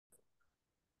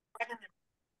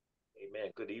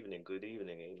Amen. Good evening. Good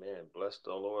evening. Amen. Bless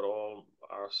the Lord, all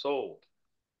our soul.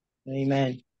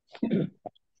 Amen.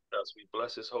 Thus, we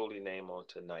bless his holy name on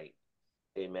tonight.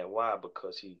 Amen. Why?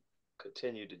 Because he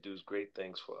continued to do great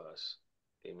things for us.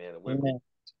 Amen. And we're grateful.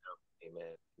 Amen.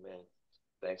 Amen. Amen.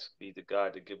 Thanks be to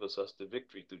God to give us the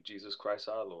victory through Jesus Christ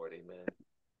our Lord. Amen.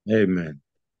 Amen.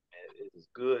 And it is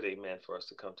good, amen, for us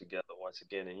to come together once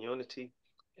again in unity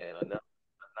and another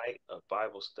night of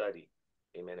Bible study.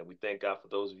 Amen. And we thank God for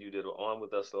those of you that are on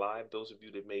with us live, those of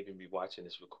you that may even be watching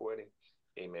this recording.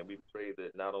 Amen. We pray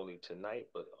that not only tonight,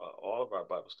 but all of our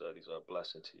Bible studies are a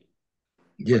blessing to you.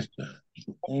 But Yes, sir.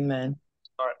 Amen.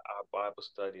 start our Bible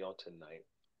study on tonight.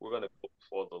 We're going to go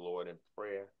before the Lord in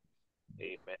prayer.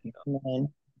 Amen. Amen. And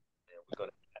we're going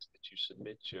to ask that you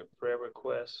submit your prayer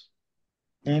requests.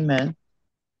 Amen.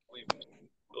 We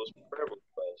those prayer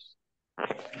requests.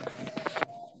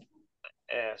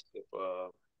 Ask if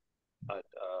I,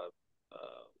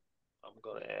 I'm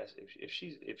going to ask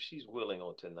if she's willing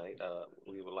on tonight.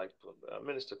 We would like for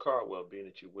Minister Carwell, being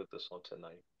that you're with us on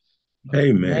tonight.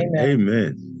 Amen.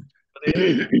 Amen.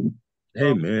 Amen. There,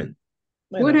 Amen.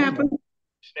 What happened?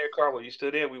 Missionary Carwell, you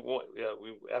still there? We want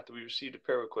we after we received the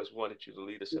prayer request, we wanted you to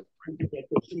lead us in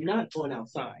She's not going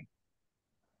outside.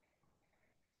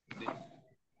 prayer.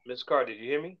 Ms. Carr, did you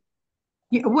hear me?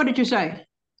 Yeah, what did you say?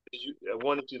 I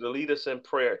wanted you to lead us in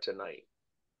prayer tonight.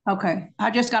 Okay,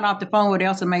 I just got off the phone with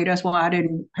Elsa Mae. That's why I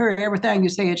didn't hear everything you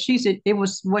said. She said it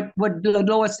was what the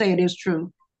Lord said is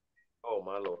true. Oh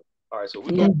my Lord! All right, so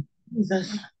we're Yeah,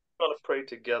 Jesus. gonna pray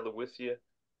together with you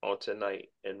on tonight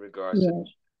in regards to yeah.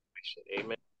 salvation.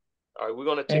 Amen. All right, we're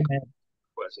gonna take Amen.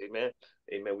 requests. Amen.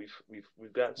 Amen.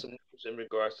 We've gotten some news in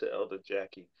regards to Elder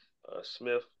Jackie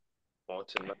Smith on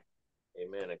tonight.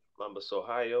 Amen. In Columbus,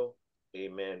 Ohio.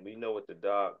 Amen. We know what the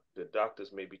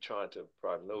doctors may be trying to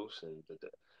prognose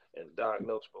and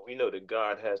diagnose, but we know that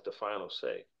God has the final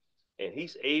say, and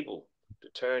He's able to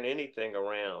turn anything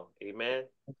around. Amen.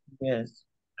 Yes.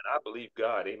 And I believe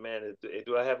God. Amen.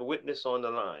 Do I have a witness on the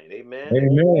line? Amen.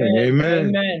 Amen. Amen.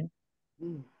 Amen.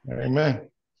 Amen. Amen.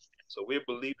 So we're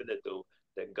believing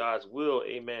that God's will.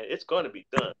 Amen. It's going to be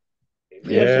done. Amen.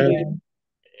 Yes, it Yes. is.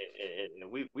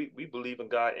 And we believe in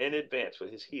God in advance for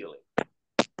His healing.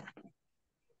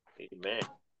 Amen.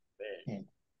 Amen.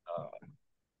 Uh,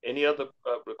 any other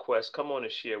requests? Come on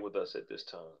and share with us at this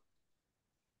time.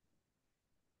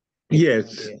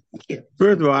 Yes.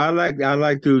 First of all, I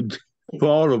like to for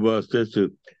all of us just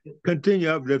to continue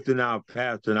uplifting our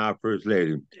pastor and our first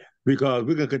lady because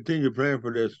we can continue praying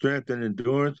for their strength and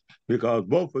endurance because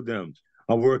both of them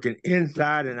are working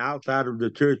inside and outside of the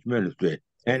church ministry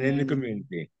and in the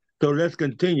community. So let's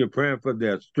continue praying for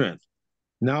their strength.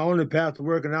 Not only pastor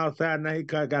working outside, now he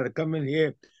got to come in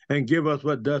here and give us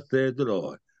what thus says the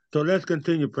Lord. So let's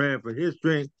continue praying for his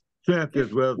strength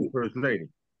as well as the first lady.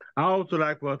 I also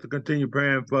like for us to continue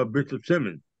praying for Bishop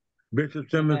Simmons. Bishop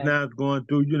Simmons Amen. now is going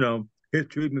through, his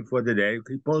treatment for today.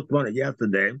 He postponed it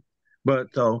yesterday. But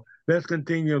so let's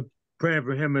continue praying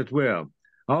for him as well.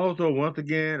 Also, once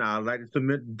again, I'd like to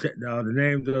submit the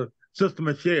names of Sister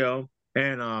Michelle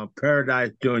and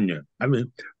Paradise Jr. I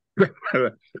mean,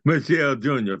 Michelle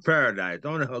Jr., Paradise.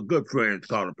 Only her good friends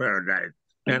call her Paradise.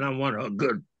 And I'm one of her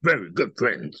good, very good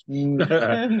friends. I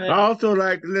Amen. also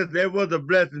like, listen, it was a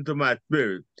blessing to my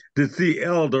spirit to see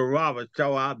Elder Robert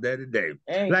show out there today.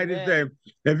 Like they say, Amen.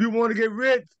 if you want to get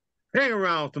rich, hang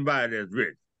around somebody that's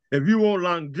rich. If you want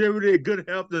longevity, good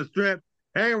health, and strength,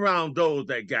 hang around those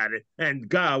that got it, and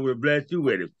God will bless you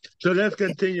with it. So let's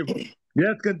continue.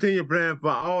 Let's continue praying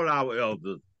for all our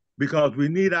elders because we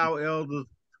need our elders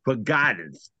for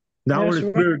guidance, not That's only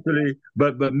right. spiritually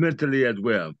but mentally as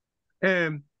well.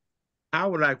 And I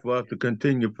would like for us to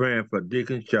continue praying for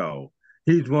Deacon Shaw.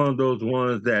 He's one of those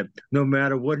ones that no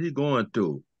matter what he's going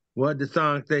through, what the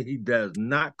song say, he does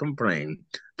not complain.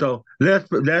 So let's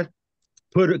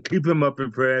keep him up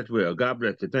in prayer as well. God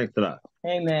bless you. Thanks a lot.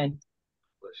 Amen.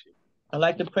 Bless you. I'd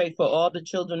like to pray for all the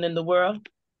children in the world.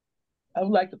 I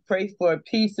would like to pray for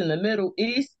peace in the Middle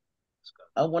East.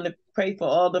 I want to pray for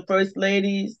all the first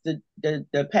ladies,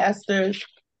 the pastors,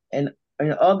 and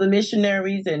all the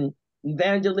missionaries and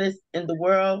evangelists in the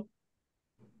world.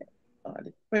 I want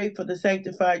to pray for the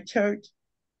sanctified church.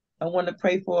 I want to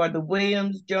pray for the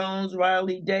Williams, Jones,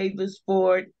 Riley, Davis,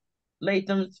 Ford,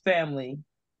 Latham's family.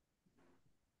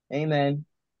 Amen.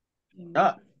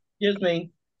 Excuse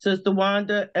me, Sister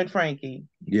Wanda and Frankie.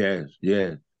 Yes,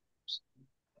 yes.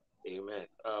 Amen.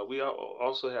 We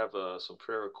also have some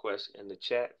prayer requests in the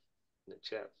chat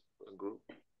group.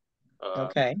 Uh,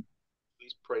 Okay.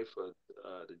 please pray for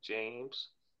the James,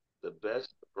 the Best,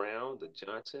 the Brown, the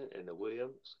Johnson, and the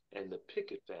Williams, and the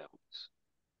Pickett families.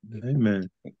 Amen.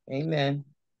 Amen.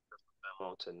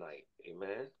 On tonight.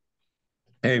 Amen.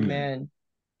 Amen. Amen.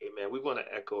 Amen. We want to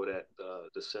echo that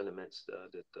the sentiments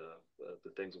that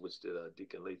the things which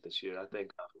Deacon Lathan shared. I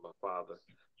thank God for my father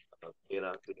being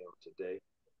out there today.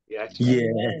 He actually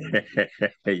Yeah.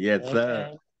 Yes, sir.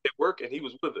 Amen. at work and he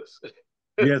was with us.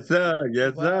 Yes, sir.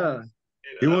 Yes, sir.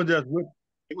 He And, was just with.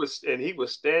 he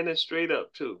was standing straight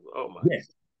up too. Oh my,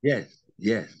 Yes. Yes.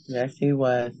 Yes. Yes, he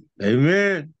was.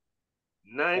 Amen.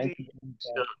 90 Thank you, young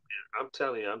Jesus. man. I'm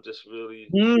telling you, I'm just really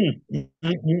Mm,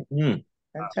 mm.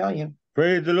 I tell you,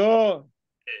 Praise the Lord.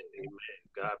 amen.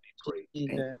 God be praised.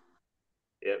 Jesus.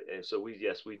 Yeah, and so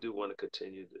we do want to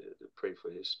continue to pray for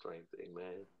his strength.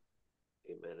 Amen.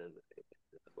 Amen. And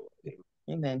amen.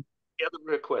 Amen. Any other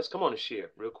requests? Come on and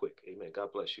share real quick. Amen.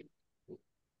 God bless you.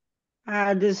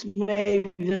 This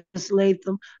Mavis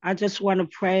Latham. I just want to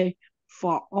pray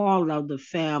for all of the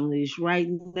families. Right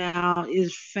now,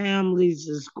 is families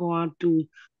is going through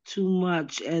too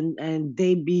much and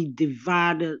they be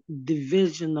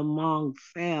division among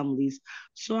families.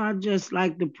 So I just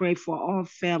like to pray for all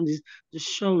families to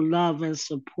show love and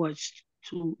support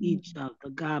to each other.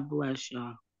 God bless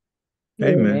y'all.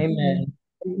 Amen. Amen.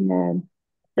 Amen.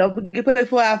 Don't forget to pray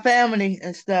for our family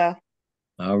and stuff.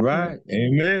 All right.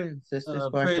 Amen. Sisters,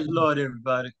 Praise the Lord,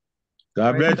 everybody.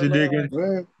 God Praise bless the you, Lord.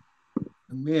 Deacon.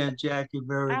 Me and Jackie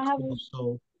very I have close,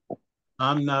 so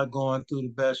I'm not going through the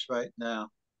best right now,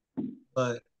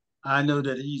 but I know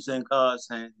that He's in God's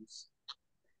hands.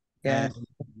 Yes. And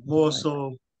more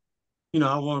so,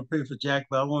 I want to pray for Jackie,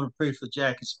 but I want to pray for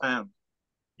Jackie's family.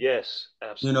 Yes,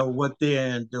 absolutely. What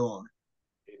they're enduring.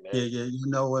 Amen. Yeah, you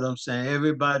know what I'm saying.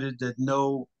 Everybody that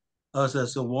know us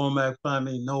as a Womack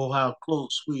family know how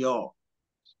close we are.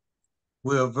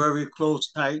 We're a very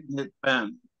close, tight-knit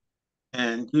family.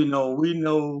 And, we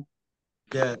know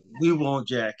that we want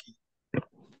Jackie,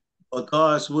 but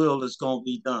God's will is going to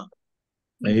be done.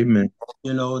 Amen.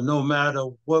 No matter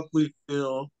what we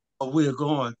feel or we're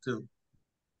going through.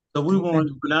 So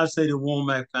when I say the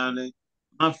Womack family,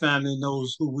 my family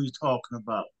knows who we're talking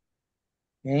about.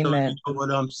 So you Amen. know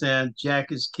what I'm saying?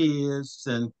 Jackie's kids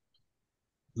and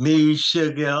me,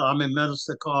 Sugar,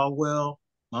 Minister Caldwell,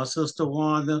 my sister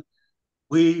Wanda.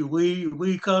 We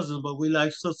cousins, but we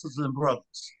like sisters and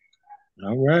brothers.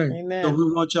 All right. So Amen. we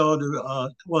want y'all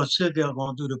to, Sugar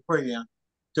gonna do the prayer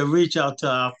to reach out to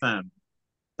our family.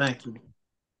 Thank you.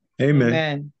 Amen.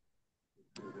 Amen.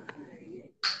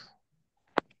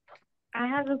 I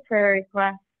have a prayer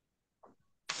request.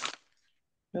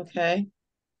 Okay.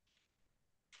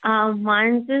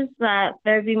 Mine is that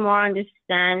there be more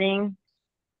understanding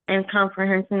and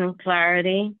comprehension and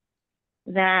clarity.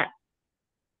 That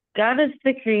God is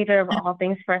the creator of all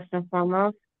things first and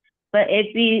foremost, but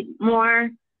it be more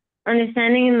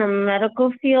understanding in the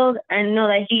medical field and know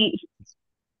that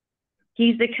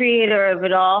He's the creator of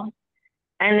it all.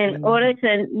 And in order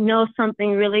to know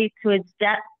something really to its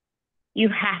depth, you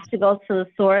have to go to the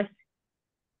source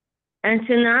and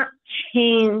to not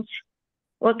change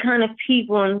what kind of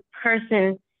people and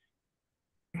person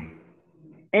in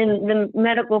the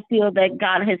medical field that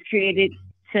God has created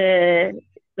to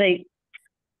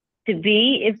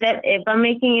be. If I'm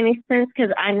making any sense,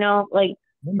 because I know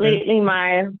lately am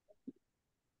I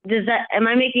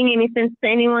making any sense to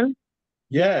anyone?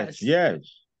 Yes.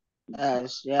 Yes.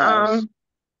 Yes.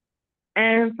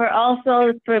 And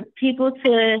for people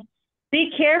to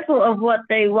be careful of what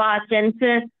they watch and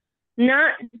to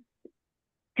not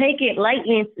take it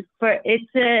lightly, for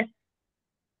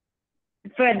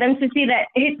them to see that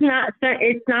it's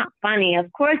not funny.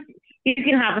 Of course, you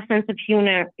can have a sense of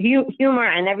humor,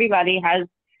 and everybody has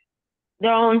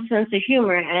their own sense of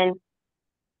humor, and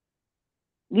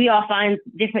we all find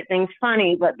different things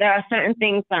funny, but there are certain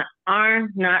things that are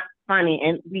not funny,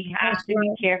 and we have to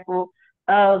be careful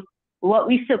of what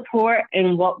we support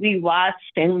and what we watch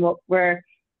and what we're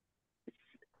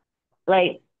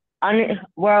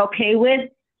we're okay with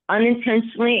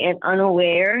unintentionally and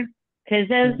unaware, because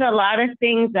there's a lot of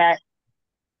things that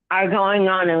are going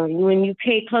on, and when you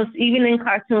pay close, even in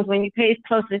cartoons, when you pay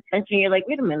close attention, you're like,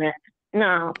 wait a minute,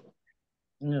 no.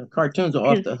 Cartoons are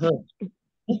off the hook.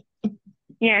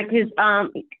 Yeah, because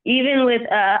even with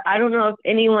I don't know if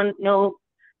anyone knows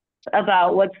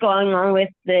about what's going on with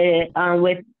the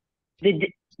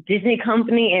Disney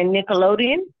company and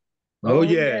Nickelodeon. Oh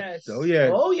yes. Oh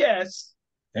yes. Oh yes.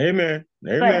 Amen.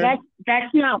 But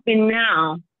that's not been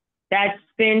now. That's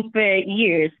been for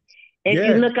years. If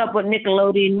you look up what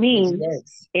Nickelodeon means,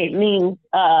 it means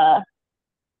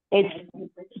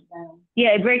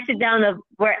it breaks it down of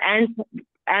we're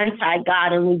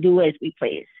anti-God and we do as we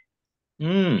please.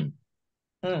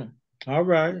 All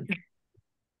right.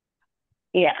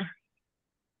 Yeah.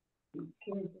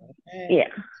 Yeah.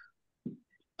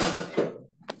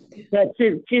 But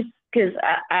to just because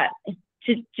I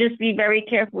to just be very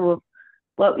careful with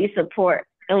what we support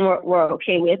and what we're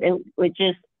okay with, and we're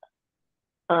just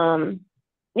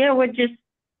we're just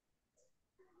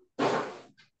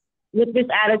with this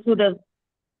attitude of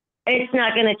it's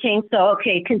not going to change, so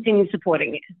okay, continue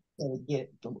supporting it. So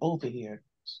get from over here.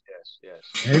 Yes.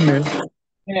 Amen.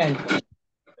 Amen.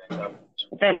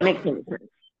 If that makes sense.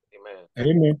 Amen.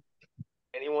 Amen.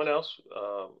 Anyone else?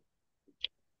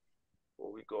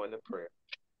 Before we go into prayer.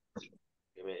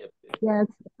 Amen. Yes.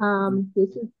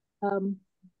 This is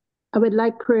I would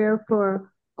like prayer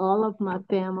for all of my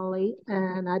family,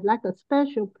 and I'd like a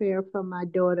special prayer for my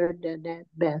daughter, Danette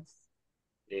Bess.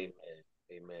 Amen.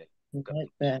 Amen. God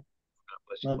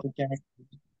bless you. Mother Jack.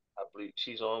 I believe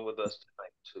she's on with us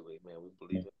tonight too. Amen. We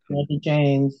believe it. Mother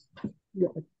James.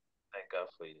 Yes. Thank God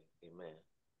for you. Amen.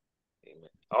 Amen.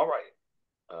 All right.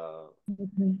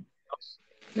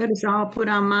 Let us all put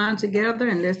our minds together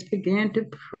and let's begin to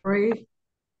pray.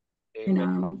 Amen.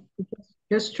 And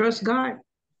just trust God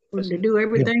to do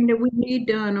everything that we need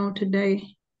done on today.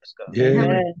 Yes, God.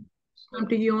 Amen. Come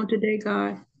to you on today,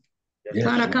 God. Yes,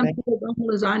 God, I come to you as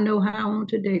humble as I know how on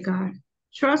today, God.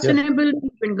 Trusting and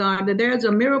believing, God, that there's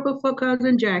a miracle for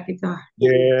Cousin Jackie, God.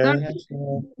 Yeah. God,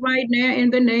 right now in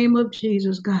the name of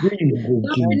Jesus, God. God, I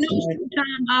know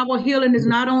sometimes our healing is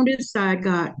not on this side,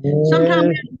 God. Sometimes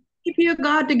we have to keep here,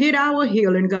 God, to get our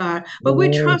healing, God. But we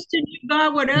trust in you,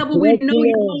 God, whatever we know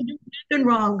you won't do nothing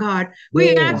wrong, God.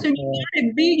 We asking you, God,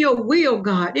 to be your will,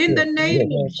 God, in the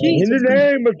name of Jesus. In the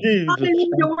name of Jesus.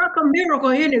 Hallelujah, work a miracle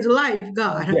in his life,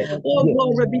 God. Oh,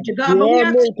 glory be to God. You But we are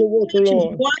ask miracle you worker, to touch his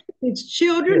Lord. wife, his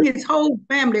children, his whole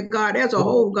family, God, as a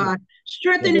whole, God.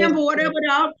 Strengthen him for whatever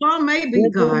the outcome may be,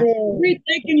 God. We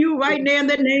thanking you right now in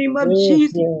the name of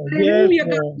Jesus. Hallelujah,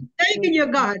 God. Thanking you,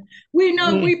 God. We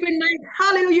know weeping night,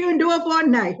 hallelujah, endure for a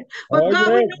night. But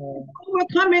God, we know we'll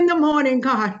come in the morning,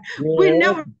 God. We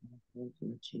never.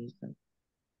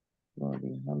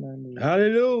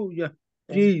 Hallelujah.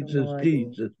 Jesus,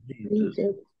 Jesus,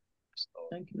 Jesus.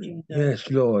 Thank you. Yes,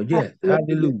 Lord. Yes.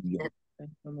 Hallelujah.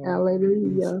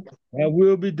 Hallelujah. That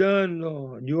will be done,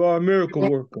 Lord. You are a miracle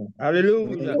worker.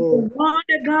 Hallelujah.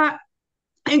 God.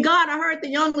 And God, I heard the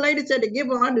young lady said to give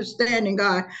her understanding,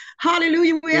 God.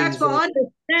 Hallelujah. We ask for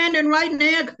understanding right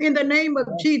now in the name of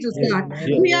Jesus, God.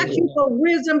 We ask you for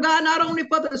wisdom, God, not only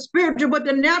for the spiritual, but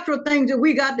the natural things that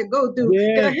we got to go through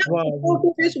to help us go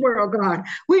through this world, God.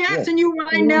 We asking you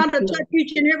right now to touch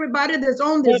each and everybody that's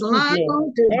on this line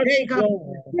on today, God.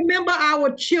 Remember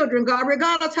our children, God,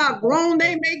 regardless how grown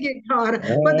they may get, God,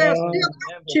 but they're still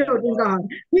our children, God.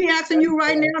 We asking you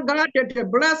right now, God, to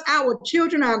bless our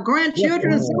children, our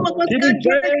grandchildren, and some of us got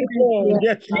grandchildren.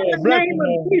 In the name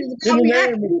of Jesus, God, we ask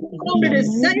you to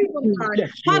save them, God.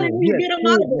 Hallelujah, get them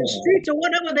out of the streets or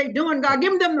whatever they're doing, God.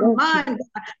 Give them the mind,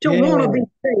 God, to want to be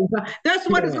saved. That's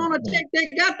what it's going to take. They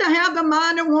got to have the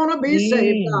mind and want to be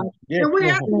saved, God. And we're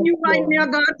asking you right now,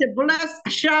 God, to bless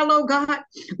Shiloh, God.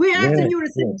 We're asking you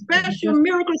to send special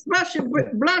miracles, special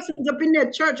blessings up in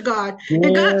that church, God.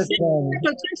 And God,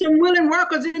 send some willing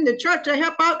workers in the church to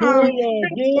help out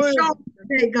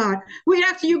today, God. We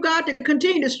ask you, God, to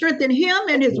continue to strengthen him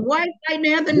and his wife right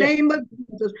now in the name of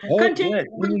Jesus. Continue to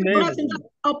put your blessings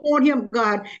upon him,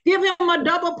 God. Give him a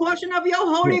double portion of your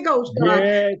Holy Ghost, God.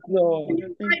 Yes, Lord.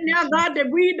 Right now, God, that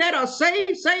we that are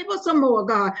saved, save us some more,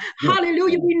 God.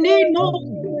 Hallelujah. We need more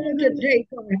today,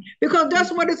 God, because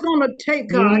that's what it's going to take,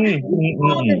 God.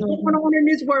 All that's going on in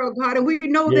this world, God, and we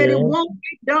know that it won't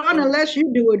be done unless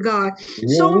you do it, God.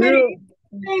 So many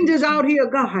things is out here,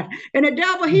 God, and the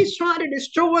devil, he's trying to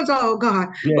destroy us all, God.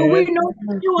 But we know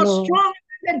you are strong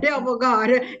than the devil, God,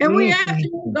 and we ask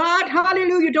you, God,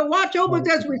 hallelujah, to watch over us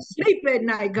as we sleep at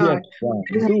night, God.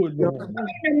 In the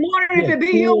morning, if it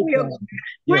be your will,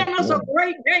 grant us a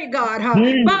great day, God.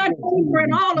 Find favor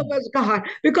in all of us, God,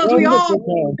 because we all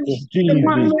in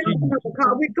one way or another,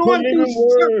 God. We're going through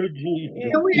something,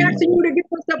 and we're asking you to give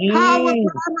us the power,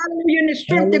 God, hallelujah, and the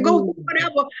strength to go through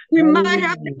whatever we might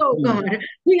have to go, God.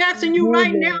 We're asking you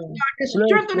right now, God, to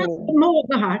strengthen us more,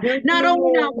 God. Not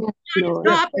only our bodies,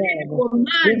 God, but in our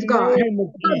minds, God.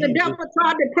 Because the devil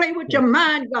tried to play with your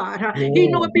mind, God. He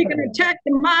know if he can attack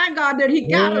the mind, God, that he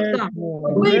got us, God.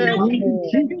 But we know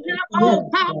that you have all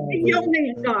power in your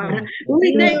hands, God.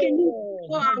 We thanking you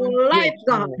for our life,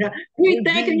 God. We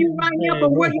thanking you right now for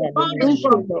where you brought us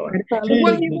from, Lord, to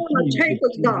where you want to take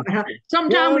us, God.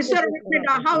 Sometimes we sit around in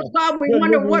our house, God, we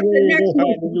wonder what the next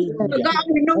move is. But God,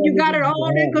 we know you got it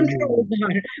all in control,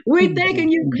 God. We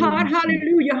thanking you, God,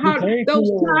 hallelujah.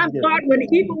 Those times, God, when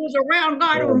evil was around,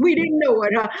 God, when we didn't know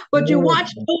it, but you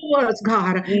watched over us,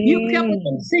 God. You kept us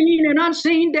from seen and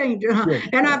unseen danger.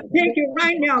 And I thank you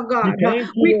right now, God.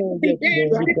 We could be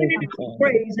dead, sleeping in our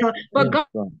praise. But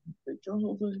God,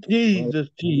 Jesus,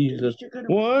 Jesus.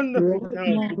 Wonderful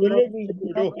counselor.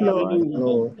 Oh,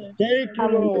 hallelujah. Thank you,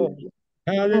 Lord.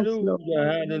 Hallelujah.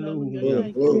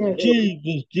 Hallelujah.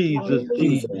 Jesus, Jesus,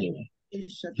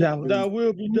 Jesus. Thy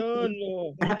will be done,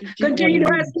 Lord. continue to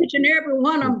bless each and every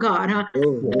one of them, God.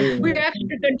 We ask you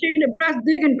to continue to bless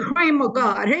Deacon Kramer,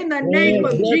 God, in the name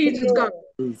of Jesus, God.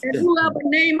 And whoever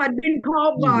name I didn't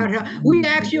call, God, we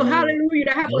ask you, hallelujah,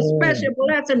 to have a special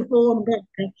blessing for him, God.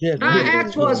 I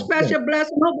ask for a special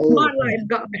blessing over my life,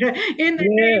 God, in the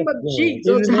name of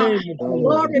Jesus.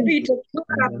 Glory be to God.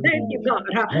 I thank you, God.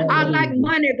 I like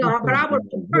money, God, but I would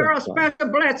prefer a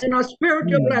special blessing, a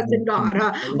spiritual blessing, God.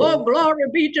 Oh, glory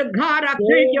be to God. I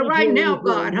thank you right now,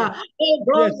 God. Oh,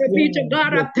 glory be to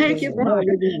God. I thank you, God.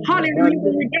 Hallelujah.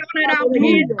 When we down at our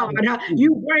knees, God,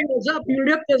 you bring us up, you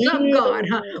lift us up, God.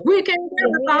 We can't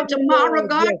worry about tomorrow,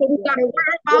 God, but we got to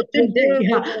worry about today.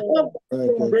 Oh,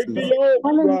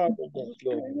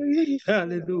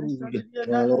 Hallelujah.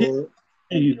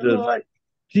 Jesus.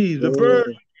 Jesus.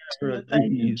 Bird.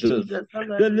 Jesus.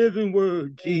 The living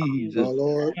word, Jesus.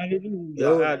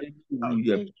 Hallelujah.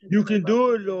 Hallelujah. You can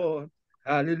do it, Lord.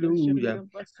 Hallelujah.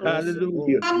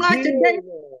 Hallelujah. I'm like today,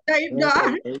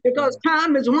 God, because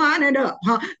time is winding up.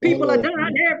 People are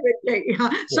dying every day.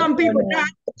 Some people die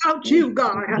without you,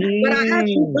 God. But I ask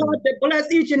you, God, to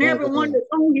bless each and every one that's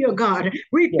on here, God.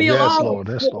 We feel Yes, all Lord.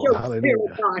 Yes, with Lord. your spirit,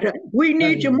 Hallelujah. God. We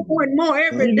need you more and more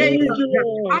every day, God.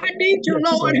 I need you,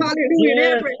 Lord, hallelujah, in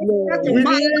every aspect of We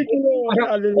my need you, Lord. life.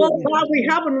 Oh, Hallelujah. God, we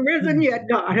haven't risen yet,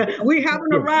 God. We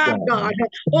haven't arrived, God.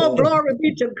 Oh, glory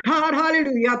be to God.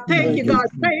 Hallelujah. I thank you, God.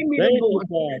 Save me, Thank you, Lord.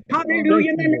 Father.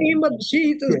 Hallelujah, in the name of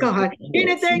Jesus, God.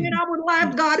 Anything in our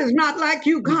life, God, is not like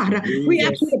you, God. We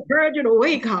ask you to purge it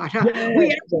away, God.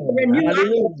 We ask you to renew our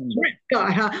strength,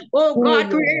 God. Oh, God,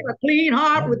 create a clean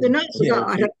heart within us,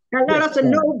 God. And let us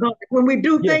know, God, when we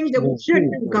do things that we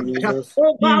shouldn't do, God.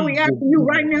 Oh, God, we asking you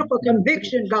right now for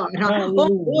conviction, God.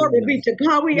 Oh, glory be to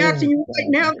God. We asking you right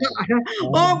now, God.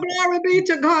 Oh, glory be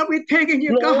to God. We thanking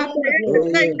you, God, for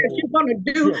everything that you're going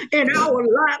to do in our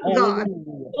lives, God.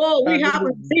 Oh, we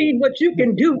haven't seen what you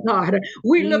can do, God.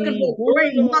 We looking for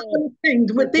great, marvelous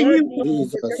things within you,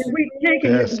 God. And we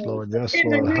taking you, Yes, God. Lord. Yes, In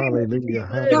the Lord. name of Hallelujah.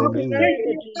 Jesus, God, we Hallelujah. thank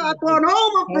you, God, for an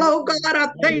overflow, God. I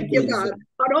thank you, God.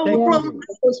 An overflow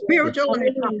for spiritual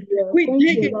life, God. We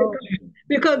thank you, God,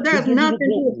 because there's nothing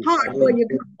too hard for you,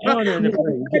 God. All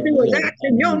you gotta do is act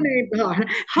in your name, God.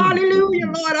 Hallelujah,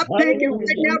 Lord. I thank you right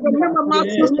now. Remember my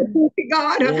sister, Pookie,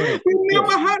 God.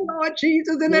 Remember her, Lord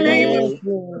Jesus, in the name of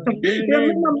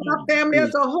remember my family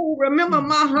as a whole. Remember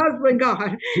my husband,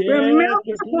 God. Remember,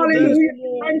 hallelujah,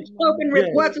 unspoken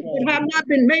requests that have not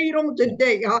been made on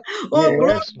today. Oh, glory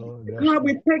Yes, to Lord. Yes, God. Lord.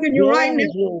 We're taking you right now.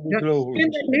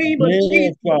 In the name of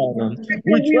Jesus.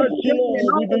 We We'll be trust you, done in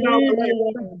Lord. We all our believe you,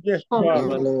 lives. Lord. Yes, In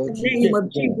Father. the name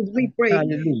of Jesus, we pray.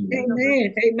 Hallelujah.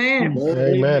 Amen. Amen.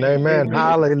 Amen. Amen.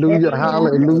 Hallelujah.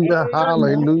 Hallelujah.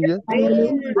 Hallelujah.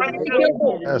 Thank you,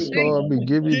 Lord. Yes, Thank Lord. We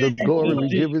give you the glory. We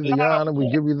give you the honor. We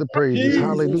give you the praises.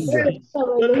 Hallelujah. you.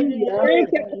 Thank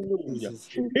you. Hallelujah.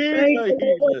 Thank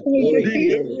you, Lord. Thank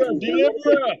you.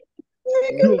 Deliverer.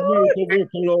 Thank You're a you, Lord. miracle worker,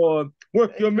 Lord.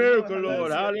 Work your miracle,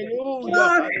 Lord. Hallelujah.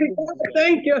 God, Hallelujah.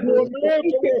 thank you. You're a Thank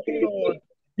miracle worker, you. Lord.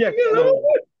 Yes, You Lord.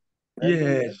 Lord.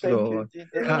 Yes, Lord.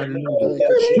 Hallelujah.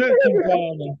 Thank Strengthen, you.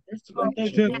 Father.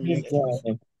 Strengthen,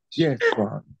 Father. Yes,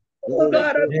 Father. Oh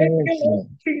God, I thank Yes, you, Lord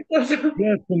Lord. Jesus.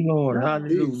 Yes, Lord.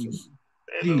 Hallelujah. Jesus.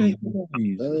 Jesus.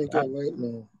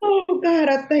 Oh God,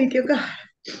 I thank you, God.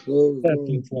 Yes,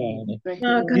 Father.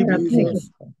 Oh God, Give I you thank you.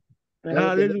 praise.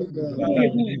 Hallelujah. Thank you, God.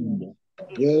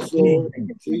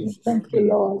 Hallelujah. Jesus. Thank you,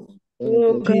 Lord.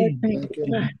 Oh God, Jesus. thank you,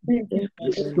 God. Thank you.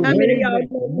 The How many of y'all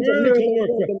waymaker, know he's a miracle miracle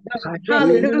worker. working God? We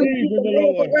Hallelujah. believe He's in a the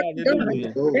miracle Lord. working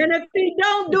Hallelujah. God. And if he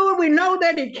don't do it, we know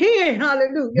that he can.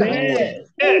 Hallelujah. Yes.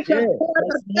 Thank you, Yes. God.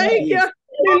 That's Thank right. you. Yes.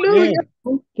 Hallelujah.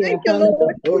 Thank you. Thank you,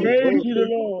 Lord. Praise you, the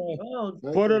Lord.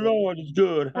 For the Lord is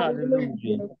good.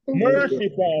 Hallelujah.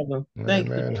 Mercy, Father.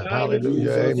 Amen. Hallelujah.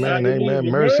 Hallelujah. Amen. Amen.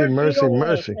 Hallelujah. Mercy, Mercy, mercy, Lord.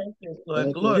 mercy.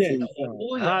 Yes,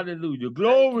 Father. Hallelujah.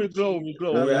 Glory, glory,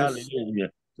 glory. Hallelujah.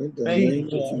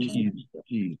 Jesus, Jesus,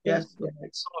 Jesus. Yes, Lord.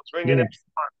 So bringing Yes. it.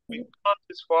 We've come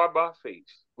this far by faith.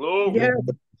 Glory. Yes.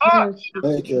 Ah,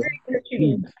 Thank you.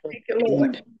 Thank you,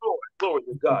 Lord. Glory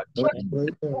to God. Trust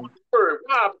the word.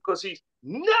 Why? Because he's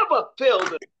never failed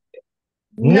us.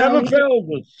 Never fails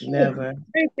us. Never.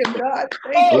 Thank you, God.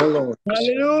 Thank you. Lord.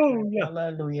 Hallelujah.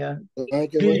 Hallelujah.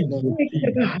 Thank you.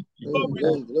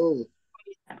 Glory.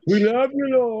 We love you,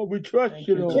 Lord. We trust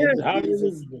you, Lord.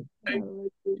 Hallelujah.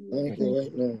 Thank you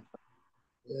right now.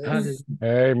 Yes.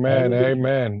 Amen.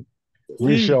 Amen.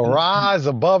 We shall rise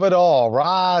above it all.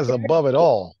 Rise above it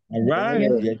all. All right.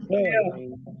 Yes, sir.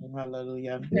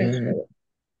 Hallelujah. Yeah.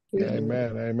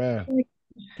 Amen. Amen.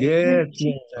 Yes,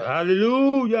 Lord.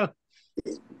 Hallelujah.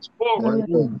 Forward.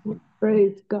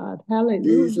 Praise God. Hallelujah.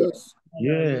 Jesus.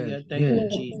 Yes. Thank you,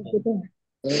 Jesus.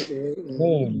 Thank you right now.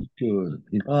 Oh, good.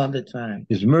 All the time.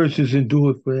 His mercies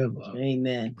endure forever.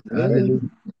 Amen. Hallelujah.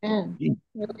 Amen.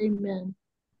 Amen.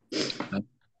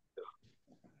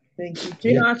 Thank you,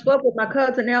 You know, Jesus. I spoke with my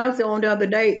cousin Elsie on the other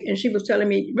day, and she was telling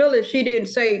me, really, she didn't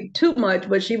say too much,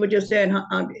 but she was just saying,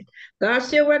 God's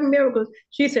still working miracles.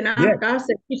 She said, I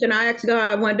asked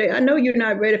God one day, I know you're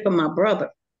not ready for my brother.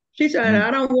 She said,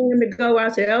 I don't want him to go. I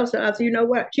said, Elsa, I said, you know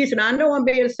what? She said, I know I'm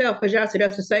being selfish. I said,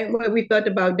 that's the same way we felt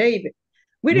about David.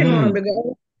 We didn't want him to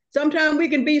go. Sometimes we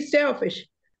can be selfish.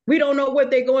 We don't know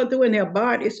what they're going through in their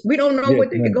bodies. We don't know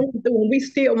what they're going through, and we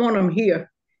still want them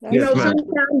here. You know, sometimes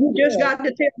you just got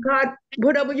to tell God,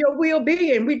 whatever your will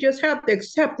be, and we just have to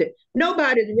accept it.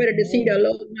 Nobody's ready to see their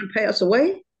loved one pass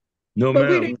away. No, But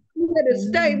we ma'am. didn't come here to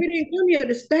stay. We didn't come here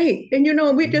to stay. And you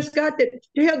know, we just got to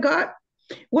tell God,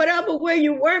 whatever way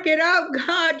you work it out,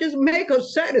 God, just make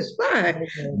us satisfied.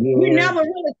 We're never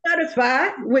really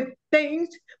satisfied with things,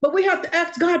 but we have to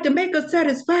ask God to make us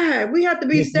satisfied. We have to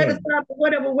be satisfied with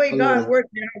whatever way God's working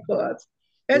it out for us.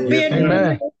 As being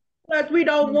Amen. because we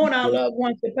don't want our loved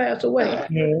ones to pass away.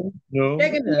 No. They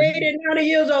can be 80 and 90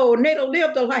 years old and they don't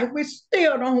live the life. We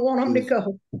still don't want them to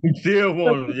go. We still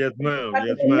want them. Yes, ma'am. We have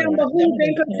Yes, to ma'am. remember who's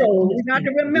in control. We got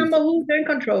to remember who's in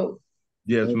control.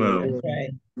 Yes, ma'am.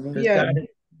 Yeah.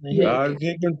 God is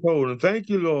in control. And thank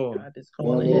you, Lord. God is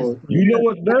calling his. You know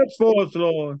what's best for us,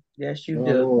 Lord. Yes, you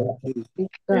do.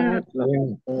 God.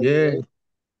 Yeah.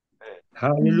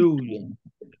 Hallelujah.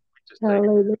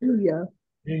 Hallelujah.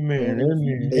 Amen.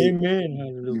 Amen. Amen.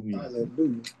 Hallelujah.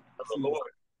 Hallelujah. The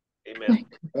Lord. Amen.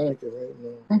 Thank you right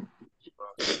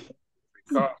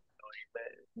now.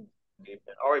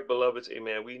 Amen. All right, beloveds.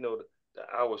 Amen. We know the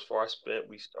hour's far spent.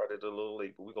 We started a little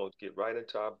late, but we're going to get right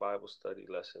into our Bible study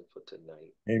lesson for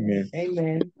tonight. Amen.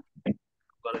 Amen. We're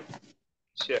going to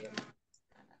share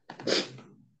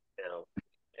now,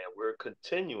 and we're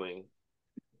continuing.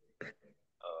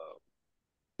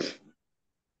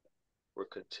 We're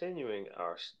continuing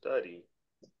our study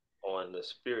on the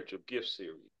spiritual gift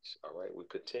series. All right, we're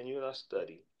continuing our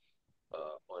study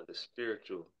on the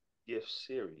spiritual gift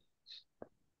series,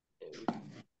 and we.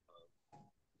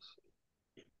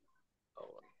 All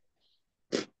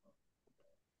right.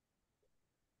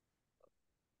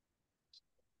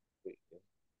 Wait,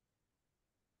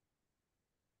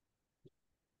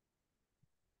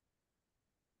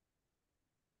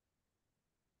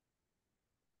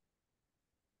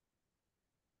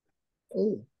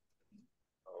 Oh.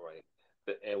 all right,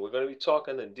 and we're going to be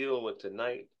talking and dealing with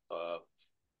tonight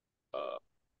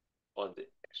on the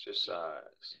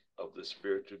exercise of the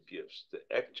spiritual gifts. The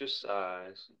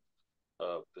exercise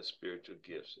of the spiritual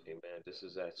gifts. Amen. This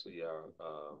is actually our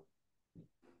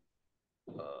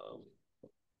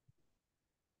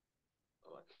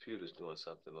my computer's doing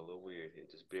something a little weird here.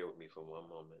 Just bear with me for one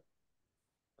moment.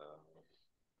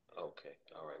 Okay.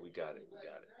 All right. We got it.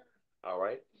 All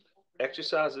right.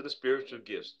 Exercise of the spiritual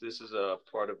gifts. This is a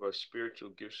part of our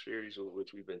spiritual gift series,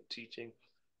 which we've been teaching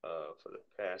for the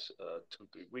past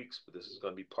 2-3 weeks. But this is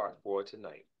going to be part 4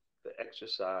 tonight. The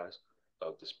exercise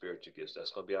of the spiritual gifts.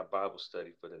 That's going to be our Bible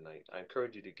study for tonight. I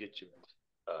encourage you to get your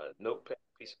notepad,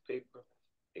 piece of paper,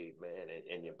 amen,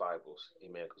 and your Bibles,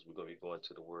 amen, because we're going to be going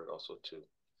to the Word also too.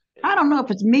 I don't know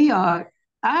if it's me or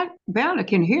I barely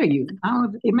can hear you. I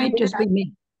don't know. It may just be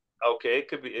me. Okay, it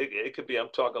could be. It could be. I'm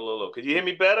talking a little low. Could you hear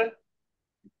me better?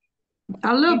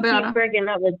 A little You better. keep breaking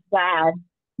up. It's bad.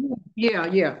 Yeah. All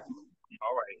right.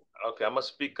 Okay, I'm gonna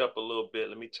speak up a little bit.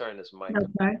 Let me turn this mic. Okay.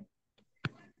 Let me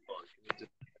just turn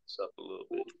this up a little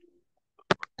bit.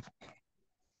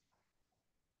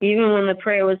 Even when the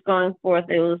prayer was going forth,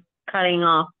 it was cutting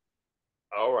off.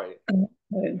 All right.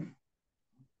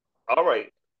 All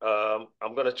right.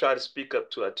 I'm gonna try to speak up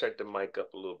too. I turned the mic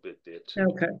up a little bit there too.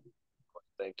 Okay.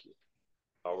 Thank you.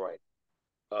 All right.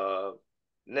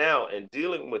 Now, in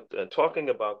dealing with and talking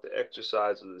about the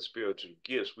exercise of the spiritual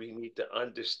gifts, we need to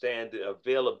understand the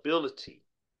availability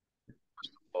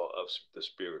of the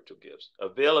spiritual gifts.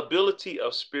 Availability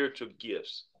of spiritual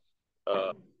gifts.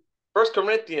 1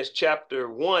 Corinthians chapter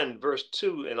 1, verse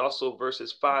 2, and also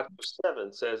verses 5 to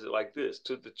 7 says it like this: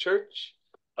 to the church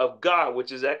of God,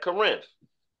 which is at Corinth,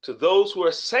 to those who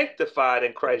are sanctified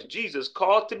in Christ Jesus,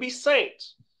 called to be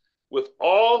saints, with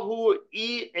all who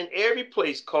eat in every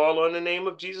place call on the name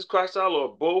of Jesus Christ our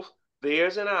Lord, both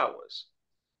theirs and ours.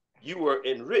 You were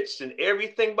enriched in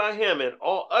everything by him, in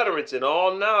all utterance and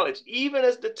all knowledge, even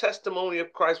as the testimony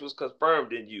of Christ was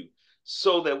confirmed in you.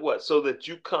 So that what? So that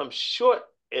you come short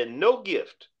in no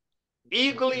gift,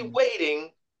 eagerly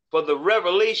waiting for the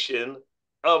revelation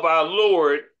of our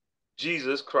Lord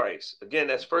Jesus Christ. Again,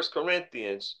 that's 1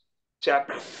 Corinthians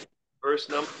chapter verse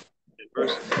number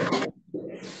verse 7.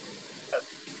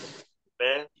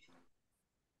 Man.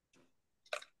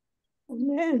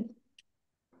 Amen.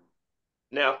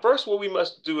 Now, first, what we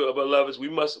must do, beloveds, we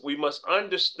must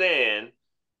understand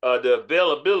the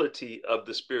availability of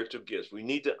the spiritual gifts. We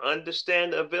need to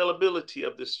understand the availability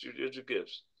of the spiritual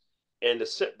gifts, and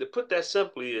to put that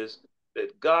simply is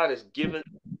that God has given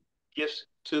gifts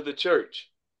to the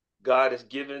church. God has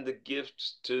given the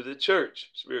gifts to the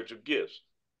church, spiritual gifts,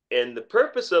 and the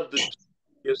purpose of the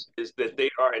gifts is that they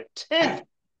are intended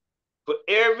for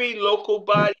every local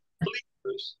body of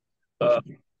believers. Uh,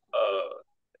 uh,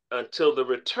 until the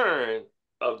return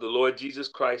of the Lord Jesus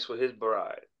Christ for his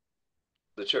bride,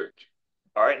 the church.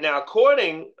 All right, now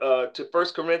according to 1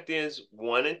 Corinthians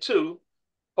 1 and 2,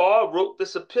 Paul wrote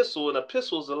this epistle. An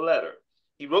epistle is a letter.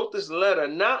 He wrote this letter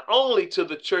not only to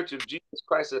the church of Jesus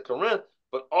Christ at Corinth,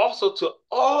 but also to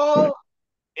all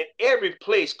in every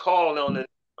place calling on the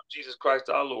name of Jesus Christ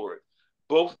our Lord,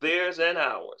 both theirs and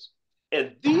ours.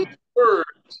 And these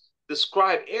words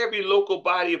describe every local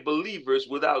body of believers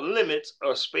without limits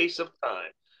or space of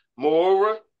time.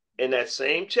 Moreover, in that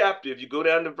same chapter, if you go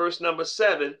down to verse number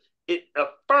 7, it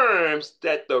affirms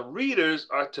that the readers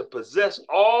are to possess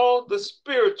all the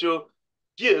spiritual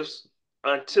gifts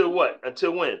until what?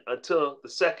 Until when? Until the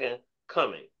second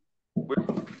coming.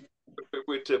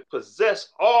 We're to possess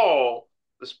all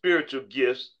the spiritual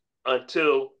gifts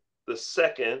until the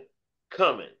second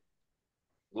coming.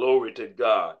 Glory to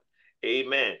God.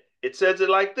 Amen. It says it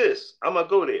like this. I'm going to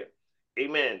go there.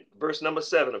 Amen. Verse number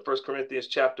 7 of 1 Corinthians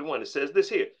chapter 1. It says this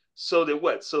here. So that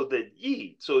what? So that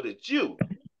you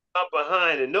come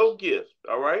behind in no gift.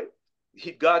 All right.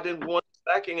 God didn't want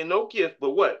lacking in no gift,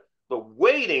 but what? But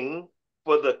waiting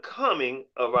for the coming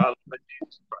of our Lord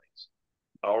Jesus Christ.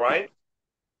 All right.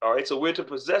 All right. So we're to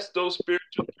possess those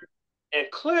spiritual. And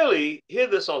clearly, hear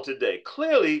this on today.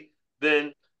 Clearly,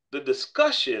 then the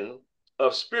discussion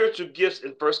of spiritual gifts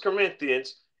in 1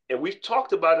 Corinthians, and we've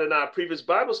talked about it in our previous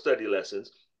Bible study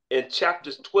lessons in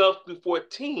chapters 12 through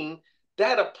 14,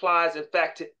 that applies, in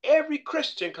fact, to every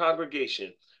Christian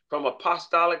congregation from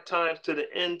apostolic times to the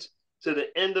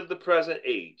end of the present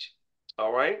age.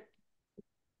 All right.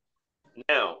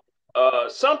 Now,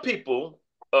 some people,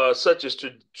 such as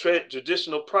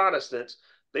traditional Protestants,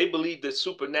 they believe that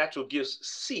supernatural gifts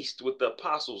ceased with the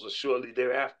apostles or shortly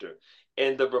thereafter.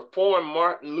 And the Reformed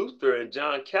Martin Luther and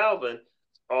John Calvin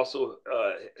also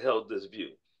held this view.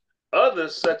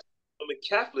 Others, such as Roman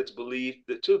Catholics, believe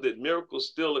that too that miracles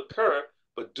still occur,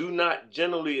 but do not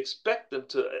generally expect them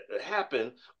to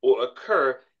happen or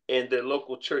occur in their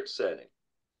local church setting.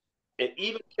 And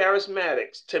even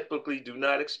charismatics typically do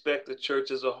not expect the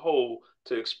church as a whole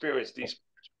to experience these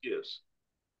spiritual gifts.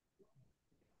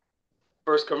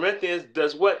 1 Corinthians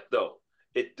does what, though?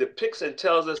 It depicts and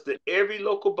tells us that every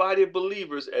local body of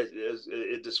believers, as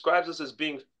it describes us as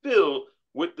being filled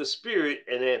with the Spirit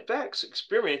and, in fact,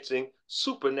 experiencing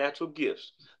supernatural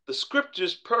gifts. The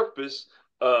scripture's purpose,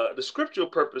 the scriptural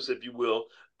purpose, if you will,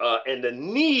 and the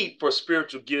need for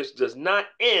spiritual gifts does not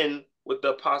end with the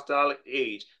apostolic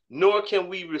age, nor can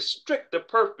we restrict the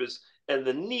purpose and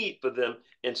the need for them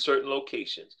in certain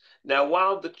locations. Now,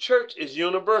 while the church is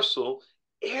universal,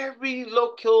 every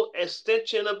local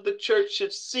extension of the church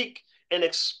should seek and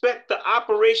expect the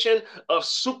operation of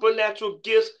supernatural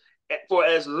gifts for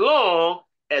as long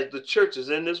as the church is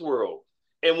in this world.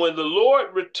 And when the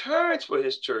Lord returns for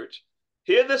his church,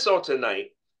 hear this on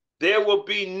tonight, there will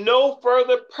be no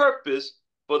further purpose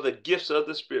for the gifts of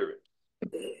the Spirit.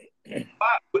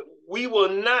 We will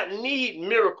not need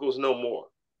miracles no more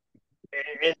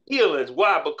and healings.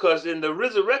 Why? Because in the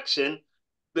resurrection,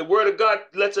 the word of God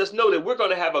lets us know that we're going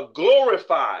to have a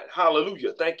glorified,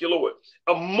 hallelujah, thank you, Lord,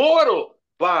 a mortal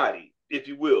body, if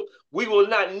you will. We will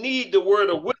not need the word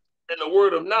of wisdom and the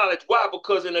word of knowledge. Why?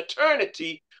 Because in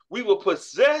eternity, we will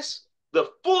possess the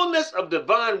fullness of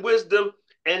divine wisdom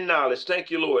and knowledge. Thank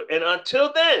you, Lord. And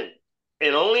until then,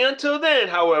 and only until then,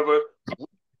 however, we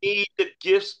need the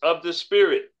gifts of the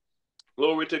Spirit.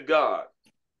 Glory to God.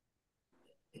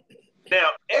 Now,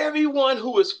 everyone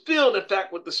who is filled, in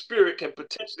fact, with the Spirit can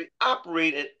potentially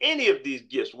operate in any of these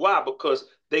gifts. Why? Because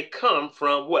they come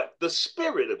from what? The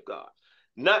Spirit of God.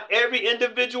 Not every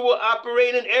individual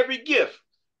operate in every gift.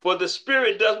 For the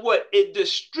Spirit does what? It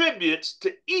distributes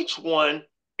to each one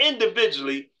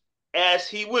individually as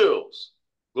he wills.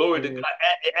 Glory to God.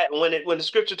 When the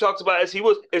scripture talks about as he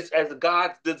wills, it's as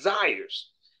God desires.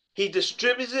 He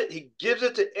distributes it, he gives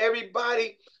it to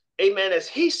everybody, amen, as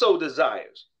he so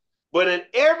desires. But in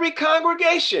every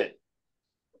congregation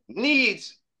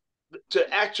needs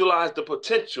to actualize the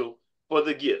potential for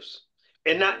the gifts.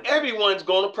 And not everyone's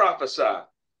going to prophesy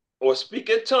or speak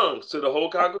in tongues to the whole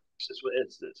congregation, for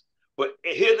instance. But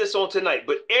hear this on tonight.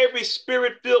 But every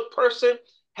spirit-filled person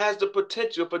has the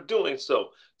potential for doing so.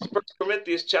 1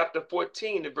 Corinthians chapter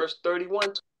 14 and verse 31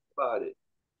 talks about it.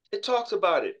 It talks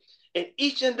about it. And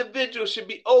each individual should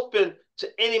be open to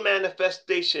any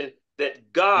manifestation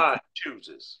that God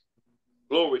chooses.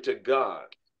 Glory to God.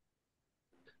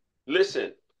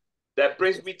 Listen, that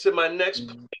brings me to my next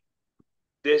point.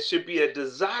 There should be a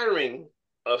desiring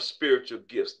of spiritual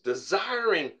gifts,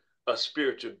 desiring of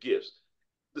spiritual gifts.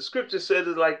 The scripture says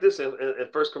it like this in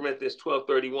 1 Corinthians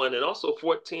 12:31 and also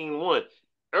 14:1.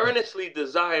 Earnestly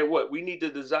desire what? We need to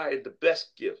desire the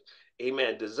best gift.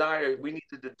 Amen. We need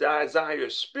to desire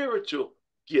spiritual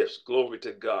gifts. Glory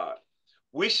to God.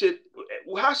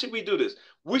 How should we do this?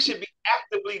 We should be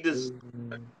actively desire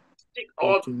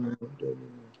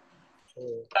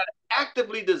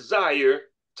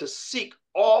to seek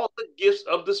all the gifts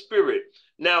of the Spirit.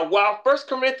 Now, while 1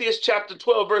 Corinthians chapter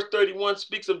 12, verse 31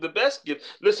 speaks of the best gift,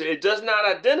 listen, it does not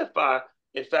identify,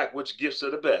 in fact, which gifts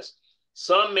are the best.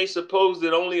 Some may suppose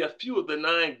that only a few of the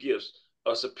 9 gifts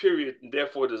are superior and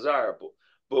therefore desirable.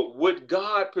 But would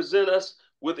God present us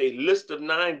with a list of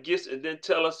 9 gifts and then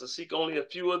tell us to seek only a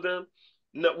few of them?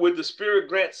 No, would the Spirit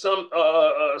grant some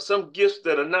gifts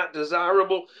that are not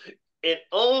desirable? And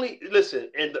only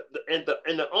listen, and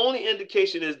the only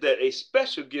indication is that a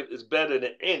special gift is better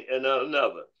than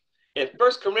another. And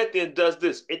First Corinthians does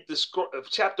this.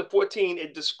 Chapter 14,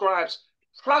 it describes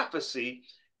prophecy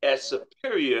as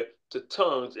superior to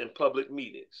tongues in public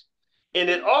meetings. And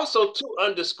it also too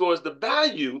underscores the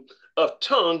value of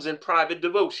tongues in private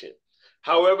devotion.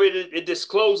 However, it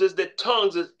discloses that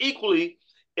tongues is equal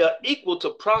to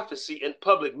prophecy in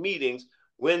public meetings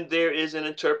when there is an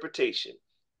interpretation.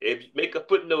 If you make a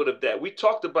footnote of that, we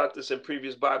talked about this in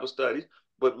previous Bible studies,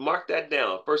 but mark that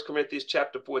down, 1 Corinthians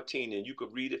chapter 14, and you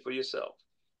could read it for yourself.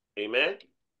 Amen.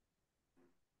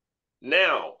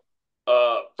 Now,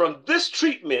 from this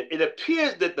treatment, it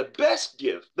appears that the best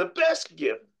gift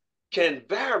can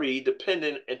vary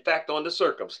depending, in fact, on the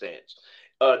circumstance.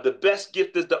 The best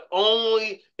gift is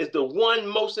the one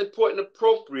most important,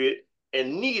 appropriate,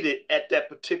 and needed at that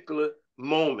particular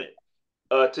moment.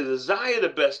 To desire the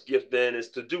best gift then is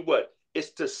to do what?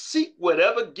 It's to seek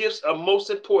whatever gifts are most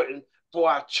important for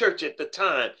our church at the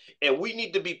time. And we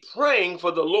need to be praying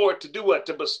for the Lord to do what?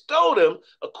 To bestow them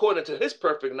according to his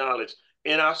perfect knowledge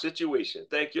in our situation.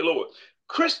 Thank you, Lord.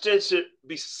 Christians should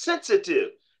be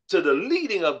sensitive to the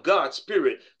leading of God's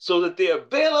Spirit so that they're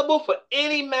available for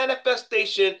any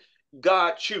manifestation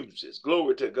God chooses.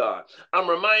 Glory to God. I'm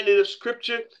reminded of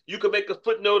scripture. You can make a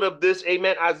footnote of this.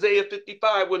 Amen. Isaiah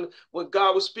 55, when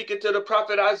God was speaking to the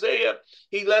prophet Isaiah,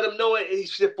 he let him know it. He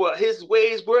said, for his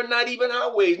ways were not even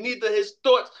our ways, neither his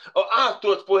thoughts or our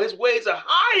thoughts, for his ways are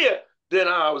higher than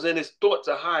ours, and his thoughts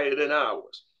are higher than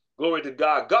ours. Glory to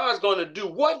God. God's going to do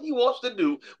what he wants to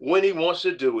do when he wants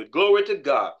to do it. Glory to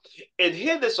God. And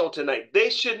hear this on tonight. They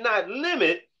should not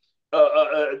limit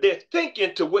their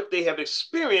thinking to what they have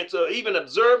experienced or even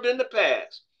observed in the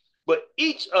past. But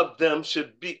each of them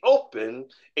should be open,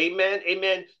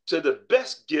 amen, to the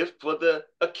best gift for the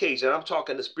occasion. I'm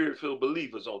talking to spirit-filled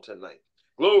believers on tonight.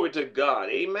 Glory to God,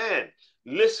 amen.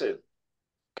 Listen,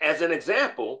 as an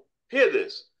example, hear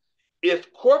this.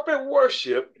 If corporate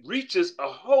worship reaches a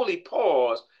holy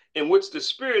pause in which the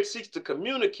Spirit seeks to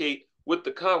communicate with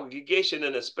the congregation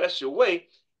in a special way,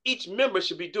 each member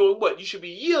should be doing what? You should be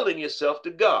yielding yourself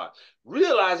to God,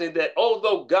 realizing that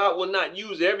although God will not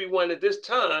use everyone at this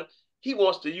time, he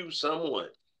wants to use someone.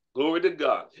 Glory to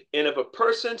God. And if a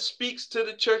person speaks to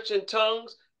the church in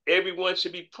tongues, everyone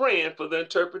should be praying for the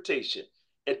interpretation,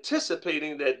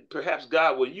 anticipating that perhaps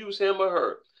God will use him or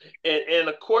her. And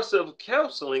a course of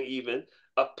counseling, even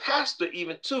a pastor,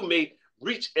 even too, may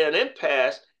reach an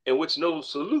impasse in which no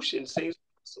solution seems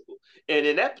possible. And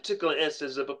in that particular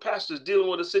instance, if a pastor is dealing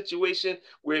with a situation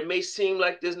where it may seem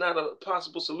like there's not a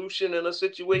possible solution in a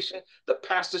situation, the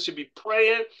pastor should be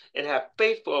praying and have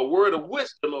faith for a word of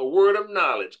wisdom, a word of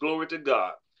knowledge. Glory to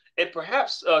God. and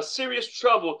perhaps serious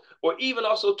trouble or even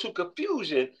also to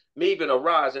confusion may even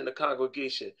arise in the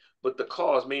congregation, but the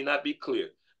cause may not be clear.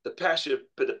 The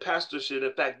pastor should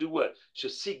in fact do what?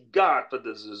 Should seek God for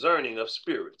the discerning of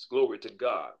spirits. Glory to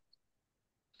God.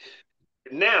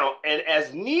 Now, and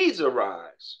as needs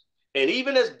arise, and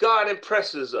even as God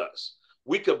impresses us,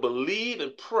 we can believe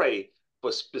and pray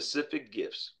for specific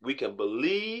gifts. We can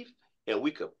believe and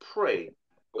we can pray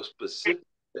for specific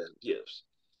gifts.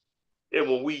 And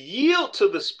when we yield to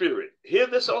the Spirit, hear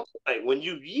this on tonight, when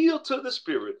you yield to the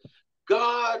Spirit,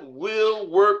 God will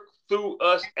work through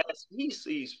us as He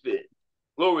sees fit.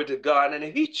 Glory to God. And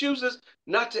if He chooses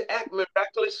not to act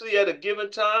miraculously at a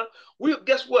given time,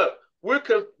 guess what? We're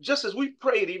just as we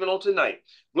prayed even on tonight.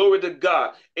 Glory to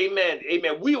God. Amen.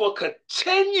 Amen. We will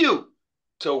continue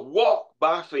to walk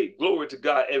by faith. Glory to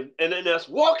God. And in us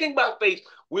walking by faith,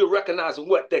 we're recognizing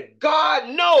what? That God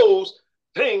knows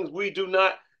things we do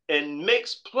not and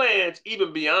makes plans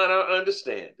even beyond our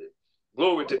understanding.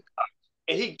 Glory to God.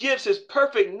 And He gives His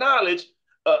perfect knowledge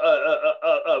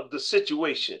of the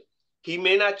situation. He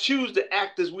may not choose to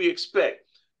act as we expect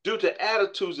due to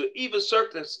attitudes or even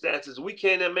circumstances we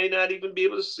can and may not even be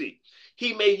able to see.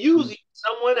 He may use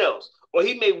someone else, or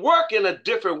He may work in a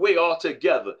different way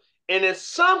altogether. And in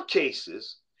some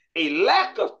cases, a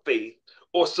lack of faith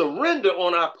or surrender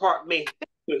on our part may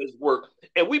hinder His work,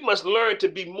 and we must learn to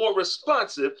be more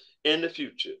responsive in the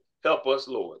future. Help us,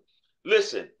 Lord.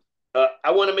 Listen, I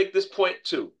want to make this point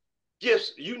too.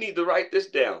 Gifts, you need to write this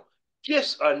down.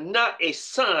 Gifts are not a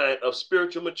sign of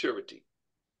spiritual maturity.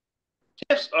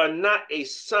 Gifts are not a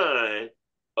sign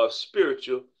of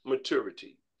spiritual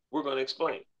maturity. We're going to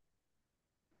explain.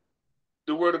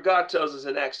 The word of God tells us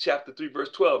in Acts chapter 3, verse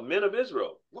 12, men of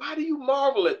Israel, why do you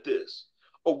marvel at this?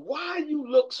 Or why you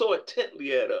look so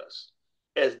intently at us,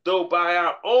 as though by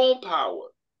our own power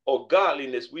or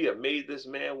godliness we have made this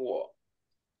man walk?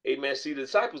 Amen. See, the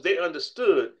disciples, they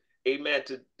understood, amen,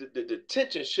 the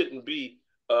tension shouldn't be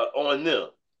on them.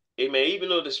 Amen. Even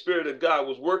though the Spirit of God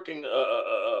was working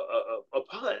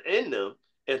upon in them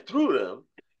and through them,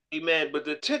 amen, but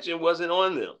the tension wasn't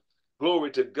on them.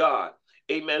 Glory to God.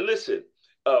 Amen. Listen,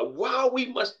 while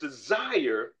we must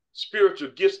desire spiritual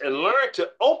gifts and learn to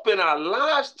open our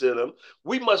lives to them,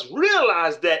 we must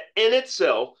realize that in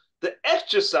itself, the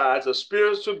exercise of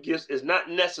spiritual gifts is not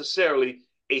necessarily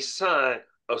a sign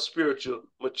of spiritual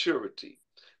maturity.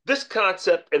 This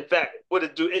concept, in fact, what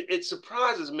it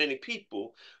surprises many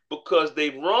people because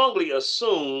they wrongly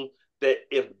assume that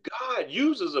if God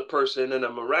uses a person in a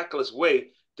miraculous way,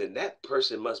 then that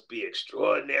person must be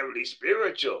extraordinarily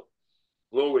spiritual.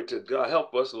 Glory to God.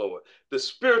 Help us, Lord. The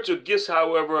spiritual gifts,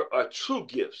 however, are true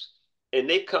gifts, and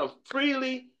they come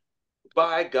freely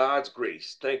by God's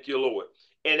grace. Thank you, Lord.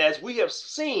 And as we have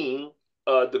seen,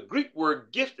 the Greek word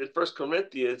gift in 1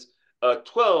 Corinthians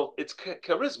 12, it's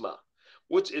charisma,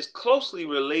 which is closely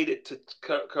related to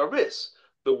charis,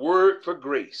 the word for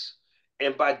grace.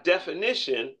 And by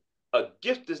definition, a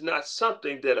gift is not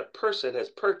something that a person has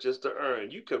purchased or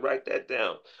earned. You can write that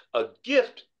down. A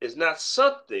gift is not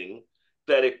something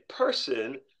that a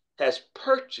person has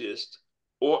purchased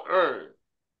or earned.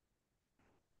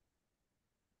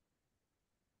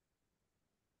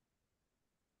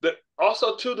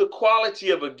 Also, to the quality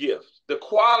of a gift,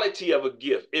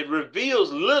 it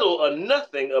reveals little or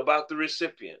nothing about the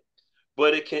recipient,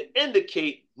 but it can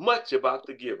indicate much about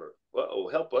the giver. Uh-oh,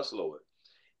 help us, Lord.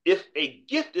 If a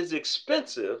gift is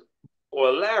expensive or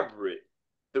elaborate,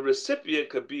 the recipient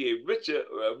could be a rich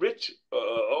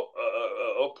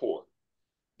or poor,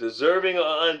 deserving or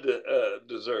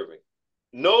undeserving,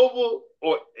 noble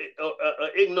or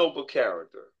ignoble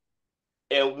character.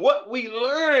 And what we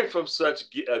learn from such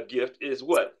a gift is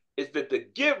what? Is that the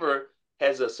giver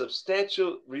has a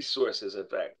substantial resources. In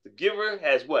fact, the giver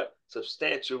has what?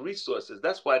 Substantial resources.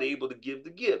 That's why they're able to give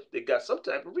the gift. They got some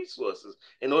type of resources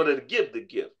in order to give the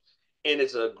gift. And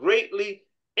it's greatly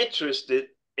interested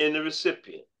in the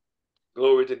recipient.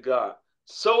 Glory to God.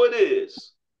 So it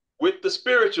is with the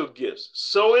spiritual gifts.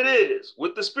 So it is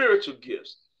with the spiritual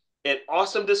gifts. An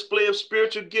awesome display of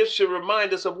spiritual gifts should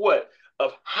remind us of what?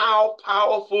 Of how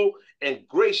powerful and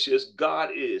gracious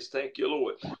God is. Thank you,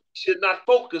 Lord. We should not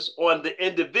focus on the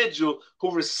individual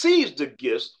who receives the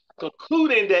gifts,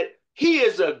 concluding that he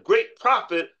is a great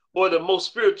prophet or the most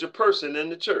spiritual person in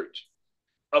the church.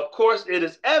 Of course, it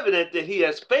is evident that he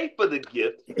has faith for the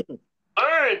gift,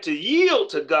 earned to yield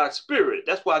to God's Spirit.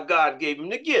 That's why God gave him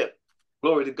the gift.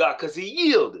 Glory to God, because he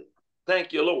yielded.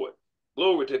 Thank you, Lord.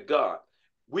 Glory to God.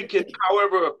 We can,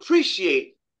 however,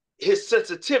 appreciate his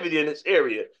sensitivity in this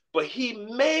area, but he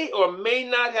may or may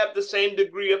not have the same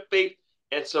degree of faith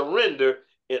and surrender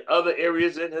in other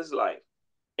areas in his life.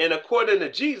 And according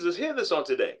to Jesus, hear this on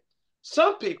today.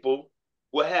 Some people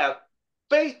will have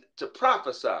faith to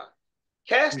prophesy,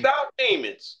 cast out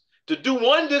demons, to do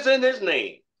wonders in his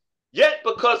name. Yet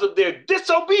because of their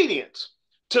disobedience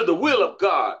to the will of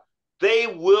God, they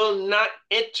will not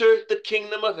enter the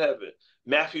kingdom of heaven.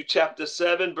 Matthew chapter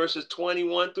 7, verses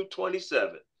 21 through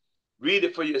 27. Read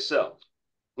it for yourself.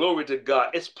 Glory to God.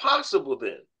 It's possible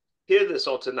then, hear this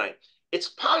on tonight. It's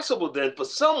possible then for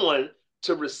someone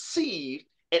to receive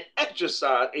and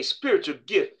exercise a spiritual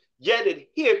gift, yet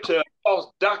adhere to a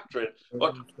false doctrine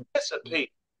or to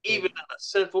participate even in a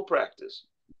sinful practice.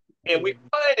 And we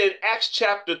find in Acts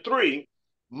chapter 3,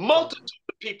 multitude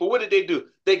of people, what did they do?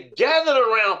 They gathered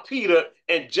around Peter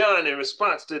and John in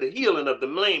response to the healing of the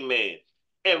lame man.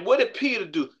 And what did Peter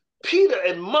do? Peter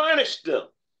admonished them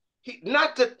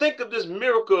not to think of this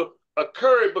miracle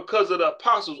occurred because of the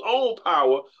apostles' own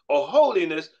power or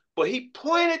holiness, but he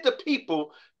pointed the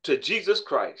people to Jesus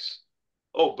Christ.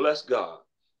 Oh, bless God.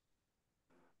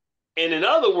 And in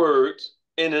other words,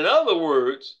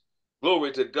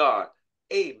 glory to God.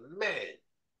 Amen.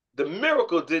 The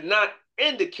miracle did not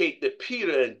indicate that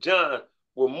Peter and John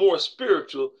were more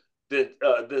spiritual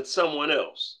than someone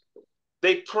else.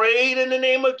 They prayed in the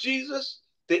name of Jesus.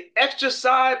 They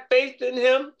exercised faith in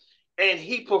him, and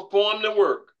he performed the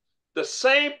work. The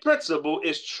same principle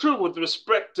is true with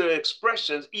respect to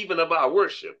expressions even of our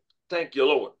worship. Thank you,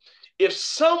 Lord. If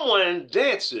someone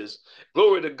dances,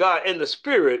 glory to God, in the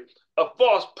spirit, a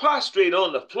false prostrate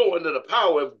on the floor under the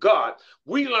power of God,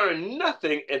 we learn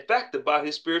nothing, in fact, about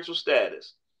his spiritual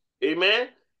status. Amen.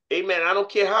 Amen. I don't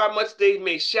care how much they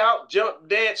may shout, jump,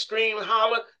 dance, scream,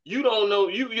 holler. You don't know.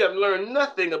 You have learned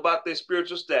nothing about their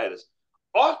spiritual status.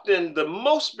 Often, the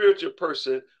most spiritual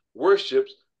person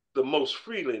worships the most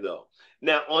freely, though.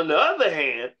 Now, on the other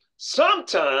hand,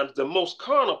 sometimes the most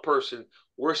carnal person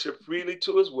worships freely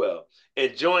too as well,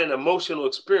 enjoying emotional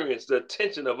experience, the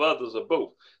attention of others, or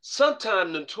both.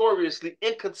 Sometimes notoriously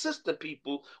inconsistent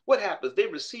people, what happens? They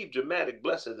receive dramatic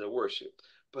blessings in worship.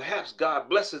 Perhaps God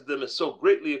blesses them in so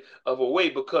greatly of a way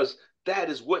because that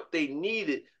is what they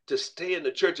needed to stay in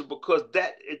the church, and because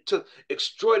that it took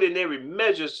extraordinary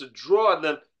measures to draw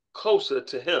them closer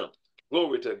to him.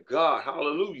 Glory to God.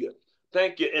 Hallelujah.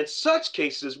 Thank you. In such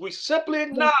cases, we simply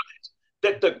acknowledge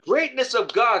that the greatness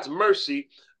of God's mercy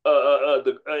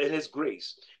and his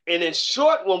grace. And in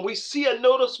short, when we see a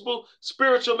noticeable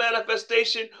spiritual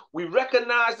manifestation, we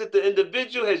recognize that the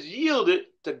individual has yielded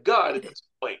to God at this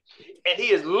point. And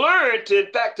he has learned to,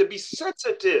 in fact, to be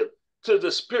sensitive to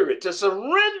the Spirit, to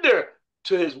surrender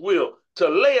to his will, to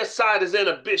lay aside his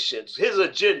inhibitions, his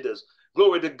agendas.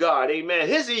 Glory to God. Amen.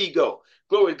 His ego.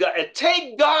 Glory to God. And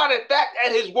take God, in fact,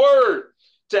 at his word,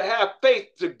 to have faith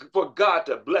for God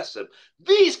to bless him.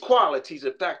 These qualities,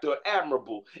 in fact, are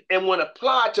admirable. And when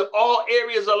applied to all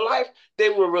areas of life, they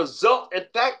will result, in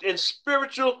fact, in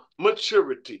spiritual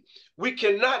maturity. We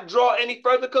cannot draw any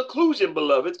further conclusion,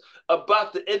 beloveds,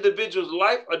 about the individual's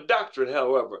life or doctrine,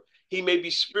 however. He may be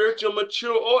spiritual,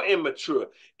 mature, or immature.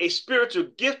 A spiritual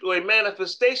gift or a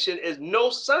manifestation is no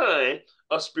sign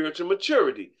of spiritual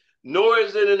maturity, nor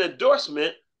is it an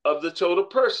endorsement of the total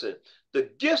person. The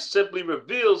gift simply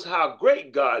reveals how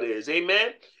great God is. Amen.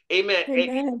 Amen.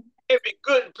 Amen. Every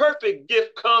good, perfect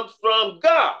gift comes from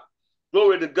God.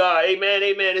 Glory to God. Amen.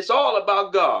 Amen. It's all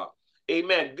about God.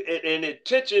 Amen. And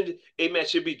attention, amen,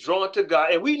 should be drawn to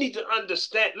God. And we need to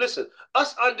understand, listen,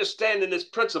 us understanding this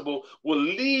principle will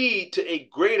lead to a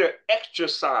greater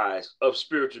exercise of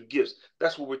spiritual gifts.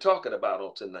 That's what we're talking about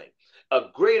on tonight. A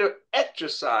greater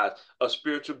exercise of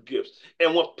spiritual gifts.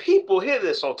 And when people hear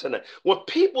this on tonight, when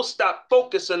people stop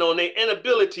focusing on their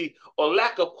inability or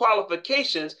lack of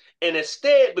qualifications and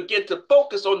instead begin to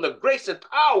focus on the grace and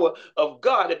power of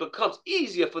God, it becomes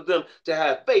easier for them to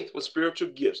have faith with spiritual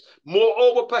gifts.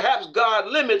 Moreover, perhaps God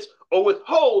limits or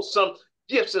withholds some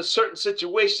gifts in certain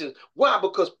situations. Why?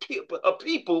 Because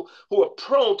people who are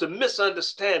prone to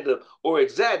misunderstand them or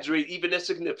exaggerate even their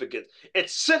significance. And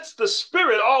since the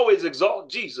Spirit always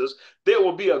exalts Jesus, there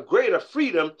will be a greater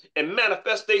freedom and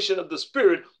manifestation of the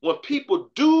Spirit when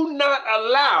people do not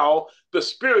allow the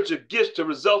spiritual gifts to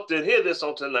result in, hear this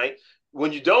on tonight,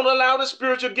 when you don't allow the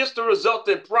spiritual gifts to result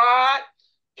in pride,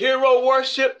 hero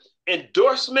worship,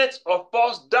 endorsements, or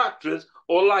false doctrines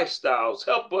or lifestyles.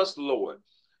 Help us, Lord.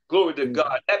 Glory to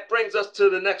God. That brings us to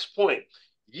the next point,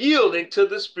 yielding to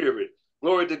the Spirit.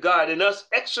 Glory to God. And us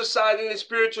exercising the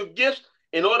spiritual gifts,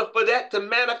 in order for that to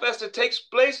manifest and take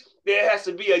place, there has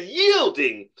to be a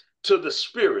yielding to the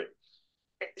Spirit.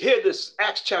 Hear this,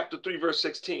 Acts chapter 3, verse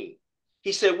 16.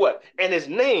 He said what? And his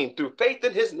name, through faith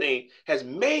in his name, has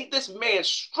made this man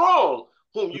strong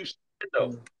whom you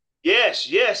know. Yes,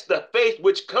 yes, the faith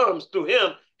which comes through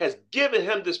him has given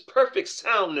him this perfect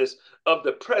soundness of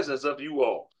the presence of you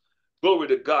all. Glory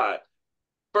to God.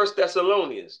 1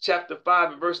 Thessalonians chapter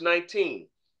 5 and verse 19.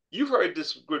 You've heard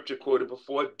this scripture quoted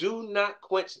before. Do not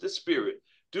quench the spirit.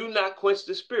 Do not quench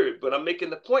the spirit. But I'm making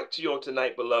the point to you all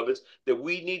tonight, beloveds, that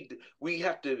we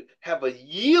have to have a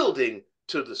yielding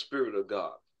to the Spirit of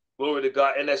God. Glory to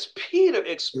God. And as Peter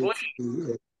explained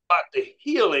about the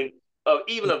healing of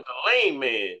even of the lame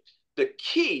man, the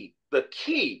key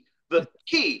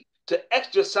to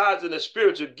exercising the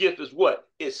spiritual gift is what?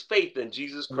 Is faith in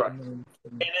Jesus Christ.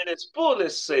 And in its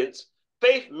fullness sense,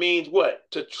 faith means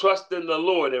what? To trust in the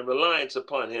Lord and reliance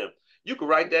upon him. You can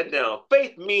write that down.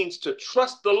 Faith means to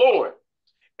trust the Lord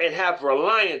and have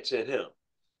reliance in him.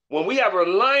 When we have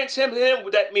reliance in him,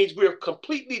 that means we're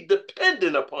completely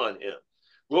dependent upon him.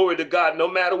 Glory to God. No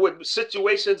matter what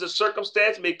situations or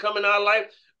circumstance may come in our life,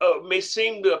 may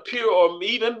seem to appear or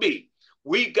even be,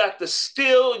 we got to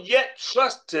still yet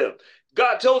trust him.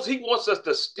 God tells us he wants us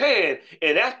to stand.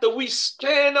 And after we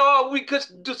stand all we could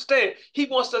stand, he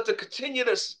wants us to continue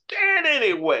to stand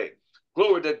anyway.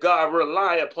 Glory to God.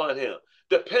 Rely upon him.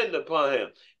 Depend upon him.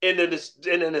 And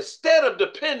instead of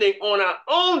depending on our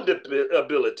own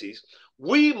abilities,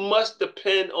 we must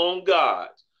depend on God.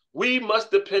 We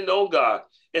must depend on God.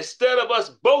 Instead of us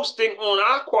boasting on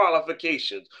our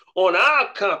qualifications, on our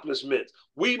accomplishments,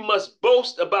 we must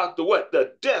boast about the what?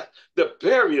 The death, the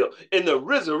burial, and the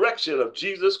resurrection of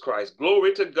Jesus Christ.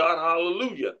 Glory to God.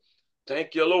 Hallelujah.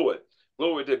 Thank you, Lord.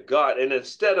 Glory to God. And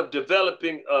instead of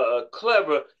developing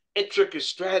clever, intricate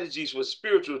strategies for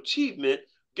spiritual achievement,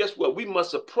 guess what? We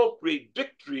must appropriate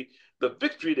victory, the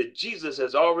victory that Jesus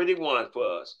has already won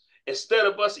for us. Instead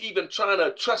of us even trying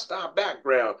to trust our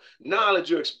background,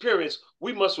 knowledge, or experience,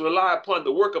 we must rely upon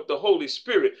the work of the Holy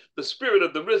Spirit, the Spirit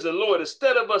of the risen Lord.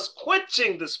 Instead of us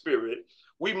quenching the Spirit,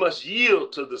 we must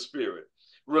yield to the Spirit.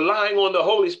 Relying on the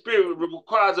Holy Spirit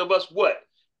requires of us what?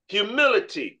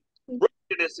 Humility,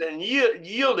 brokenness, and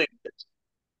yielding.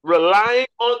 Relying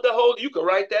on the Holy, you can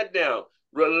write that down.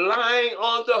 Relying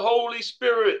on the Holy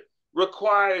Spirit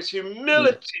requires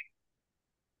humility,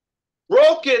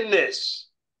 brokenness,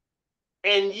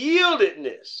 and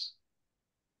yieldedness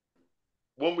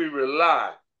when we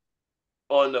rely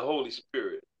on the Holy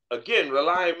Spirit. Again,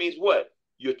 relying means what?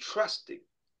 You're trusting,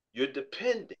 you're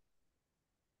depending.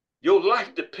 Your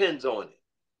life depends on it.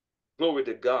 Glory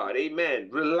to God. Amen.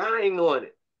 Relying on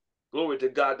it. Glory to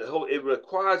God. It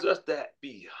requires us to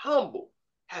be humble,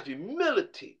 have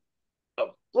humility, a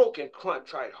broken,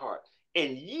 contrite heart,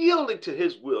 and yielding to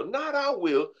his will, not our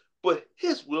will, but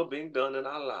his will being done in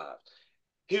our lives.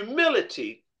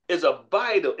 Humility is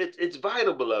it's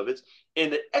vital, beloveds, in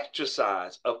the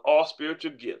exercise of all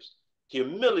spiritual gifts.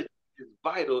 Humility is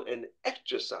vital in the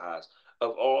exercise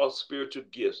of all spiritual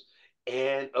gifts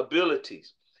and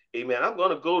abilities. Amen. I'm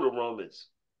going to go to Romans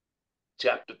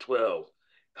chapter 12.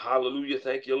 Hallelujah.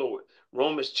 Thank you, Lord.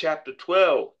 Romans chapter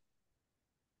 12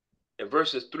 and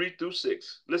verses 3 through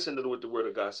 6. Listen to what the word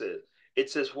of God says. It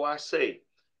says, "Why say,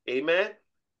 amen,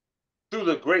 through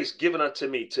the grace given unto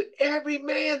me, to every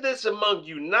man that's among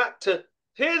you, not to,"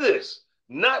 hear this,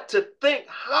 "not to think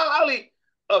highly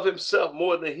of himself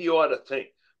more than he ought to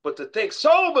think, but to think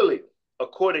soberly,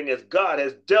 according as God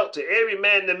has dealt to every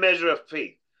man the measure of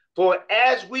faith. For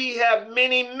as we have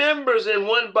many members in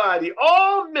one body,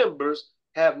 all members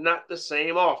have not the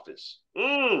same office."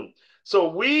 So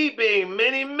we being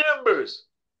many members,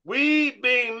 we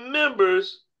being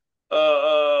members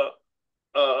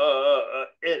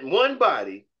in one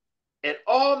body, and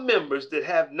all members that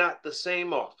have not the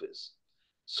same office.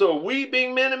 So we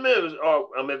being many members,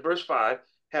 or I'm at verse 5,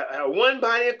 have one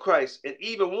body of Christ and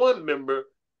even one member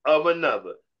of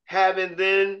another, having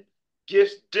then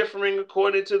gifts differing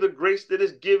according to the grace that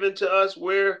is given to us,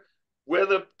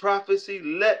 whether prophecy,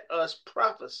 let us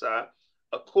prophesy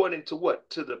according to what?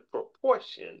 To the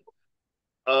proportion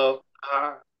of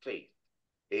our faith.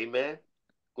 Amen.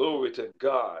 Glory to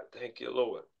God. Thank you,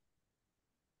 Lord.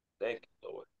 Thank you,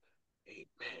 Lord.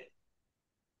 Amen.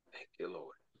 Thank you,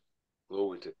 Lord.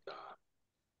 Glory to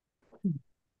God.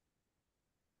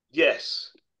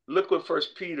 Yes. Look what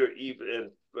First Peter even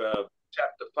in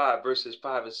chapter 5, verses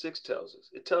 5 and 6 tells us.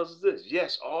 It tells us this.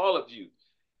 Yes, all of you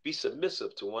be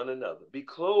submissive to one another. Be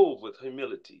clothed with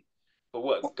humility. For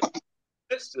what? God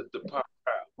resisteth the proud,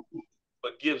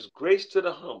 but gives grace to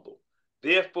the humble.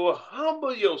 Therefore,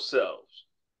 humble yourselves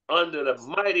under the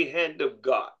mighty hand of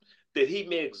God, that he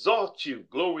may exalt you.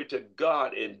 Glory to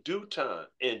God in due time.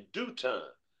 In due time.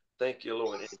 Thank you,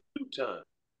 Lord. In due time.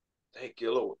 Thank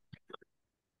you, Lord.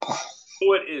 The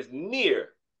Lord is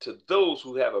near to those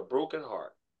who have a broken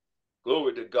heart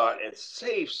Glory to God, and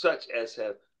save such as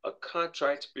have a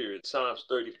contrite spirit. Psalms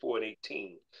 34 and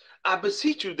 18. I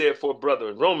beseech you, therefore,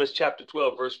 brethren, Romans chapter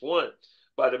 12, verse 1.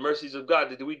 By the mercies of God,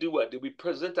 did we do what? Did we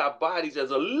present our bodies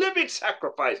as a living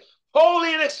sacrifice,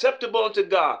 holy and acceptable unto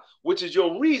God, which is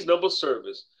your reasonable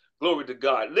service? Glory to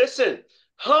God. Listen,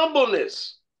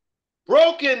 humbleness,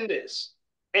 brokenness,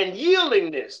 and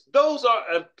yieldingness, those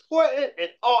are important in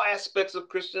all aspects of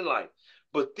Christian life.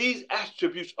 But these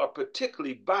attributes are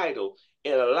particularly vital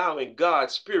in allowing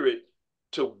God's Spirit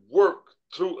to work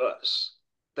through us.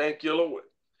 Thank you, Lord.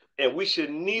 And we should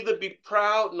neither be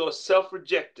proud nor self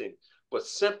rejecting, but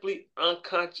simply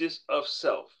unconscious of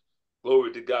self.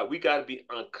 Glory to God. We got to be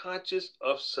unconscious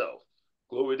of self.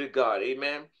 Glory to God.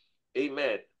 Amen.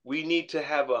 Amen. We need to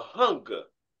have a hunger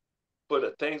for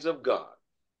the things of God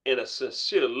and a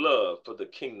sincere love for the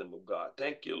kingdom of God.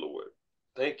 Thank you, Lord.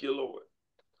 Thank you, Lord.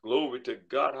 Glory to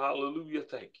God. Hallelujah.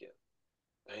 Thank you.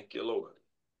 Thank you, Lord.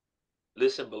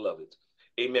 Listen, beloveds.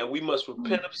 Amen. We must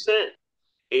repent of sin.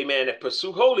 Amen. And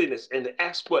pursue holiness and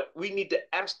ask what we need to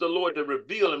ask the Lord to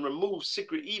reveal and remove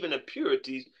secret, even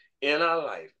impurities in our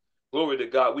life. Glory to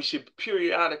God. We should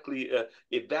periodically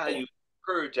evaluate,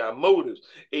 purge our motives.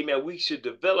 Amen. We should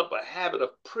develop a habit of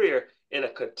prayer and a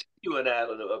continuing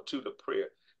attitude of prayer.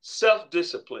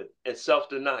 Self-discipline and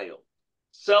self-denial.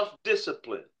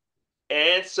 Self-discipline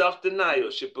and self-denial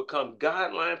should become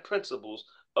guideline principles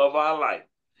of our life.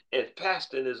 And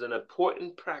fasting is an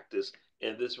important practice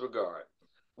in this regard.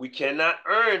 We cannot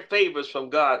earn favors from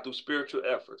God through spiritual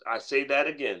efforts. I say that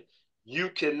again. You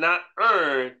cannot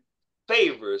earn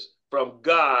favors from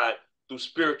God through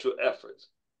spiritual efforts.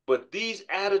 But these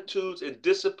attitudes and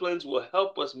disciplines will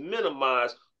help us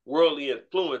minimize worldly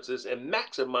influences and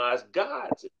maximize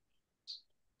God's influence.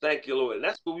 Thank you, Lord. And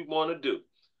that's what we want to do.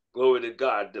 Glory to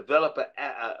God. Develop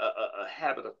a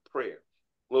habit of prayer.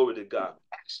 Glory to God.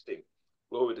 Fasting.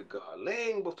 Glory to God.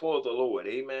 Laying before the Lord.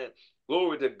 Amen.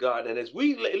 Glory to God. And as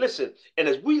we listen, and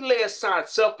as we lay aside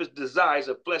selfish desires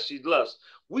and fleshly lusts,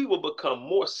 we will become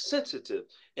more sensitive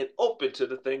and open to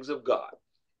the things of God.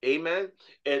 Amen.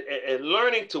 And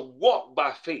learning to walk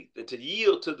by faith and to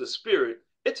yield to the Spirit,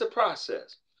 it's a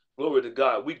process. Glory to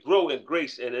God. We grow in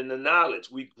grace and in the knowledge.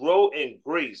 We grow in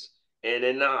grace and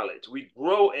in knowledge. We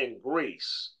grow in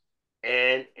grace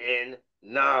and in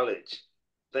knowledge.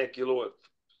 Thank you, Lord.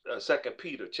 2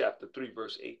 Peter chapter 3,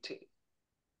 verse 18. Thank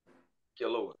you,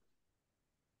 Lord.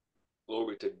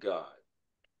 Glory to God.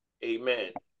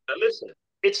 Amen. Now listen,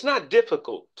 it's not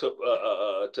difficult to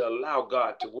allow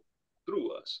God to work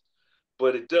through us,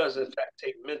 but it does in fact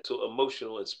take mental,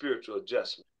 emotional, and spiritual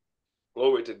adjustment.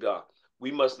 Glory to God.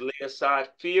 We must lay aside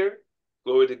fear,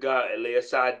 glory to God, and lay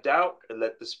aside doubt and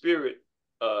let the Spirit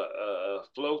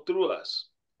flow through us.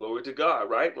 Glory to God,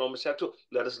 right? Romans chapter 2.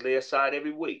 Let us lay aside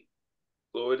every weight.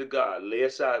 Glory to God. Lay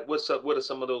aside. What's up? What are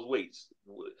some of those weights?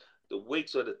 The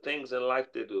weights are the things in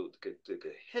life that could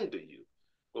hinder you.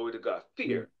 Glory to God.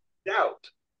 Fear, doubt.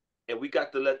 And we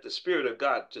got to let the Spirit of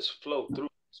God just flow through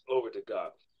us. Glory to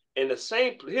God. And the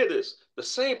same, hear this, the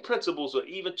same principles are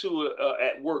even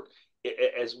at work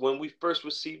as when we first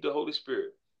received the Holy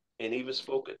Spirit and even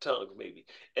spoke in tongues, maybe.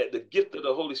 And the gift of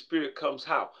the Holy Spirit comes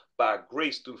how? By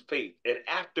grace through faith. And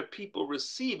after people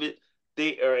receive it,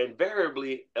 they are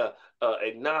invariably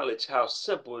acknowledge how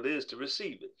simple it is to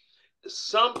receive it.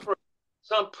 Some pray,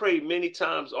 some pray many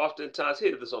times, oftentimes,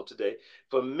 hear this on today,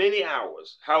 for many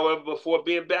hours, however, before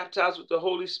being baptized with the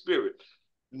Holy Spirit,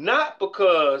 not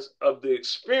because of the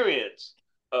experience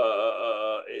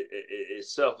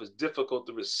itself is difficult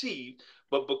to receive,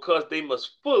 but because they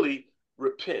must fully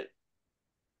repent,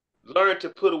 learn to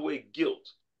put away guilt,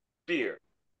 fear,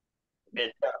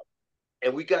 and doubt.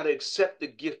 And we got to accept the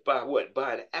gift by what?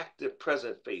 By an active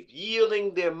present faith,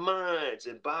 yielding their minds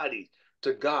and bodies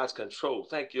to God's control.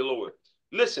 Thank you, Lord.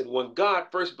 Listen, when God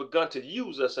first begun to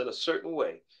use us in a certain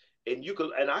way, and you can,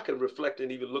 and I can reflect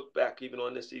and even look back even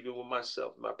on this, even with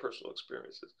myself, my personal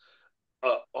experiences.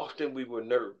 Often we were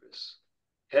nervous,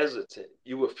 hesitant.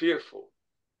 You were fearful,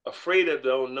 afraid of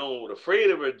the unknown,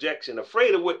 afraid of rejection,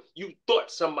 afraid of what you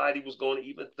thought somebody was going to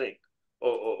even think,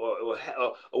 or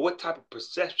what type of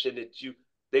perception that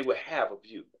they would have of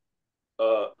you.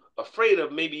 Afraid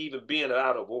of maybe even being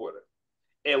out of order.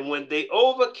 And when they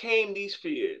overcame these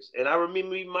fears, and I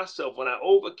remember me myself when I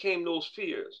overcame those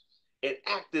fears and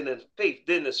acted in faith,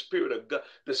 then the Spirit of God,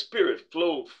 the Spirit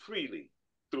flowed freely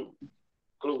through.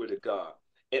 Glory to God.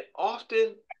 And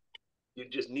often you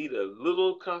just need a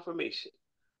little confirmation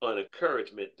or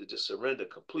encouragement to just surrender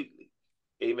completely.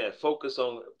 Amen. Focus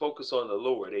on the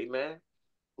Lord. Amen.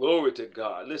 Glory to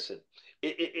God. Listen,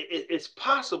 it's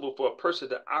possible for a person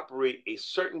to operate a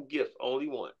certain gift only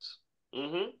once.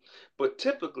 But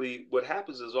typically, what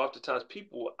happens is oftentimes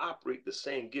people will operate the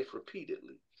same gift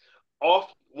repeatedly.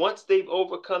 Off once they've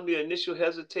overcome the initial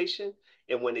hesitation,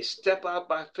 and when they step out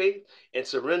by faith and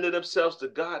surrender themselves to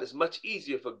God, it's much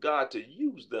easier for God to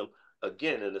use them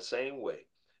again in the same way.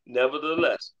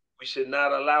 Nevertheless, we should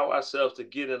not allow ourselves to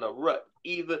get in a rut,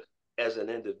 either as an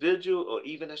individual or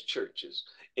even as churches.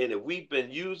 And if we've been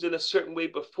used in a certain way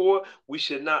before, we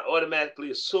should not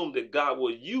automatically assume that God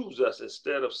will use us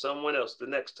instead of someone else the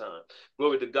next time.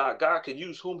 Glory to God. God can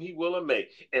use whom he will and may.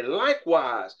 And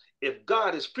likewise, if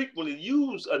God has frequently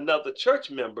used another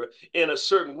church member in a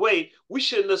certain way, we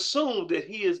shouldn't assume that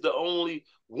he is the only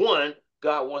one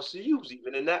God wants to use,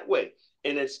 even in that way.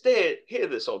 And instead, hear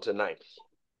this on tonight.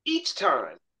 Each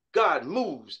time God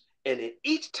moves, and in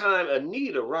each time a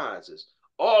need arises,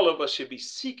 all of us should be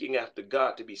seeking after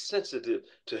God to be sensitive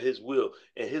to his will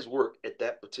and his work at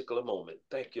that particular moment.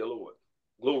 Thank you, Lord.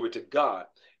 Glory to God.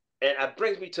 And that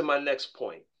brings me to my next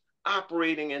point,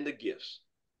 operating in the gifts.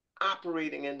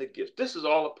 Operating in the gifts. This is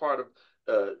all a part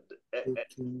of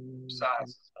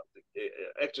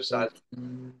exercise.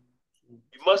 We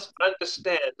must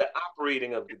understand the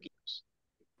operating of the gifts.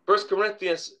 1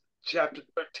 Corinthians chapter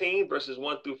 13, verses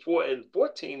 1 through 4 and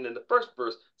 14 in the first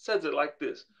verse says it like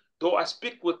this. Though I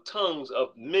speak with tongues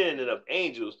of men and of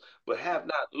angels, but have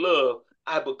not love,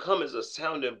 I become as a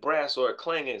sounding brass or a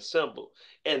clanging cymbal.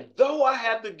 And though I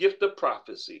have the gift of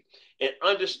prophecy and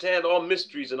understand all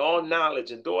mysteries and all knowledge,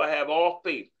 and though I have all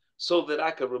faith so that I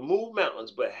could remove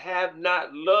mountains, but have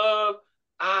not love,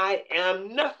 I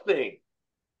am nothing.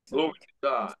 Glory to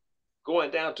God.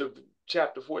 Going down to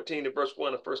chapter 14 and verse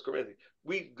 1 of 1 Corinthians,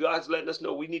 God's letting us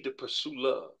know we need to pursue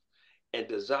love and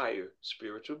desire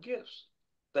spiritual gifts.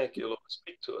 Thank you, Lord.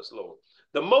 Speak to us, Lord.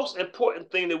 The most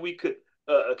important thing that we could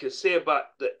say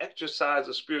about the exercise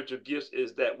of spiritual gifts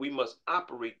is that we must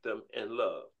operate them in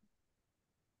love.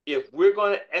 If we're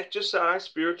going to exercise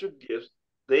spiritual gifts,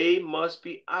 they must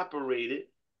be operated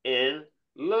in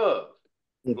love.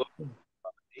 Amen.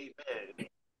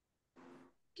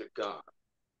 To God.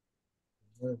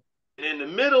 And in the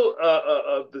middle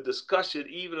of the discussion,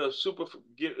 even of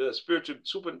spiritual,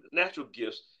 supernatural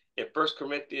gifts, in 1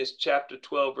 Corinthians chapter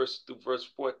 12, verse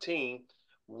 14,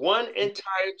 one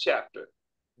entire chapter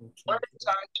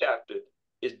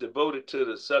is devoted to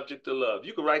the subject of love.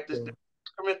 You can write this down.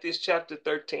 Corinthians chapter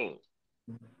 13,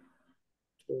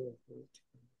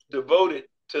 devoted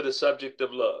to the subject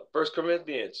of love. 1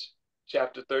 Corinthians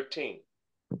chapter 13.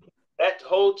 That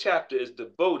whole chapter is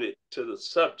devoted to the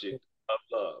subject of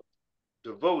love.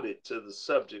 Devoted to the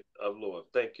subject of love.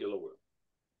 Thank you, Lord.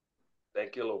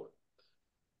 Thank you, Lord.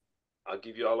 I'll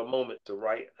give you all a moment to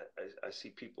write. I see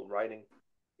people writing.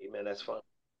 Amen. That's fine.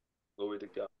 Glory to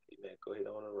God. Amen. Go ahead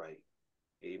on and write.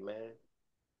 Amen.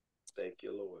 Thank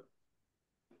you, Lord.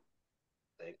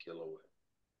 Thank you, Lord.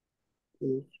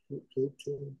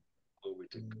 Glory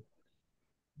to God.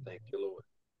 Thank you, Lord.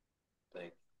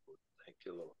 Thank you, Lord. Thank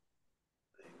you, Lord.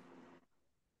 Thank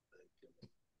you.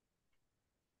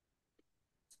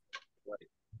 Right.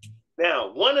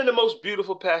 Now, one of the most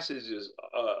beautiful passages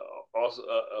also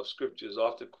of scripture is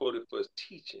often quoted for its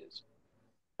teachings.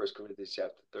 1 Corinthians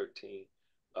chapter 13,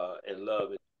 and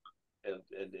love and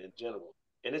in general.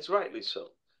 And it's rightly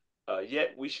so.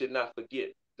 Yet we should not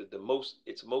forget that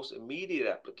its most immediate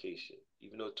application,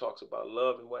 even though it talks about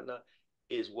love and whatnot,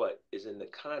 is what is in the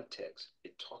context.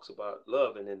 It talks about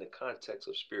love and in the context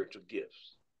of spiritual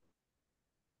gifts.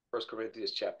 1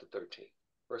 Corinthians chapter 13.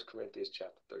 1 Corinthians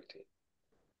chapter 13.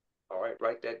 All right,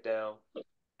 write that down.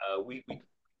 We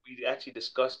actually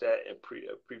discussed that in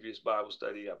a previous Bible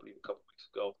study, I believe a couple weeks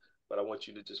ago, but I want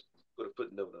you to just put a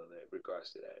footnote on that in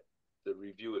regards to that, to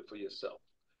review it for yourself.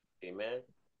 Amen.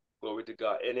 Glory to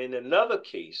God. And in another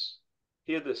case,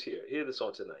 hear this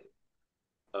on tonight.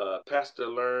 Pastor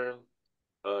learned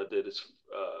that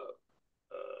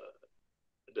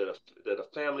that a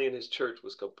family in his church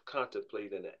was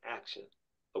contemplating an action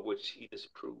of which he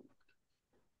disapproved.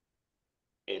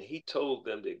 And he told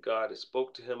them that God had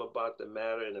spoke to him about the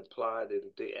matter and implied that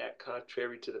if they act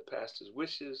contrary to the pastor's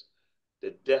wishes,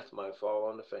 that death might fall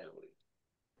on the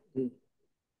family.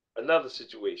 Another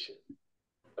situation,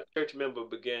 a church member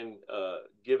began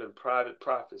giving private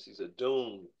prophecies of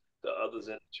doom to others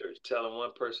in the church, telling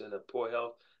one person in poor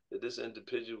health that this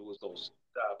individual was going to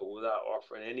die, but without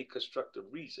offering any constructive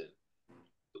reason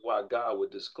why God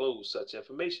would disclose such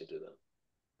information to them.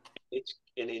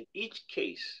 And in each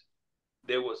case,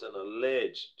 there was an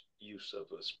alleged use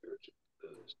of a spiritual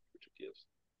gifts,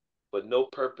 but no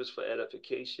purpose for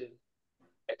edification,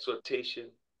 exhortation,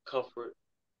 comfort,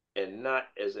 and not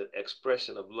as an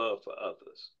expression of love for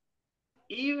others.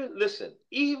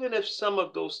 even if some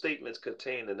of those statements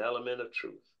contain an element of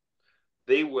truth,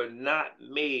 they were not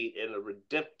made in a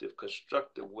redemptive,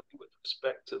 constructive way with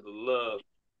respect to the love,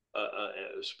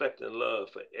 respect and love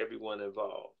for everyone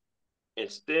involved.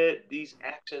 Instead, these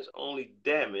actions only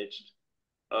damaged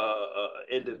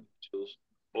individuals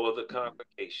or the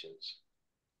congregations.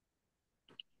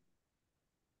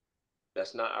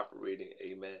 That's not operating,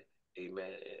 amen,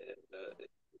 amen,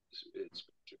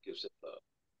 spiritual gifts and love.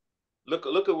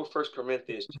 Look at what 1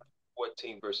 Corinthians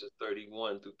 14, verses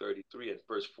 31 through 33 and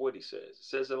verse 40 says. It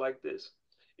says it like this.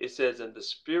 It says, and the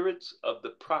spirits of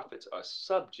the prophets are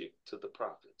subject to the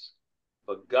prophets.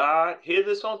 But God, hear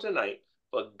this on tonight,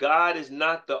 but God is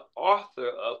not the author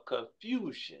of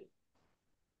confusion,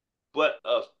 but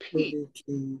of peace,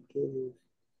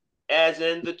 as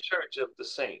in the church of the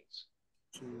saints.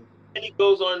 And he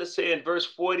goes on to say in verse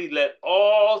 40, let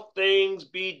all things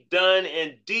be done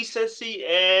in decency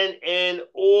and in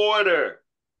order.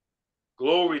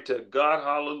 Glory to God.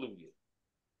 Hallelujah.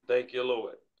 Thank you,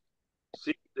 Lord.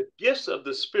 See, the gifts of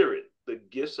the Spirit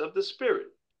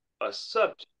are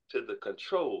subject to the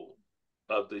control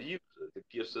of the user. The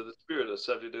gifts of the Spirit are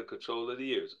subject to the control of the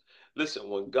user. Listen,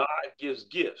 when God gives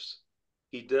gifts,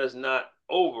 he does not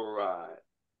override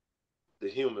the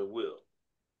human will.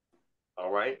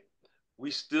 All right? We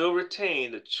still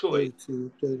retain the choice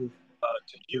to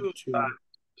use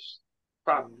God's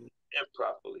properly and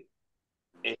improperly,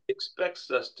 and he expects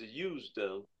us to use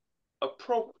them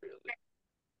appropriately.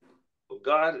 What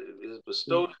God is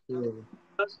bestowed on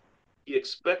us, he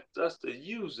expects us to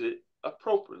use it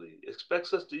appropriately. He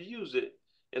expects us to use it,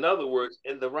 in other words,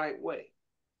 in the right way.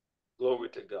 Glory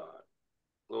to God.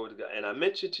 Glory to God. And I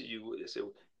mentioned to you, it said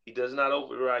he does not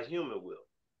override human will.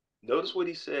 Notice what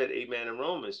he said, amen, in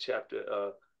Romans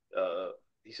chapter,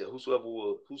 he said, whosoever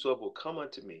will come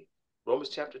unto me. Romans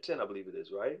chapter 10, I believe it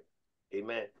is, right?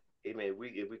 Amen. Amen.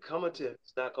 If we come unto him,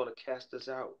 he's not going to cast us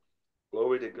out.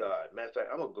 Glory to God. Matter of fact,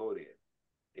 I'm going to go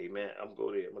there. Amen. I'm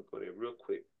going to go there real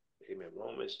quick. Amen.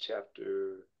 Romans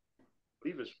chapter, I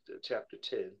believe it's chapter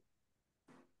 10.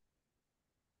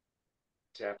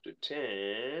 Chapter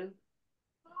 10.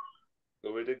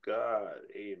 Glory to God.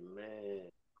 Amen.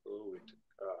 Glory to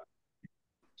God.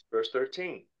 Verse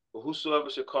 13. But whosoever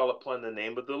shall call upon the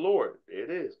name of the Lord, it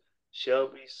is, shall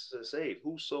be saved.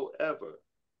 Whosoever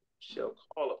shall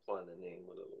call upon the name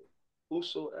of the Lord.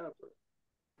 Whosoever.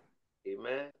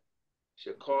 Amen.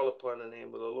 Shall call upon the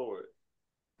name of the Lord.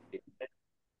 Amen.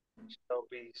 Shall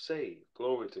be saved.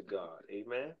 Glory to God.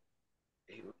 Amen.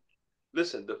 Amen.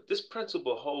 Listen, this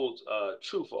principle holds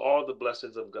true for all the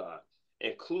blessings of God,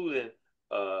 including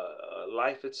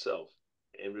life itself,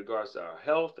 in regards to our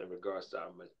health, in regards to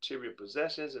our material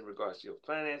possessions, in regards to your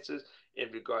finances, in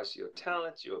regards to your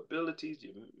talents, your abilities,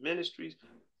 your ministries,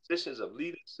 positions of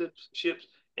leaderships,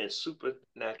 and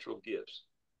supernatural gifts.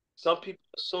 Some people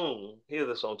assume, hear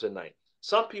this on tonight,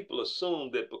 some people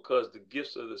assume that because the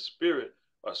gifts of the Spirit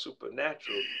are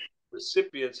supernatural,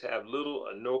 recipients have little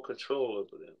or no control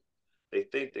over them. They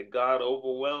think that God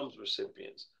overwhelms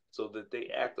recipients so that they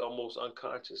act almost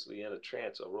unconsciously in a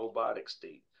trance or robotic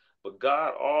state. But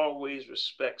God always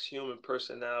respects human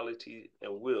personality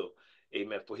and will.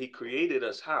 Amen. For he created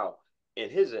us how? In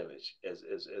his image, as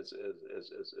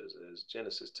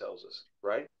Genesis tells us,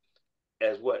 right?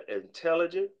 As what?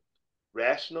 Intelligent,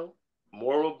 rational,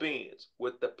 moral beings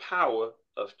with the power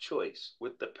of choice.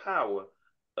 With the power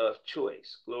of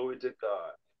choice. Glory to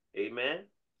God. Amen.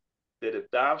 That if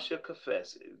thou shalt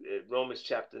confess, Romans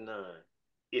chapter 9,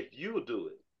 if you do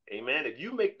it, amen, if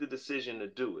you make the decision to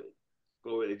do it,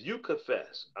 glory, if you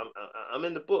confess, I'm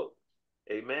in the book,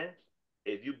 amen,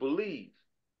 if you believe,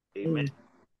 amen,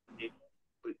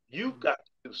 but you've got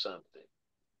to do something,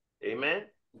 amen,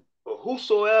 but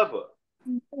whosoever,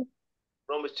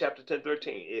 Romans chapter 10,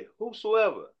 13, if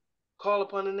whosoever call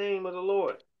upon the name of the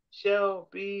Lord shall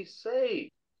be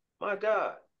saved, my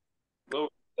God, glory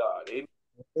to God, amen,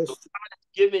 so God has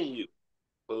given you,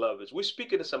 beloveds, we're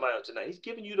speaking to somebody tonight. He's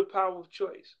giving you the power of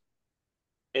choice.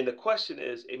 And the question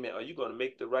is, amen, are you going to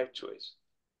make the right choice?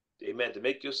 Amen. To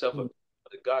make yourself a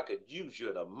that God could use you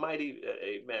in a mighty,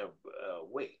 amen,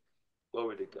 way.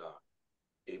 Glory to God.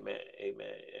 Amen.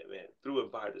 Amen. Amen. Through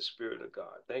and by the Spirit of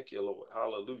God. Thank you, Lord.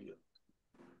 Hallelujah.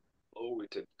 Glory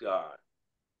to God.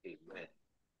 Amen.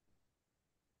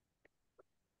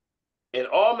 In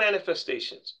all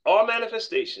manifestations,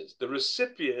 the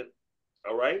recipient,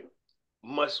 all right,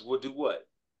 will do what?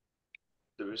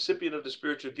 The recipient of the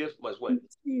spiritual gift must what?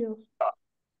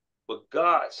 But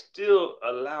God still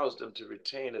allows them to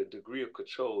retain a degree of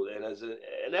control. And as an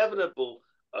inevitable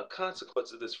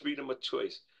consequence of this freedom of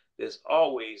choice, there's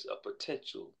always a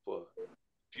potential for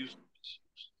abuse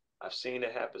I've seen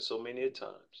it happen so many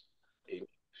times. Amen.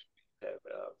 Have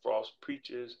false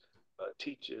preachers,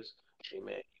 teachers,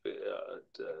 amen.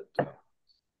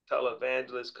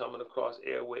 Televangelists coming across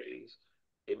airways,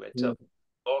 amen. Tell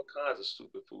all kinds of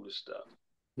stupid, foolish stuff.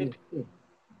 And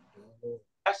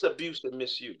that's abuse and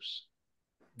misuse.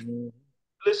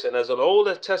 Listen, as an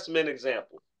Old Testament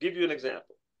example, give you an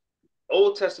example.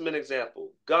 Old Testament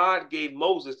example, God gave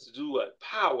Moses to do a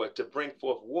power to bring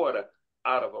forth water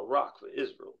out of a rock for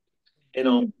Israel.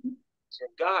 And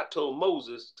God told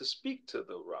Moses to speak to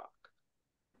the rock.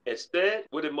 Instead,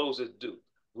 what did Moses do?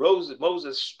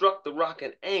 Moses struck the rock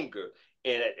in anger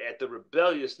and at the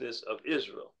rebelliousness of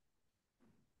Israel.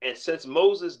 And since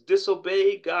Moses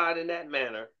disobeyed God in that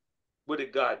manner, what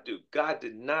did God do? God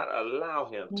did not allow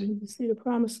him to see the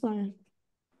promised land.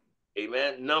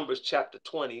 Amen. Numbers chapter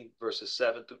 20, verses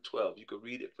 7 through 12. You can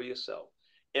read it for yourself.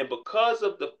 And because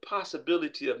of the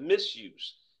possibility of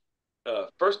misuse, 1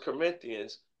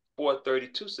 Corinthians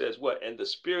 4:32 says what? And the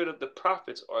spirit of the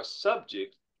prophets are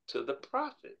subject to the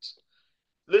prophets.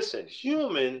 Listen,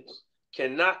 humans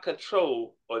cannot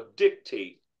control or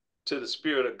dictate to the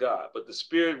spirit of God, but the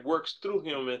spirit works through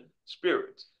human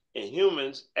spirits, and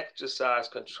humans exercise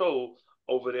control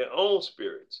over their own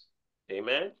spirits.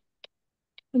 Amen.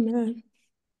 Amen.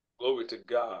 Glory to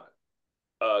God.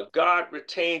 God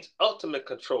retains ultimate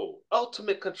control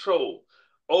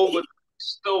over the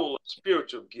bestowal of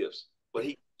spiritual gifts, but he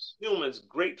gives humans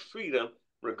great freedom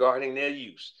regarding their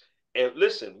use. And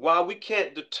listen, while we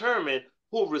can't determine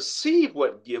who receive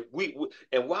what gift,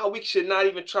 and while we should not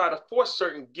even try to force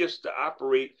certain gifts to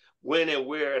operate when and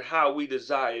where and how we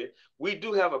desire, we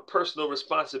do have a personal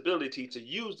responsibility to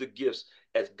use the gifts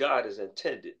as God has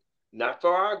intended, not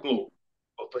for our glory,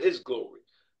 but for his glory,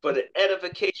 for the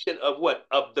edification of what?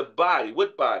 Of the body.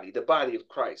 What body? The body of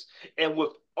Christ. And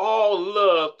with all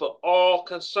love for all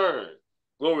concerned.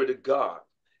 Glory to God.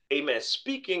 Amen.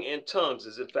 Speaking in tongues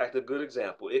is, in fact, a good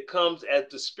example. It comes as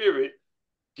the Spirit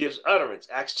gives utterance.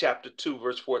 Acts chapter 2,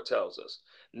 verse 4 tells us.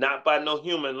 Not by no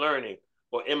human learning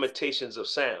or imitations of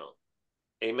sound.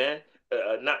 Amen.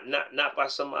 Not by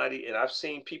somebody, and I've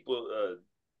seen people,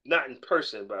 not in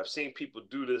person, but I've seen people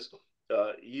do this,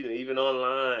 even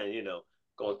online.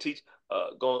 Gonna teach,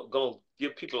 gonna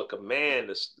give people a command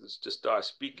to start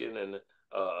speaking in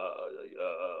a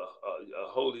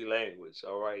holy language.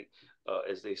 All right,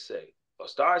 as they say, or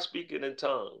start speaking in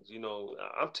tongues.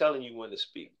 I'm telling you when to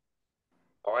speak.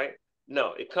 All right.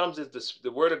 No, it comes as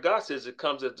the word of God says. It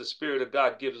comes as the Spirit of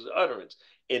God gives utterance,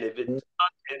 and if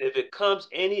it comes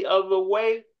any other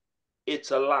way,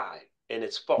 it's a lie and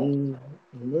it's false. It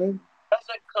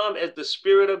doesn't come as the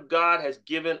Spirit of God has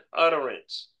given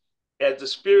utterance, as the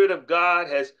Spirit of God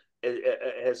has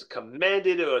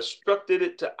commanded or instructed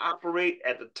it to operate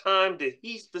at the time that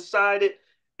He's decided.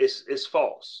 It's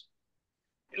false.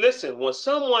 Listen, when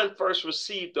someone first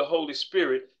received the Holy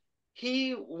Spirit,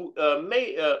 he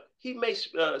may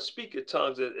speak in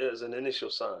tongues as an initial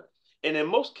sign, and in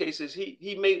most cases,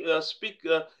 he may speak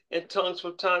in tongues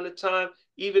from time to time,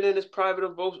 even in his private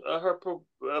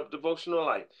devotional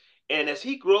life. And as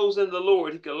he grows in the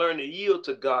Lord, he can learn to yield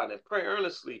to God and pray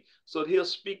earnestly, so that he'll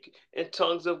speak in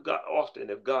tongues of God often,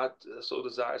 if God so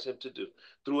desires him to do,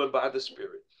 through and by the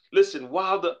Spirit. Listen,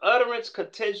 while the utterance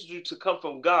continues to come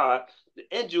from God, the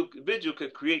individual can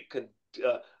create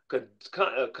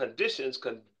conditions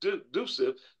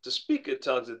conducive to speak in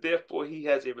tongues, and therefore he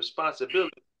has a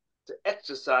responsibility to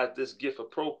exercise this gift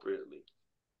appropriately.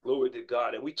 Glory to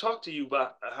God. And we talked to you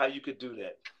about how you could do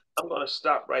that. I'm going to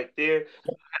stop right there.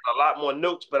 I have a lot more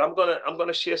notes, but I'm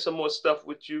gonna share some more stuff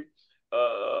with you.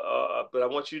 But I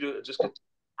want you to just continue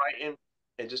writing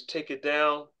and just take it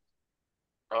down.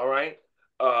 All right.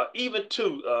 Even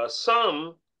too,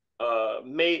 some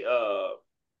may,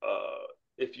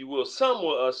 if you will, some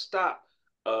will stop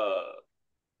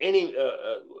any.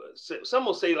 Some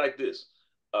will say like this: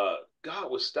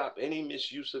 God will stop any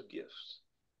misuse of gifts.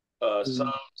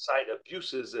 Some cite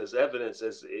abuses as evidence,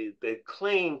 as they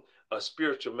claim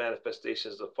spiritual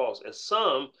manifestations are false, and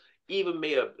some even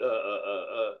may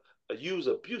use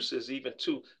abuses even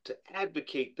to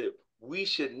advocate that we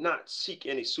should not seek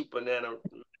any supernatural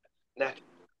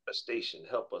manifestation.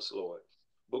 Help us, Lord.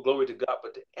 But glory to God.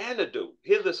 But the antidote,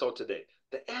 hear this on today.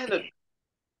 The antidote,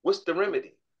 what's the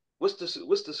remedy? What's the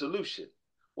solution?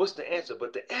 What's the answer?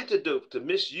 But the antidote to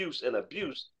misuse and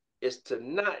abuse is to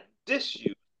not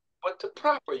disuse, but to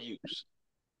proper use.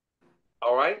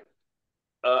 All right?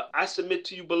 I submit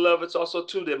to you, beloveds, also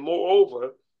too, that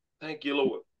moreover, thank you,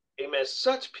 Lord. Amen.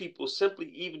 Such people simply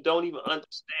even don't even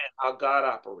understand how God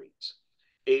operates.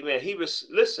 Amen.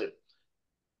 Listen,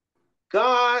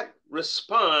 God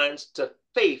responds to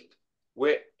faith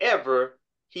wherever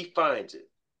he finds it.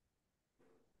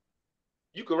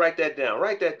 You can write that down.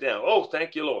 Write that down. Oh,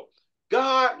 thank you, Lord.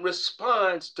 God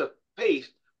responds to faith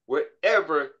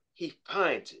wherever he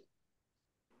finds it.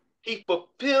 He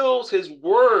fulfills his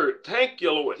word. Thank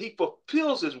you, Lord. He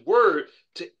fulfills his word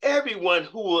to everyone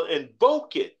who will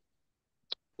invoke it.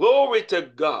 Glory to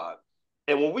God.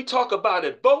 And when we talk about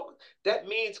invoke, that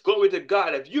means glory to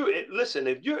God. If you listen,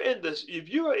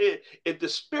 if the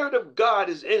Spirit of God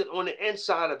is on the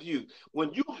inside of you,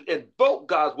 when you invoke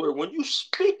God's word, when you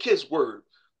speak his word,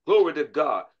 glory to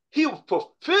God, he will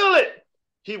fulfill it.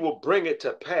 He will bring it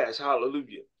to pass.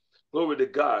 Hallelujah. Glory to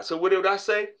God. So what did I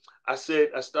say? I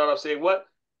start off saying what?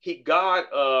 He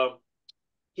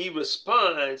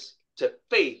responds to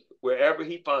faith wherever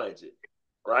he finds it.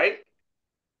 Right?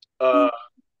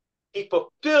 He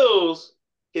fulfills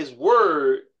his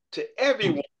word to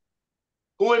everyone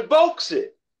who invokes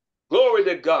it. Glory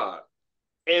to God.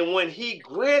 And when he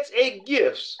grants a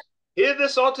gift, hear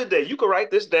this on today. You can write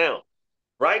this down.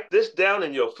 Write this down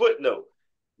in your footnote.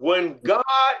 When God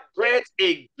grants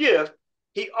a gift,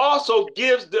 he also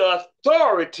gives the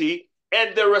authority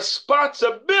and the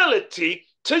responsibility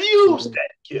to use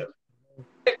that gift.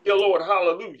 Thank you, Lord.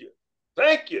 Hallelujah.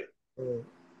 Thank you.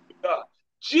 God.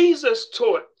 Jesus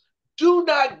taught, do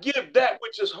not give that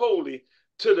which is holy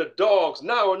to the dogs,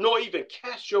 now, nor even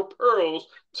cast your pearls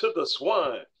to the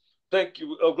swine. Thank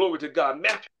you. Oh, glory to God.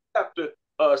 Matthew chapter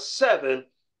 7,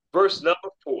 verse number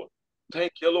 4.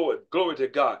 Thank you, Lord. Glory to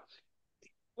God.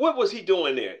 What was he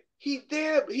doing there? He's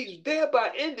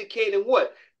thereby indicating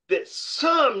what? That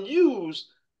some use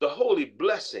the holy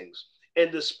blessings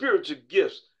and the spiritual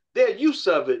gifts. Their use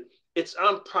of it, it's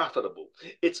unprofitable,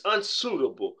 it's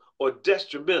unsuitable, or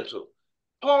detrimental.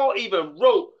 Paul even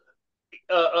wrote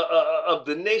of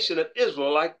the nation of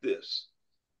Israel like this.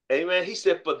 Amen. He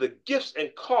said, for the gifts and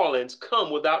callings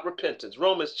come without repentance.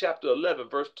 Romans chapter 11,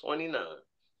 verse 29.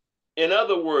 In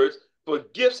other words, for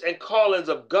gifts and callings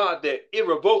of God, they're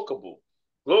irrevocable.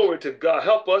 Glory to God.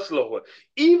 Help us, Lord.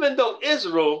 Even though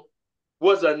Israel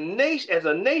was a nation, as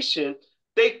a nation,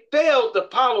 they failed to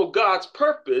follow God's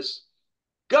purpose.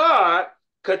 God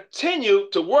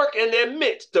continued to work in their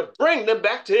midst to bring them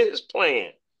back to his plan.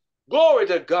 Glory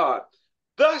to God.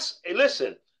 Thus,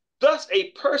 listen, thus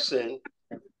a person,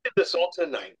 this on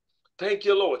tonight. Thank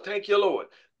you, Lord. Thank you, Lord.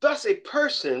 Thus a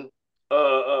person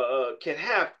can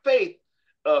have faith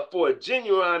for a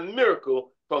genuine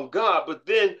miracle from God, but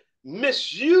then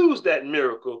misuse that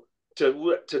miracle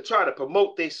to try to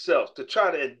promote themselves, to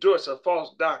try to endorse a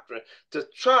false doctrine, to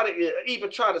try to even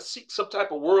try to seek some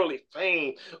type of worldly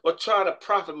fame or try to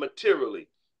profit materially.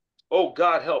 Oh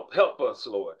God, help us,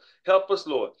 Lord. Help us,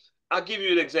 Lord. I'll give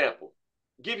you an example.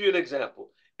 Give you an example.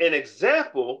 An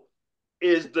example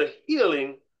is the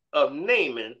healing of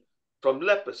Naaman from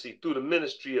leprosy through the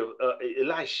ministry of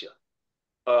Elisha.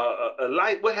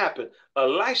 What happened?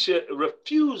 Elisha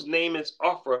refused Naaman's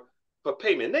offer for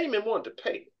payment. Naaman wanted to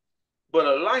pay, but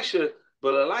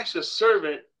Elisha's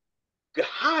servant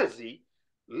Gehazi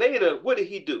later, what did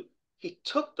he do? He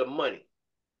took the money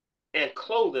and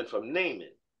clothing from Naaman,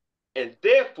 and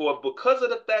therefore, because of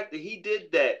the fact that he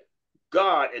did that,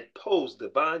 God imposed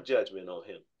divine judgment on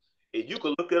him. And you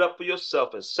can look it up for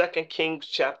yourself in 2 Kings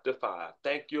chapter 5.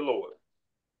 Thank you, Lord.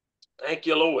 Thank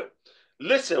you, Lord.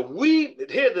 Listen, we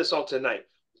hear this on tonight.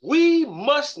 We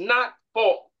must not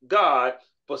fault God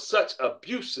for such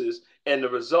abuses and the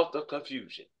result of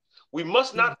confusion. We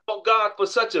must not fault God for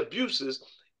such abuses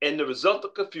and the result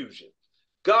of confusion.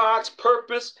 God's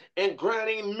purpose in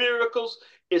granting miracles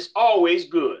is always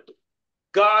good.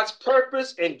 God's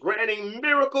purpose in granting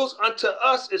miracles unto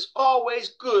us is always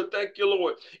good. Thank you,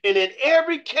 Lord. And in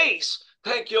every case,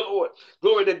 thank you, Lord.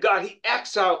 Glory to God. He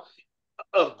acts out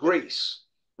of grace,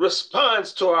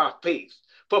 responds to our faith,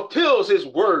 fulfills his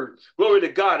word, glory to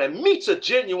God, and meets a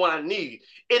genuine need.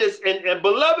 It is, and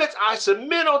beloveds, I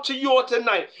submit unto you all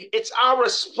tonight, it's our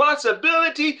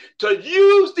responsibility to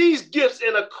use these gifts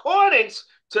in accordance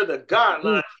to the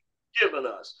guidelines given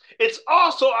us. It's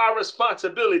also our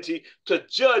responsibility to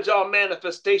judge our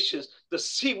manifestations to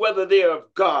see whether they are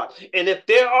of God. And if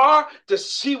there are, to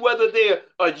see whether they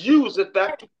are used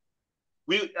effectively.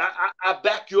 I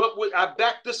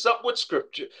back this up with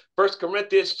scripture. 1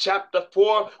 Corinthians chapter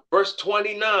 4, verse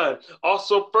 29.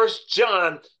 Also 1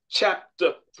 John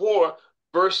chapter 4,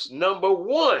 verse number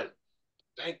 1.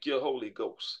 Thank you, Holy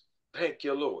Ghost. Thank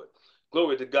you, Lord.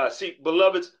 Glory to God. See,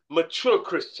 beloveds, mature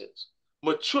Christians,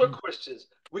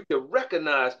 we can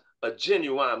recognize a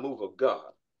genuine move of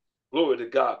God. Glory to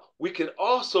God. We can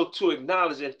also to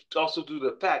acknowledge and also do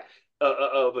the fact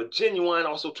of a genuine,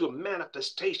 also to a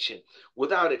manifestation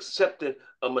without accepting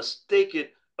a mistaken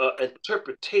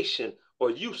interpretation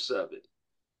or use of it.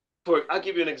 I'll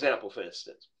give you an example. For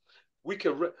instance, we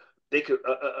could they could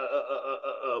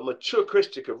a mature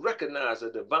Christian could recognize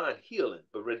a divine healing,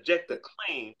 but reject the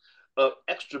claim of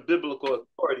extra biblical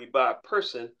authority by a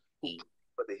person who prayed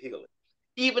for the healing.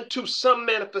 Even to some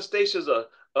manifestations are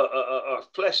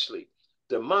fleshly,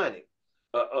 demonic,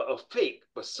 fake,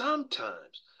 but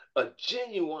sometimes a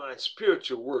genuine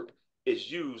spiritual work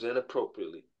is used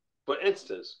inappropriately. For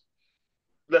instance,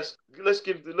 let's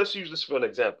use this for an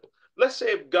example. Let's say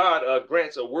if God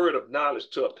grants a word of knowledge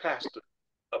to a pastor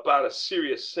about a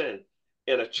serious sin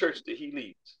in a church that he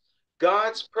leads.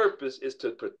 God's purpose is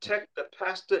to protect the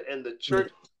pastor and the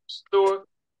church, restore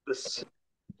the sin.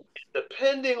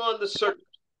 Depending on the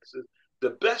circumstances,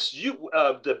 the best use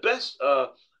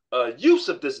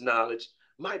of this knowledge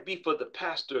might be for the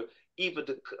pastor even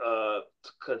to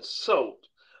consult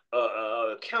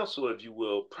counsel, if you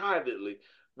will, privately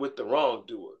with the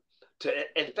wrongdoer. To,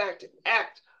 in fact,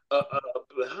 act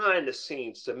behind the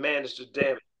scenes to manage the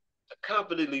damage, to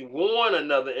confidently warn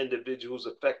another individual who's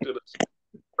affected us.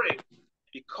 Pray,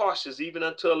 be cautious even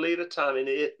until a later time.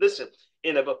 Listen,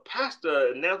 and if a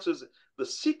pastor announces the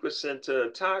secret sin to the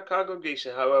entire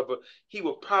congregation, however, he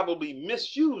will probably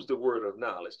misuse the word of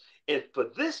knowledge. And for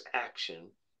this action,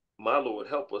 my Lord,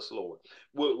 help us, Lord,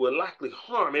 will likely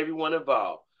harm everyone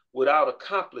involved without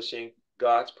accomplishing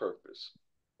God's purpose.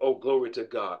 Oh, glory to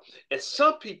God. And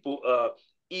some people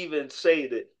even say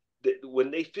that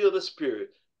when they feel the Spirit,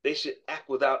 they should act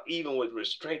without even with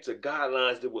restraints or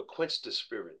guidelines that will quench the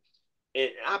Spirit. In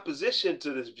opposition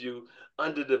to this view,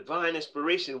 under divine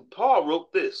inspiration, Paul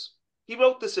wrote this. He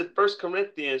wrote this in 1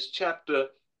 Corinthians chapter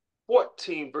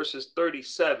 14, verses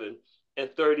 37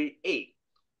 and 38.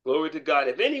 Glory to God.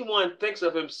 If anyone thinks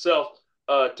of himself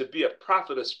to be a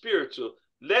prophet or spiritual,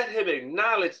 let him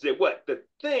acknowledge that what? The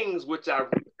things which are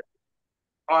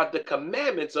the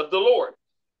commandments of the Lord.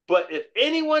 But if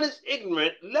anyone is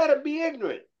ignorant, let him be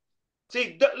ignorant.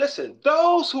 See, listen,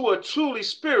 those who are truly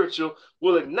spiritual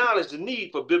will acknowledge the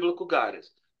need for biblical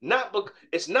guidance.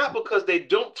 It's not because they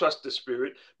don't trust the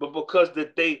Spirit, but because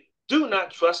that they do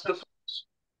not trust the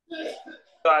flesh.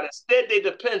 God, instead, they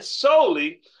depend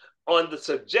solely on the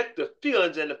subjective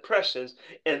feelings and impressions,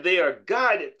 and they are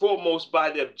guided foremost by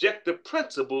the objective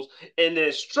principles and the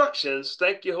instructions,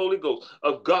 thank you, Holy Ghost,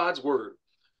 of God's word.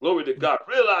 Glory to God.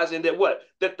 Realizing that what?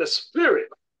 That the Spirit,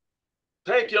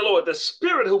 thank you, Lord, the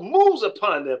Spirit who moves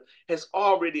upon them has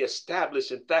already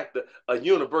established, in fact, a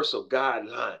universal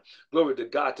guideline. Glory to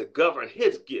God, to govern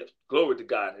his gift. Glory to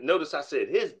God. And notice I said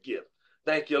his gift.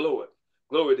 Thank you, Lord.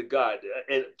 Glory to God.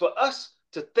 And for us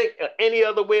to think any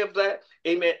other way of that,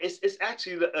 amen, it's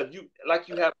actually like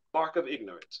you have a mark of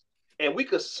ignorance. And we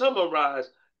could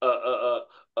summarize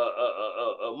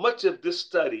much of this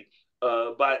study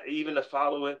by even the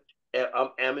following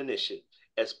admonition.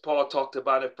 As Paul talked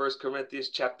about in 1 Corinthians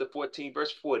chapter 14,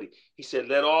 verse 40, he said,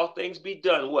 let all things be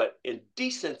done, what? In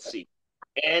decency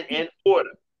and in order.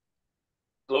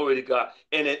 Glory to God.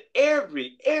 And in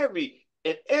every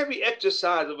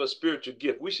exercise of a spiritual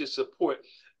gift, we should support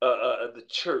the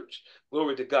church.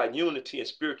 Glory to God, unity and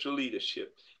spiritual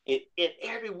leadership. In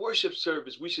every worship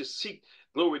service, we should seek,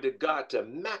 glory to God, to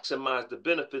maximize the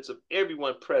benefits of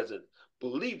everyone present,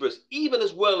 believers, even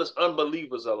as well as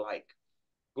unbelievers alike.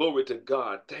 Glory to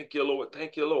God. Thank you, Lord.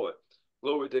 Thank you, Lord.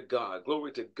 Glory to God.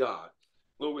 Glory to God.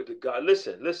 Glory to God.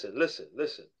 Listen.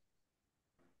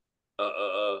 Uh,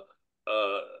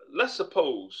 uh, let's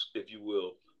suppose, if you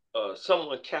will,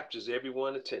 someone captures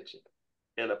everyone's attention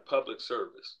in a public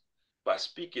service by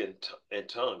speaking in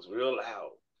tongues real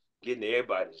loud, getting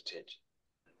everybody's attention.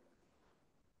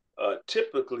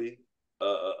 Typically,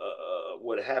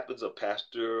 what happens, a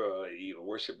pastor or a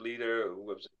worship leader or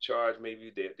whoever's in charge,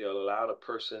 maybe they'll allow the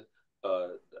person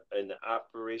in the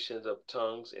operations of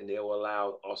tongues, and they'll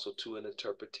allow also to an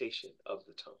interpretation of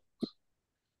the tongues.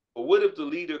 But what if the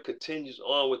leader continues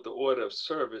on with the order of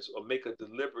service or make a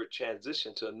deliberate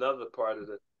transition to another part of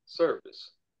the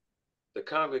service? The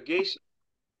congregation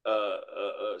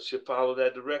should follow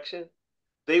that direction.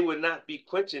 They would not be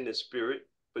quenching the Spirit,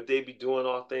 but they'd be doing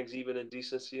all things even in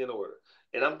decency and order.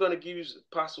 And I'm going to give you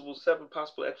seven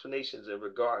possible explanations in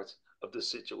regards of the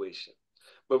situation.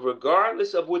 But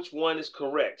regardless of which one is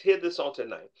correct, hear this on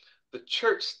tonight. The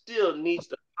church still needs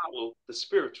to follow the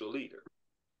spiritual leader.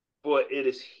 For it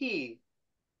is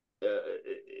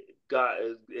God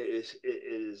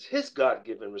is his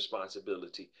God-given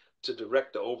responsibility to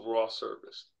direct the overall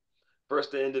service.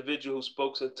 First, the individual who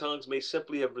spoke in tongues may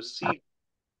simply have received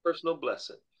personal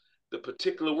blessing. The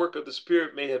particular work of the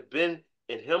Spirit may have been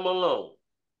in him alone.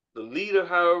 The leader,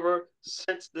 however,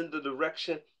 sensed in the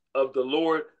direction of the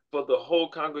Lord for the whole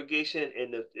congregation,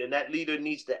 and that leader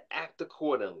needs to act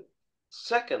accordingly.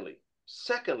 Secondly,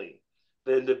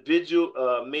 the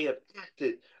individual may have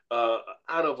acted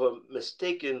out of a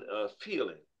mistaken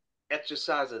feeling,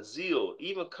 exercising zeal,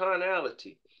 even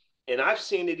carnality. And I've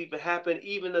seen it even happen,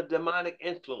 even a demonic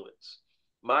influence.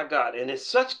 My God. And in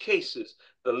such cases,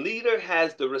 the leader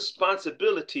has the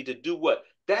responsibility to do what?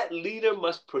 That leader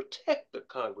must protect the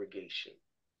congregation.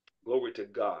 Glory to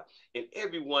God. And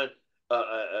everyone uh,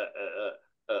 uh, uh,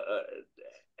 uh, uh,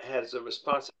 has a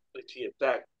responsibility, in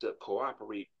fact, to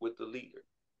cooperate with the leader.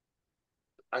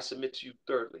 I submit to you,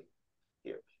 thirdly,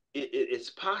 here, it's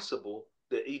possible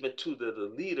that even to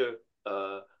the leader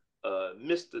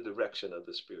missed the direction of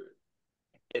the Spirit.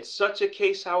 In such a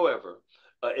case, however,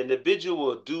 an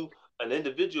individual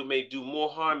may do more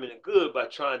harm than good by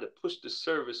trying to push the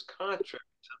service contrary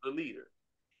to the leader.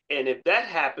 And if that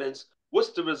happens, what's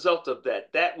the result of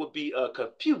that? That would be a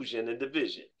confusion and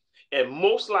division. And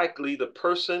most likely the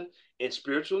person in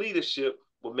spiritual leadership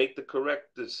will make the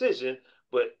correct decision.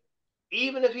 But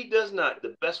even if he does not,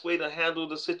 the best way to handle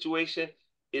the situation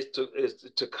is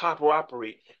to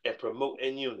cooperate and promote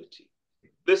in unity.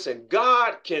 Listen,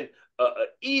 God can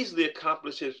easily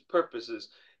accomplish his purposes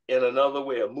in another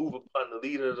way, or move upon the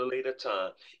leader at a later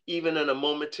time, even in a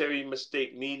momentary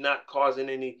mistake, need not causing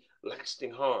any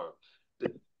lasting harm.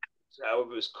 The,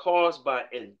 however, is caused by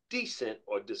indecent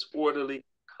or disorderly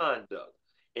conduct.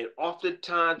 And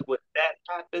oftentimes, when that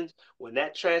happens, when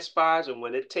that transpires, and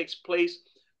when it takes place,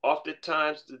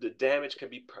 oftentimes the damage can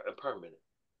be permanent.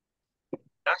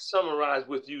 I summarize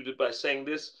with you by saying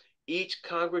this: each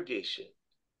congregation,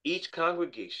 each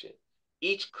congregation,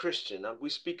 each Christian, we're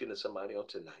speaking to somebody on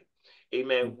tonight,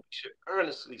 amen, we should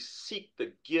earnestly seek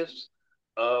the gifts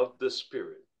of the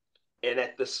Spirit. And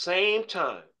at the same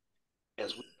time,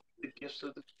 as we seek the gifts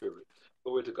of the Spirit,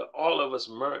 glory to God, all of us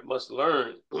must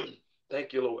learn,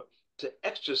 thank you, Lord, to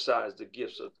exercise the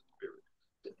gifts of the Spirit,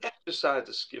 to exercise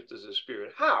the gifts of the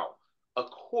Spirit. How?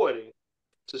 According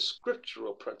to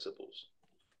scriptural principles,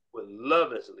 with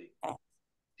lovingly,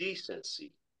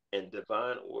 decency, and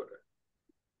divine order.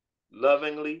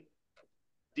 Lovingly,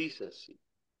 decency,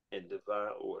 and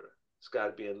divine order. It's got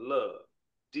to be in love,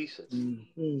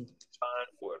 decency,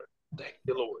 divine order. Thank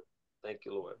you, Lord. Thank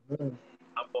you, Lord.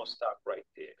 I'm going to stop right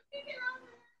there.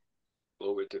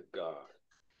 Glory to God.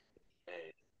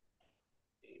 Amen.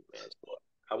 Amen. So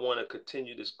I want to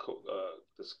continue this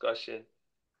discussion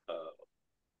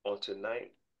on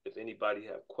tonight. If anybody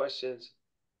have questions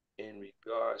in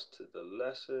regards to the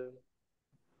lesson,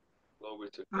 glory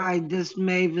to God. Hi, this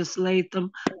Mavis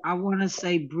Latham. I want to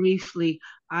say briefly,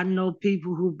 I know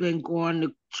people who've been going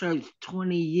to church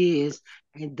 20 years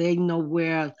and they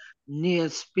nowhere near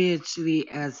spiritually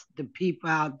as the people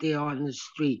out there on the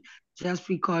street. Just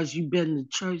because you've been to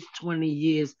church 20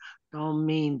 years don't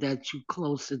mean that you're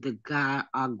closer to God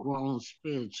or grown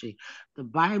spiritually. The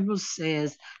Bible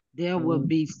says there will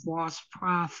be false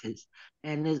prophets.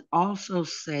 And it also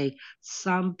say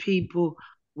some people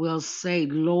will say,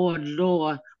 Lord,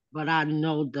 Lord, but I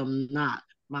know them not.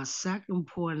 My second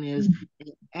point is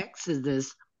in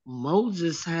Exodus,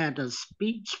 Moses had a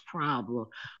speech problem,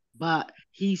 but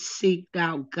he seeked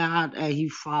out God and he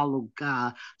followed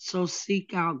God. So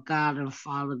seek out God and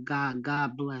follow God.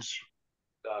 God bless you.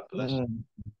 God bless you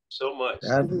so much.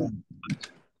 That's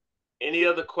Any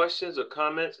other questions or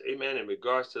comments? Amen. In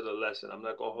regards to the lesson, I'm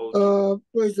not going to hold you.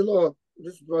 Praise the Lord.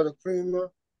 This is Brother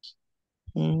Creamer.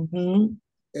 Mm-hmm.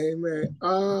 Amen.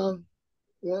 One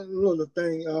little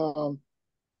thing.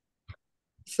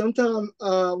 Sometimes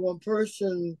one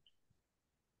person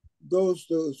goes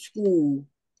to school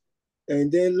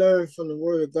and they learn from the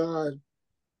Word of God.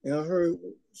 And I heard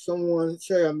someone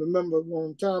say, I remember a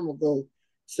long time ago,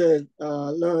 said,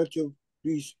 learn to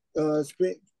be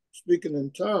speaking in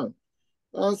tongues.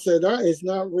 I said, that is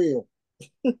not real.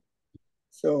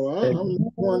 So I'm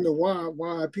wondering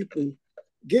why people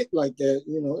get like that.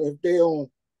 You know, if they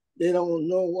don't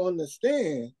know,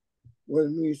 understand what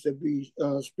it means to be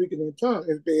speaking in tongues.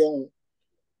 If they don't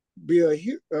be a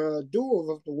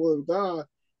doer of the Word of God,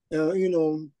 you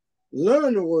know,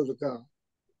 learn the Word of God.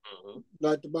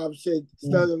 Like the Bible said,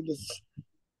 study the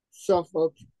self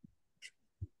of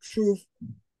truth,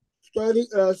 study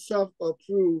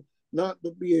self-approved, not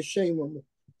to be ashamed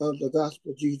of the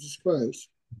gospel of Jesus Christ.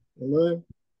 Amen.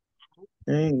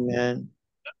 Amen.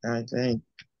 I think.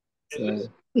 And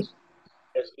listen,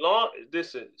 as long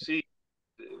listen, see,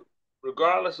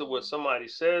 regardless of what somebody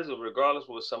says or regardless of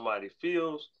what somebody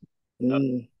feels, if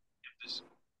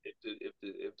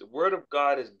the Word of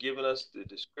God has given us the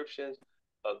descriptions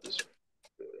of the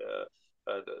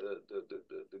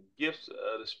gifts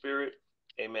of the Spirit,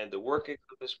 amen, the workings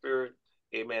of the Spirit,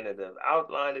 amen, and have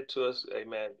outlined it to us,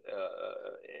 amen,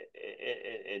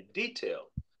 in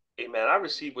detail. Amen. I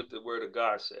receive what the Word of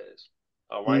God says.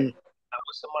 All right. Not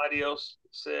what somebody else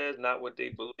says, not what they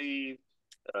believe,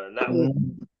 not what,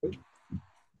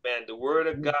 man, the Word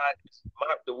of God,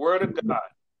 the Word of God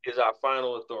is our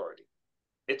final authority.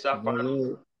 It's our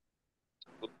final.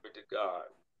 Glory to God.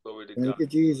 Glory to God. Thank you,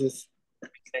 Jesus.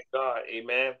 Thank God.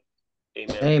 Amen.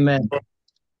 Amen. Amen.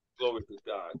 Glory to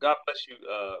God. God bless you,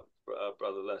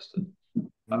 Brother Lester.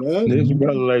 Amen. This is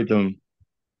Brother Latham.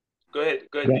 Go ahead.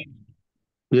 Go ahead.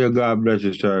 Yeah, God bless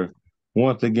you, sir.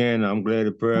 Once again, I'm glad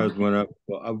the prayers went up.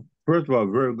 First of all,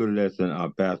 very good lesson,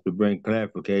 Pastor, bring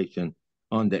clarification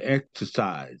on the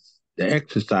exercise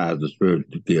of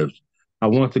spiritual gifts. I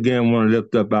once again want to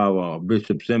lift up our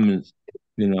Bishop Simmons,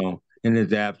 in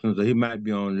his absence, or he might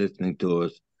be on listening to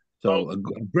us. So a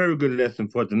very good lesson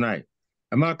for tonight.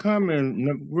 And my comment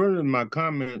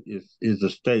is a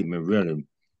statement, really.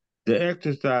 The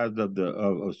exercise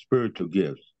of spiritual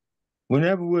gifts.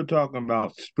 Whenever we're talking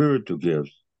about spiritual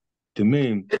gifts, to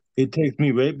me, it takes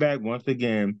me right back once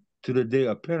again to the day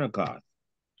of Pentecost,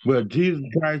 where Jesus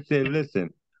Christ said,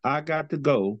 listen, I got to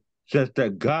go such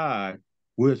that God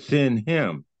will send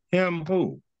him. Him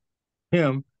who?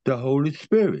 Him, the Holy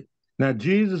Spirit. Now,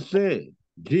 Jesus,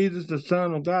 the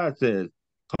Son of God says,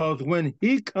 because when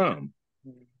he comes,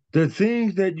 the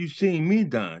things that you see me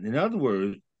done, in other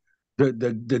words,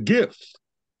 the gifts.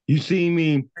 You see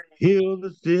me heal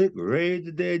the sick, raise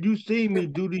the dead. You see me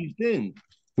do these things.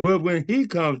 Well, when he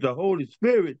comes, the Holy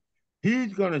Spirit,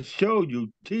 he's going to show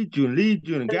you, teach you, lead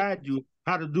you, and guide you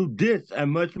how to do this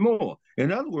and much more.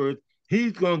 In other words,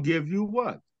 he's going to give you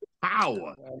what?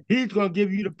 Power. He's going to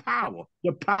give you the power.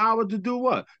 The power to do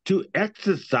what? To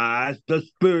exercise the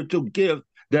spiritual gifts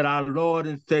that our Lord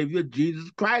and Savior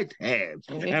Jesus Christ has.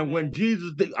 And when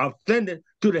Jesus ascended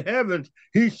to the heavens,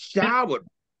 he showered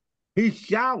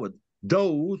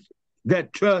those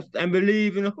that trust and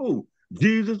believe in who?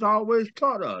 Jesus always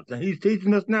taught us, and he's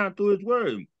teaching us now through his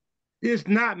word. It's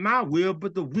not my will,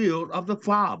 but the will of the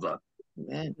Father.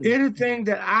 Anything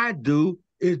that I do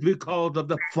is because of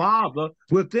the Father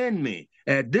within me.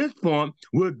 At this point,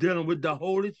 we're dealing with the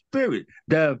Holy Spirit,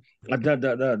 the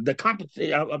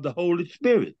competency of the Holy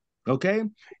Spirit. Okay?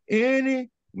 Any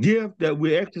gift that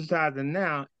we're exercising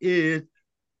now is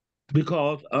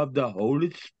because of the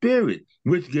Holy Spirit,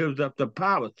 which gives us the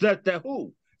power, such that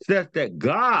who? Such that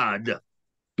God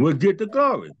will get the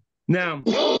glory. Now,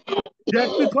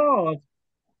 just because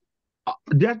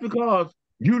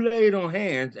you laid on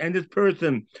hands and this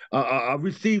person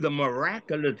received a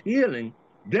miraculous healing,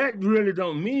 that really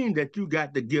don't mean that you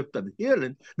got the gift of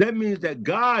healing. That means that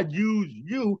God used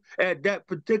you at that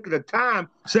particular time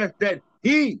such that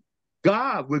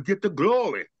God, will get the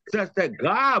glory, such that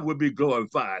God will be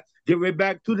glorified. Get right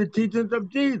back to the teachings of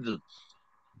Jesus.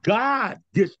 God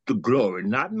gets the glory,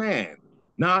 not man,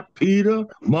 not Peter,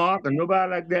 Mark, or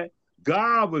nobody like that.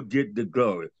 God will get the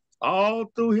glory. All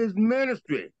through his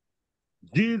ministry,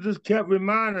 Jesus kept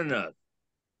reminding us,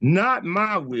 not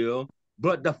my will,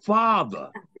 but the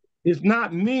Father. It's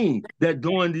not me that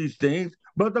doing these things,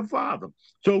 but the Father.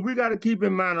 So we got to keep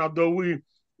in mind, although we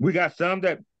got some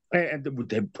that and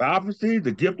the prophecy,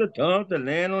 the gift of tongues, the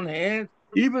laying on hands,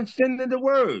 even sending the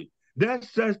word.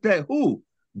 That's such that who?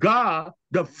 God,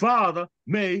 the Father,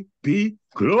 may be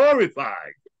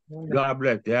glorified. God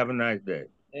bless you. Have a nice day.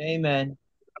 Amen.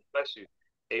 God bless you.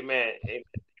 Amen. Amen.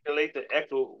 Relate to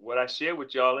echo what I shared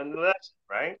with y'all in the lesson,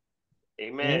 right?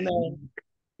 Amen. Amen.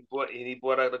 He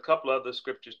brought out a couple other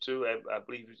scriptures too. I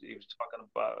believe he was talking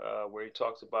about where he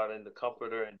talks about in the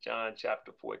Comforter in John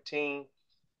chapter 14.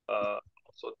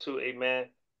 Also too, amen.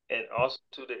 And also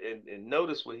to and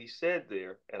notice what he said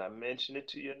there, and I mentioned it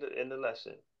to you in the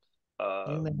lesson.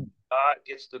 Amen. God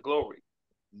gets the glory.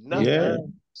 Nothing. Yeah.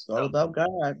 It's all about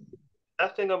God.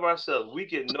 Nothing of ourselves. We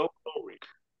get no glory.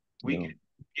 We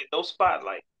get no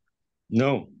spotlight.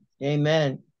 No.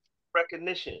 Amen.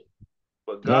 Recognition.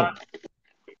 But God,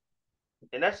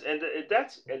 No. and that's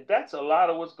a lot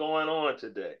of what's going on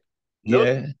today. Notice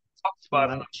Yeah. I talked Too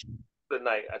about much.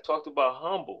 tonight. I talked about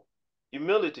humble.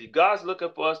 Humility. God's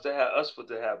looking for us to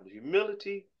have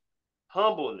humility,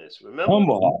 humbleness. Remember?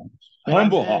 Humble hearts.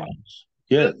 Humble Amen. hearts.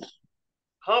 Yes.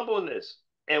 Humbleness.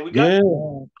 And we got Yeah.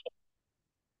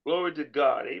 glory to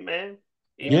God. Amen.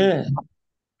 Amen. Yeah.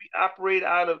 We operate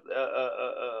out of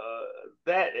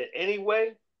that in any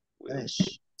way. We're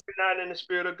Yes. not in the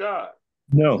spirit of God.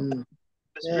 No. The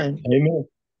spirit, Amen. Amen.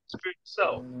 spirit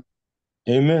itself.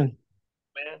 Amen.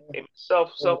 Man. Amen.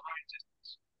 Self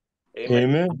righteousness. Amen.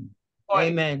 Amen.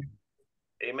 Quiet. Amen.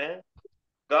 Amen.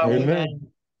 God wants Amen.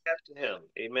 Amen. after him.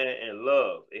 Amen. And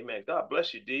love. Amen. God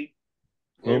bless you, D.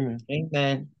 Amen.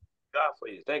 Amen. God for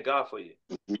you. Thank God for you.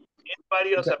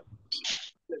 Anybody else have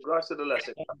in regards to the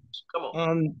lesson? Come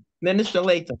on. Minister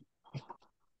Latham.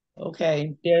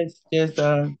 Okay, there's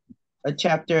a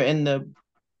chapter in the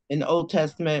Old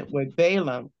Testament where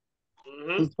Balaam,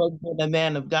 who's supposed to be the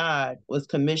man of God, was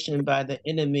commissioned by the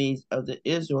enemies of the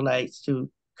Israelites to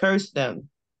curse them.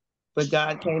 But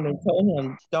God came and told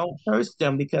him, don't curse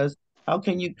them, because how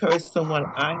can you curse someone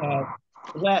I have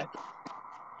blessed?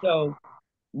 So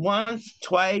once,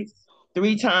 twice,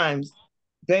 three times,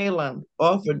 Balaam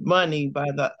offered money by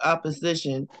the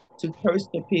opposition to curse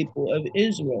the people of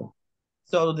Israel.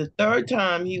 So the third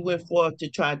time he went forth to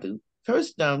try to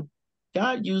curse them,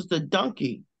 God used a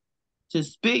donkey to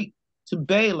speak to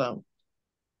Balaam.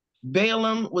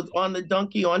 Balaam was on the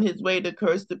donkey on his way to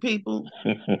curse the people.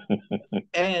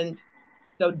 And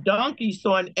the donkey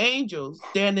saw an angel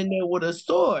standing there with a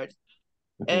sword.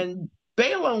 And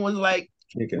Balaam was like,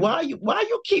 why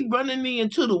you keep running me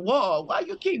into the wall? Why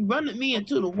you keep running me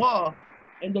into the wall?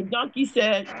 And the donkey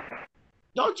said,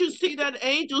 don't you see that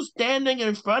angel standing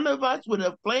in front of us with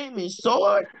a flaming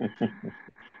sword?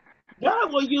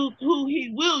 God will use who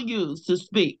he will use to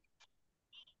speak.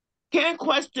 Can't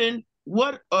question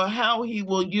what or how he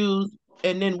will use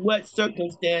and in what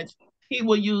circumstance he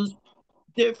will use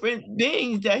different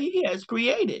beings that he has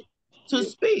created to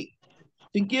speak,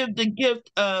 to give the gift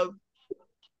of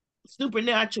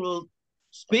supernatural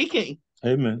speaking.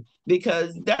 Amen.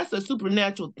 Because that's a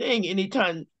supernatural thing.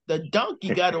 Anytime the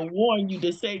donkey got to warn you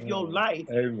to save your life,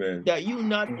 Amen. that you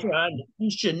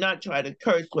should not try to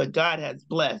curse what God has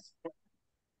blessed.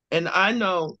 And I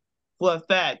know for a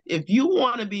fact, if you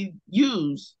want to be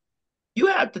used, you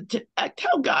have to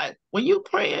tell God when you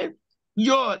praying,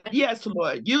 yes,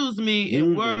 Lord, use me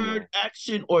in word,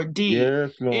 action, or deed.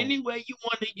 Yes, Lord. Any way you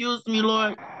want to use me,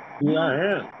 Lord, Here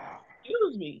I am.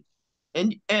 use me.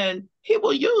 And he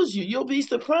will use you. You'll be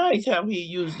surprised how he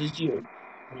uses you.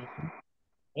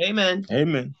 Amen.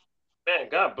 Amen. Man,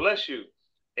 God bless you.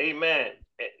 Amen.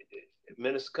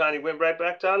 Minister Connie went right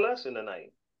back to our lesson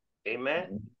tonight.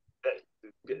 Amen.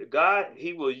 God,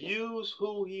 he will use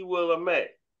who he will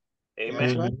elect. Amen.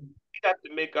 That's right. We have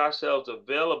to make ourselves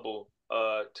available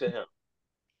to him.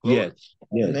 Yes.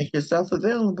 Yes. Make yourself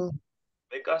available.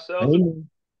 Make ourselves available.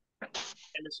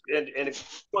 And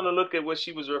if you want to look at what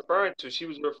she was referring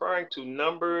to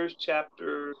Numbers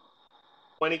chapter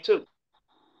 22.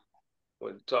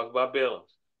 When we talk about Balaam.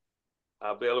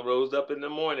 How Balaam rose up in the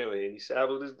morning and he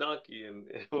saddled his donkey and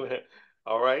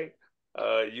all right.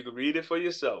 You can read it for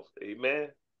yourself. Amen.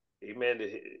 Amen.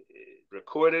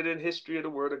 Recorded in history of the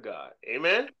word of God.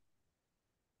 Amen.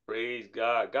 Praise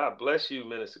God. God bless you,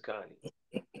 Minister Connie.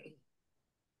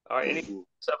 All right. Any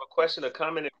have a question or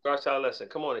comment in regards to our lesson?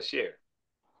 Come on and share.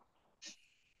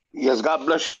 Yes, God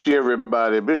bless you,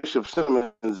 everybody. Bishop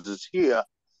Simmons is here,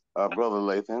 Brother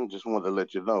Lathan. Just wanted to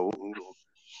let you know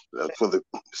for the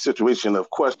situation of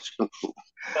question.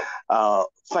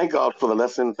 Thank God for the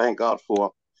lesson. Thank God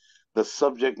for the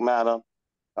subject matter.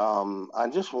 I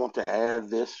just want to add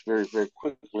this very, very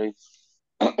quickly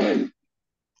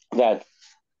that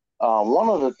one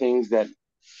of the things that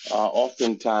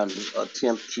oftentimes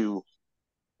attempt to,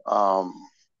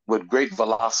 with great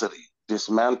velocity,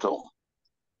 dismantle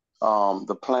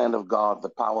the plan of God, the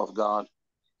power of God,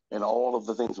 and all of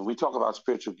the things. When we talk about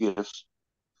spiritual gifts,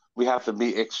 we have to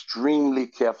be extremely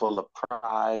careful of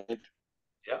pride.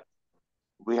 Yeah.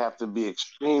 We have to be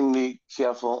extremely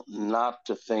careful not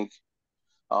to think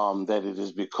that it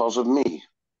is because of me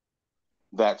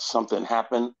that something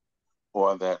happened,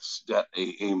 or that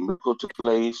a miracle took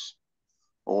place,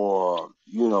 or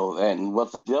and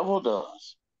what the devil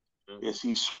does is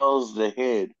he swells the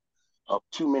head of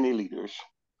too many leaders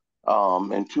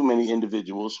and too many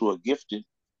individuals who are gifted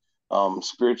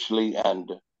spiritually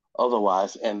and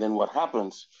otherwise. And then what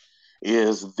happens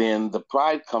is then the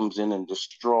pride comes in and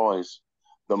destroys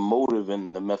the motive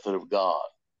and the method of God.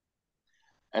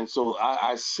 And so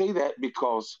I say that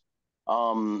because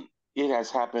it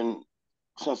has happened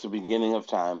since the beginning of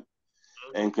time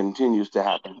and continues to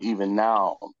happen even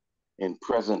now in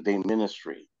present day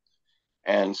ministry.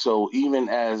 And so even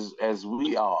as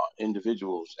we are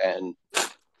individuals, and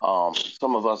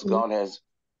some of us, God has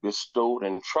bestowed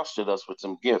and trusted us with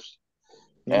some gifts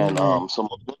and some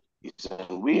abilities,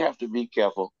 and we have to be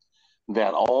careful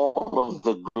that all of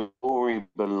the glory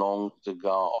belongs to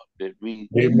God, that we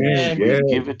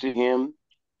give it to him,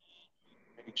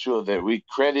 make sure that we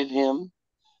credit him,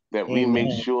 that we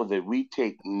make sure that we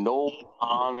take no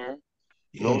honor,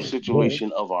 no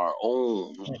situation of our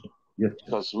own,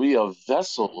 because we are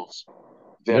vessels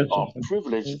that are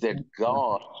privileged that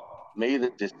God made a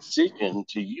decision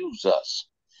to use us.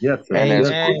 Yes, sir. And as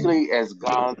Yes. quickly as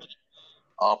God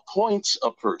appoints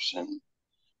a person,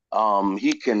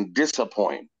 he can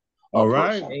disappoint a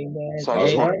person. Amen. So I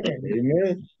just want to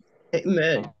Amen.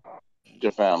 Amen.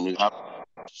 your family.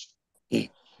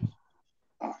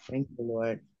 Thank you,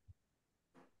 Lord.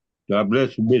 God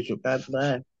bless you, Bishop. God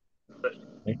bless.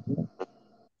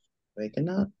 Waking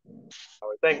up. All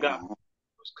right, thank God. I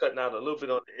was cutting out a little bit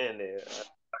on the end there.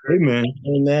 Amen.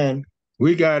 Amen.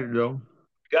 We got it though.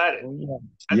 Got it. Oh,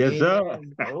 Yes, sir.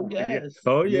 Oh, yes.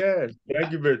 Oh, yes.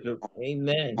 Thank you, Bishop.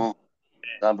 Amen.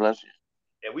 God bless you.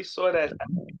 And we saw that at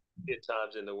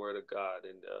times in the Word of God,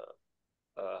 and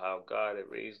how God had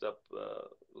raised up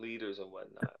leaders and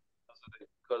whatnot,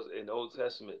 because in the Old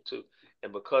Testament too,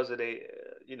 and because of they,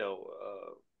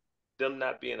 them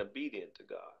not being obedient to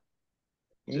God,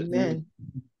 just Amen.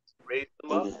 raised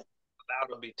them up, allowed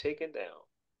them to be taken down.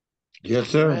 Yes,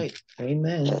 sir. Right.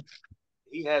 Amen.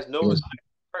 He has no respect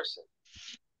for person.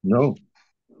 No.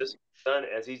 This done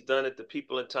as he's done it to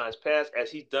people in times past,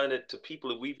 as he's done it to people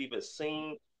that we've even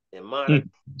seen in modern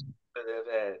that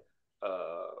have had.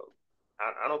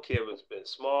 I don't care if it's been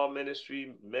small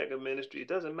ministry, mega ministry. It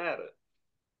doesn't matter.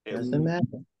 And Doesn't matter.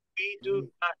 we do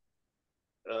not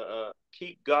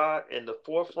keep God in the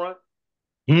forefront,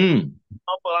 humble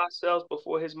ourselves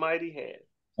before His mighty hand.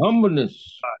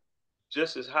 Humbleness.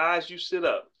 Just as high as you sit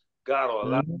up, God will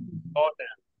allow you to fall down.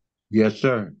 Yes,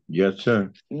 sir. Yes,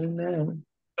 sir. Amen.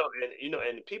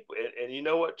 And people, and you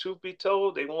know what? Truth be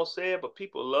told, they won't say it, but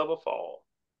people love a fall.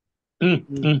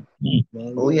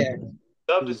 Oh, yeah.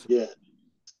 Love to see. Yeah.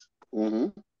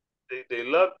 They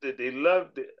love the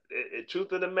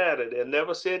truth of the matter. They'll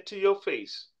never say it to your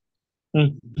face.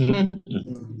 Mock in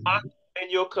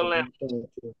your calamity.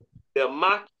 They'll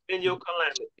mock in your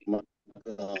calamity.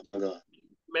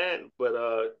 Man, but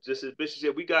just as Bishop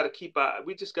said, we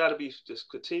just got to just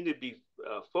continue to be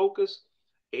focused,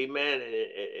 amen,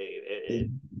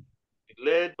 and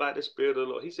led by the Spirit of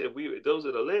the Lord. He said, those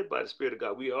that are led by the Spirit of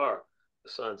God, we are the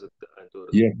sons of God and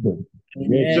daughters. Yes, sir.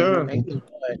 Yes, sir.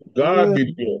 God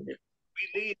be good. We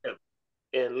lead Him,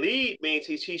 and lead means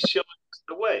He's showing us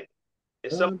the way.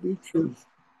 And so, in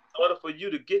order for you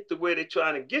to get to where they're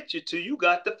trying to get you to, you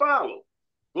got to follow.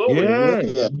 Glory.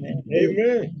 Yeah. Amen.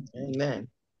 Amen. Amen.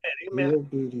 Amen.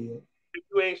 If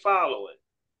you ain't following,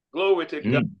 glory to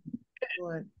God.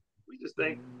 We just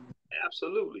think,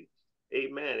 absolutely.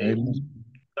 Amen. Amen.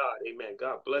 God, amen.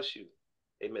 God bless you.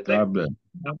 Amen. God bless.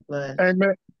 God bless.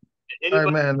 Amen. Anybody?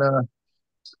 Amen.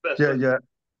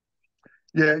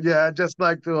 Yeah. I'd just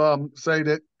like to say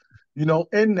that, in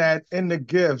the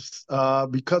gifts,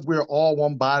 because we're all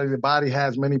one body, the body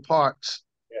has many parts.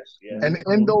 Yes, yes. And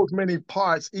in those many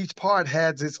parts, each part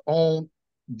has its own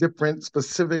different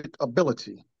specific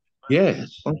ability.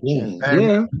 Yes. And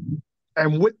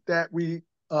with that,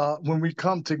 when we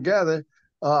come together,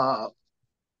 my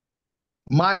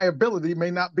ability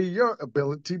may not be your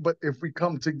ability, but if we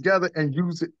come together and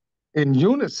use it in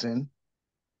unison,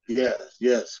 yes.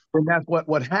 And that's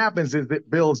what happens is it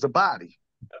builds the body.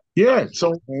 Yes.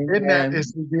 So in that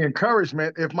is the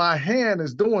encouragement. If my hand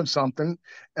is doing something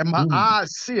and my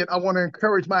eyes see it, I want to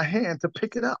encourage my hand to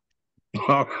pick it up.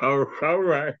 All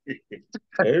right.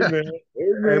 Amen.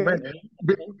 Amen.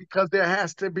 Because there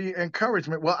has to be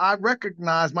encouragement. Well, I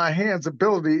recognize my hand's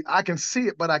ability. I can see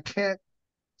it, but I can't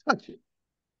touch it.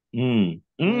 I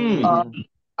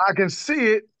can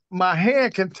see it. My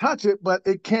hand can touch it, but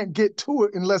it can't get to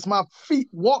it unless my feet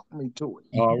walk me to it.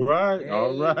 All right.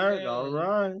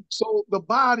 So the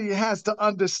body has to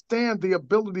understand the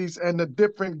abilities and the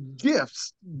different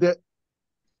gifts that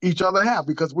each other have,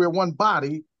 because we're one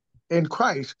body in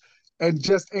Christ, and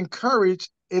just encourage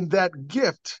in that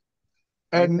gift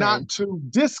and not to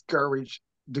discourage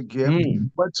the gift,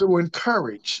 but to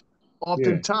encourage.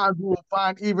 Oftentimes we will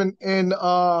find even in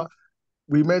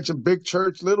we mentioned big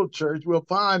church, little church, we'll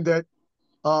find that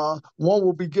one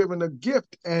will be given a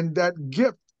gift, and that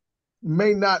gift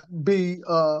may not be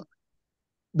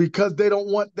because they don't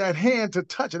want that hand to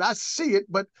touch it. I see it,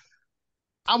 but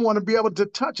I want to be able to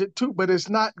touch it too, but it's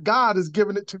not. God is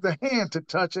giving it to the hand to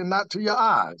touch and not to your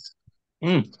eyes.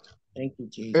 Thank you,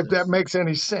 Jesus. If that makes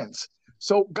any sense.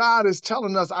 So God is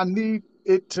telling us, I need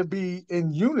it to be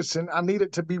in unison. I need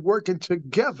it to be working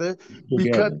together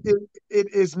because it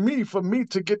is for me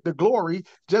to get the glory.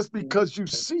 Just because you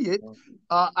see it,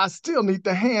 I still need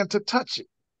the hand to touch it.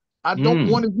 I don't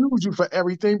want to use you for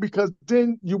everything, because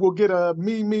then you will get a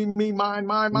me, mine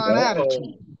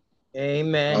attitude.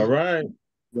 Amen. All right.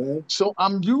 So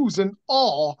I'm using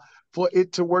all for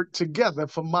it to work together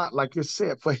for my, like you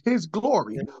said, for his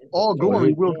glory. All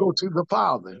glory will go to the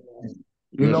Father.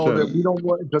 You Yes, know, sir. that we don't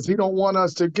want, because he don't want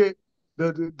us to get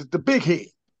the big head.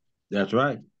 That's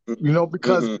right. You know,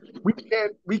 because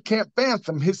we can't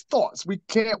fathom his thoughts. We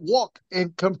can't walk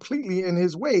in completely in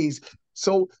his ways.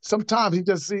 So sometimes he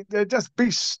just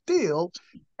be still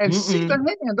and see the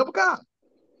hand of God.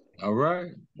 All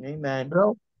right. Amen. You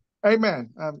know? Amen.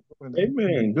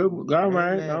 Amen. Good. All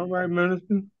right. All right,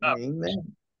 minister.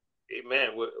 Amen. Amen.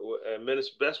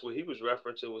 Minister Best, what he was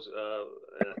referencing was,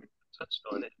 and I touched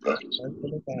on it, previous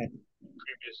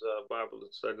Bible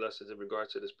study lessons in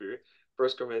regards to the Spirit. 1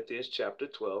 Corinthians chapter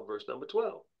 12, verse number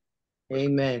 12.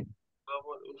 Amen.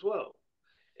 12.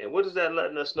 And what is that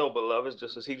letting us know, beloveds,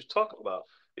 just as he was talking about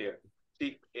there?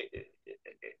 See,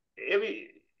 every,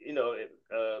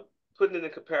 putting it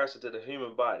in comparison to the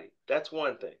human body, that's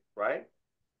one thing, right?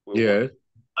 We're Yes.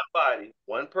 one body,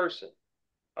 one person,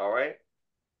 all right?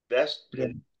 That's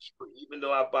even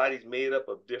though our body's made up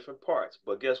of different parts,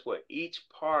 but guess what? Each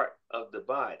part of the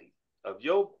body, of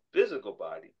your physical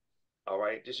body, all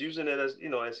right, just using it as,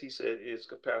 as he said, is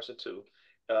comparison to,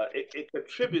 it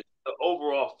contributes to the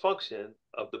overall function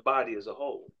of the body as a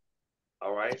whole,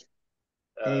 all right?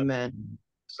 Amen.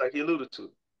 It's like he alluded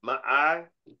to. My eye,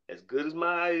 as good as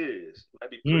my eye is,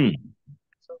 might be pretty.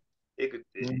 It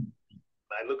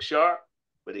might look sharp,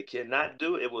 but it cannot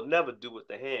do. It will never do what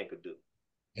the hand could do.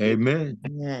 Amen.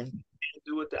 Amen. It can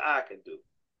do what the eye can do.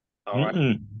 All right.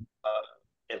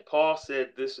 And Paul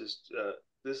said this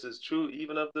is true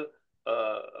even of the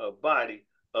body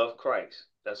of Christ.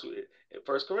 That's what in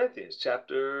 1 Corinthians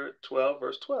chapter 12,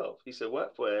 verse 12. He said,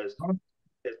 what? For as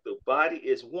the body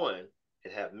is one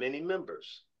and have many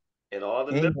members, and all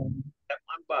the members have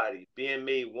one body, being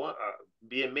made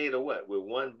of what? With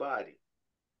one body.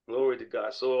 Glory to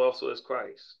God. So also is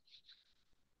Christ.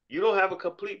 You don't have a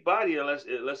complete body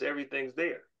unless everything's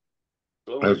there.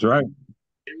 Glory. That's right.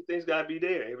 Everything's got to be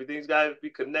there. Everything's got to be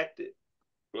connected.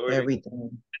 Glory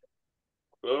Everything.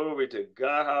 Glory to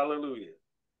God. Hallelujah.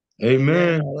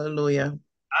 Amen. Hallelujah.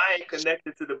 I ain't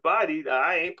connected to the body.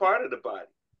 I ain't part of the body.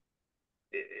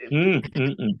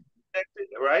 Connected,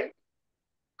 right?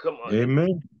 Come on. Amen.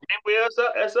 And we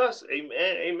that's us.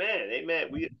 Amen. Amen. Amen.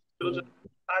 We are children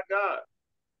of our God.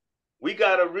 We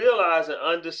got to realize and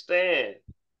understand,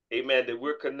 amen, that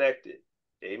we're connected.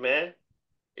 Amen.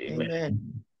 Amen.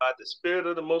 Amen. By the Spirit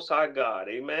of the Most High God.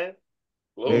 Amen.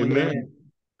 Glory. Amen.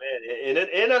 Man, and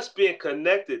in us being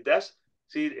connected, that's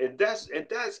see, and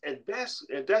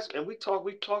we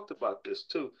talked about this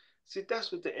too. See,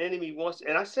 that's what the enemy wants,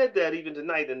 and I said that even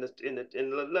tonight in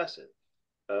the lesson.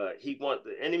 He wants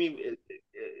the enemy.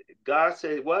 God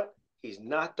said what? He's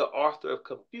not the author of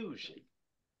confusion.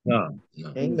 No.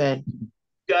 Amen.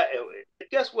 God,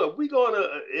 guess what? We're gonna,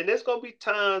 and there's gonna be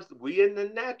times we in the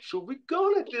natural, we're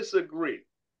gonna disagree.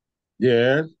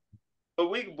 Yes. But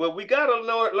we gotta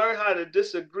learn how to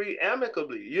disagree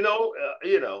amicably.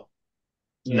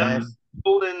 Not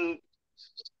holding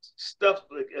stuff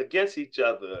against each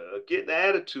other, getting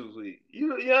attitudes.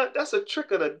 That's a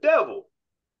trick of the devil.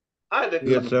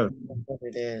 Yes, sir.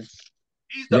 It is.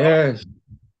 He's Yes.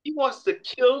 He wants to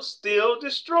kill, steal,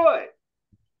 destroy.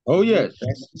 Oh, yes.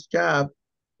 That's his job.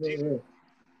 We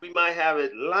might have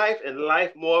it life and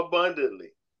life more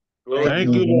abundantly. Glory.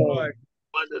 Thank you, Lord.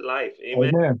 Abundant life.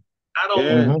 Amen. Amen. I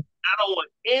don't want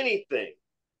anything,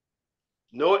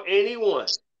 nor anyone.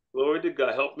 Glory to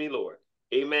God. Help me, Lord.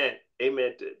 Amen.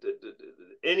 Amen.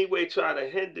 Any way try to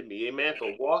hinder me, amen,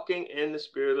 from walking in the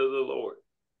Spirit of the Lord.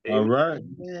 Amen. All right.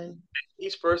 Amen.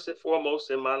 He's first and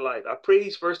foremost in my life. I pray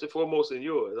he's first and foremost in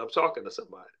yours. I'm talking to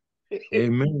somebody.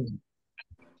 Amen.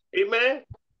 Amen.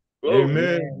 Glory.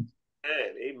 Amen.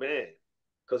 Amen. Amen.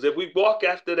 Because if we walk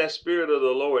after that Spirit of the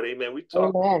Lord, amen, we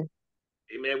talk.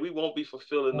 Amen. We won't be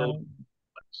fulfilling those.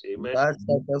 Amen. God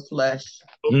said the flesh.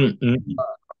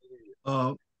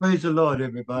 Praise the Lord,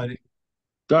 everybody.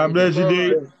 God bless you,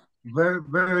 D. Very,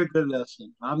 very good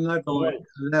lesson. I'm not going to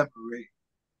elaborate.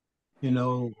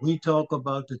 We talk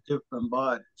about the different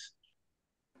bodies,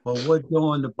 but what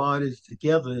joins the bodies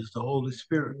together is the Holy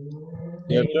Spirit.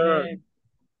 Yes, sir.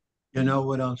 You know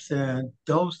what I'm saying?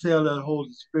 Don't sell that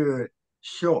Holy Spirit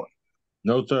short.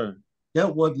 No, sir.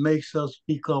 That what makes us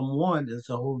become one is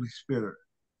the Holy Spirit.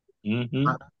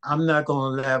 I'm not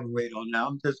going to elaborate on that.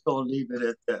 I'm just going to leave it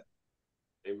at that.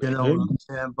 Amen. You know what I'm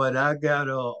saying? But I got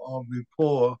a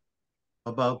report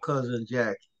about cousin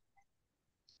Jackie.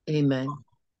 Amen.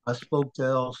 I spoke to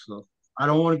Elsa. I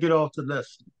don't want to get off the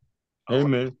lesson.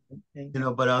 Amen.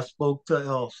 But I spoke to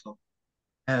Elsa.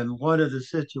 And one of the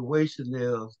situations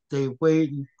is they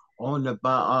waiting on the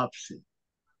biopsy.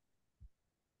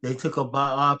 They took a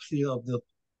biopsy of the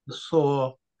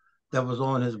sore that was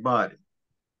on his body.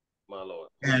 My Lord.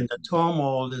 And the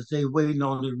turmoil is they waiting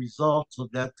on the results of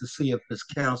that to see if it's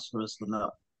cancerous or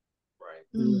not.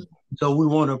 Right. So we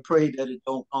want to pray that it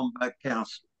don't come back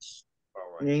cancerous.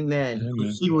 All right. Amen.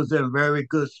 She was in very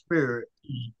good spirit.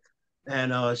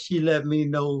 And she let me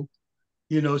know,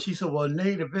 she said, well,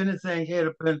 Nate, if anything had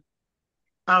been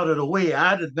out of the way,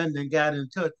 I'd have been and got in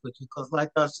touch with you. Because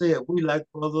like I said, we like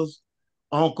brothers,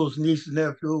 uncles, niece,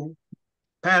 nephew.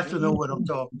 Pastor know what I'm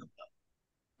talking about.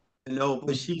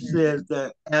 But she says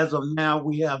that as of now,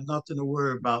 we have nothing to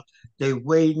worry about. They're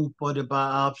waiting for the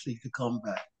biopsy to come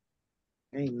back.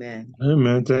 Amen.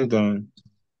 Amen. Thank God.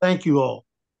 Thank you all.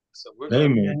 So we're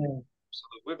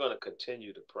gonna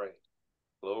continue to pray.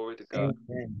 Glory to God.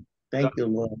 Amen. Thank you,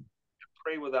 Lord.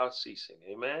 Pray without ceasing.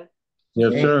 Amen.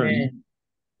 Yes, sir. Amen.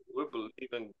 We're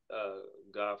believing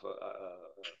God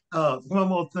for. One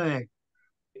more thing.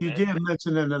 You did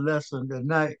mention in the lesson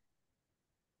tonight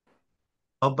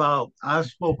about, I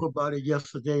spoke about it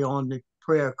yesterday on the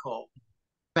prayer call,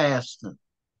 fasting.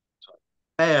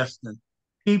 Fasting.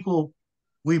 People,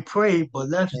 we pray, but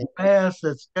let's fast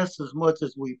just as much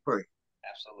as we pray.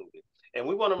 Absolutely. And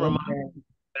we want to remind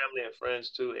family and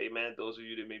friends too, amen, those of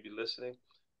you that may be listening,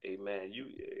 amen,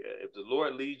 if the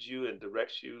Lord leads you and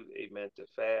directs you, amen, to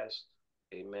fast,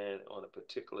 amen, on a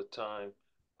particular time,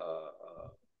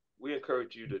 we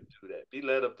encourage you to do that. Be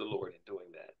led of the Lord in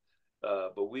doing that.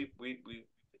 But we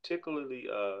particularly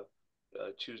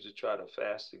choose to try to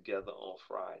fast together on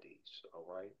Fridays, all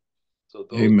right? So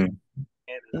those Amen.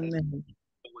 Amen.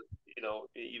 with,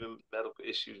 even medical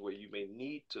issues where you may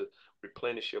need to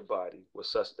replenish your body with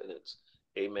sustenance.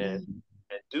 Amen.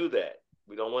 And do that.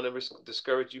 We don't want to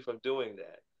discourage you from doing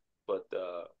that, but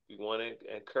we want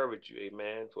to encourage you.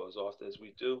 Amen. For as often as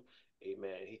we do,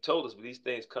 amen. He told us these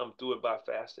things come through it by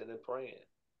fasting and praying.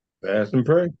 Fast and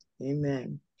pray.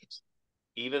 Amen.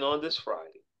 Even on this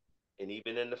Friday, and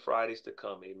even in the Fridays to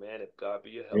come, amen. If God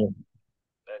be your help,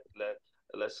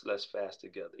 let's fast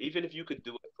together. Even if you could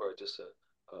do it for just a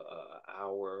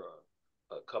hour,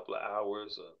 a couple of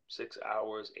hours, 6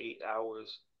 hours, 8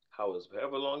 hours,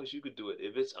 however long as you could do it.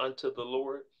 If it's unto the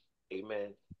Lord,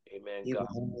 amen, amen. God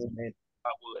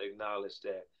will acknowledge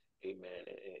that, amen,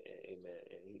 and amen,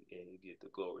 and he get the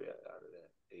glory out of that,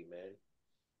 amen.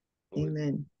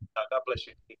 Amen. God bless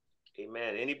you,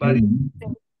 amen. Anybody in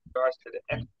regards to the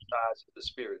exercise of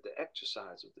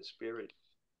the Spirit,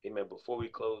 amen. Before we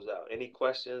close out, any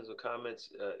questions or comments,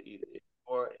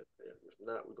 or if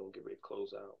not, we're gonna get ready to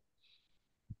close out.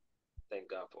 Thank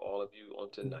God for all of you on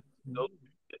tonight. Those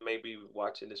that may be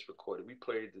watching this recorded, we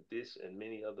pray that this and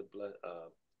many other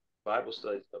Bible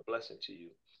studies are a blessing to you.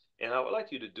 And I would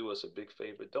like you to do us a big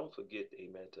favor. Don't forget,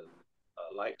 amen, to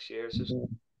like, share, subscribe,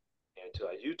 and to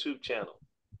our YouTube channel.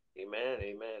 Amen,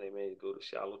 amen, amen. Go to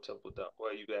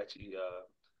shallowtemple.org. You actually,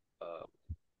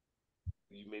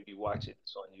 you may be watching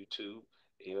this on YouTube.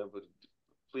 Amen. But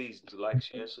please do like,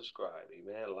 share, subscribe.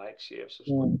 Amen. Like, share,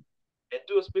 subscribe. And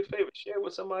do us a big favor. Share it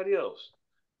with somebody else.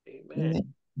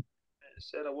 Amen. I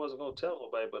said I wasn't going to tell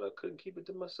nobody, but I couldn't keep it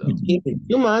to myself. Keep it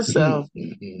to myself.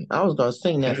 I was going to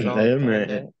sing that song.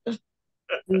 Amen.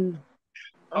 I'm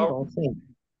going to sing.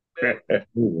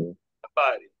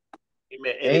 Somebody.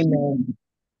 Amen. And Amen. if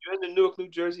you're in the Newark, New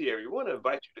Jersey area, we want to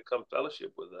invite you to come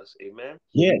fellowship with us. Amen.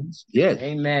 Yes, yes.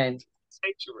 Amen.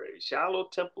 Sanctuary, Shallow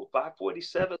Temple,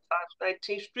 547 Times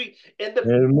 19th Street in the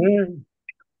Amen.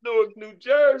 Newark, New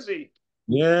Jersey.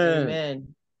 Yeah. Amen.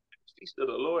 The feast of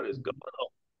the Lord is going on.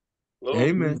 Glory.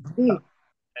 Amen.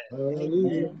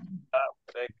 Hallelujah.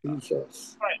 Thank you.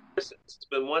 Jesus. All right, listen, it's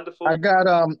been wonderful. I got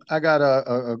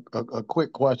a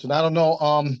quick question. I don't know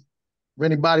if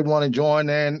anybody want to join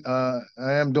in. I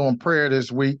am doing prayer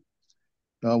this week.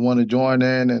 I want to join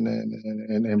in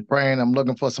and praying. I'm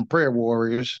looking for some prayer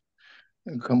warriors.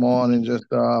 And come on and just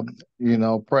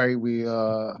pray. We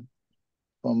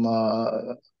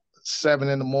from 7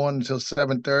 in the morning till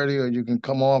 7:30, or you can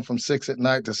come on from 6 at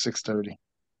night to 6:30.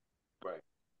 Right.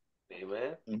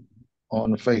 Amen.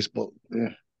 On the Facebook. Yeah.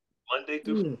 Monday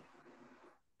through Friday.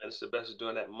 And Mr. Best is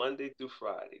doing that Monday through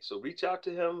Friday. So reach out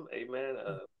to him. Amen.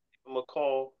 Give him a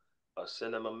call or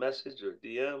send him a message or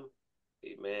DM.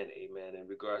 Amen. Amen. In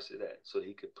regards to that. So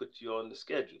he could put you on the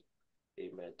schedule.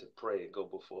 Amen. To pray and go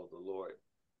before the Lord.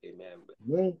 Amen.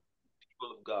 Amen.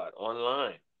 People of God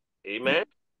online. Amen.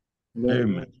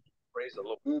 Amen. Praise the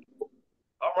Lord.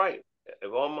 All right.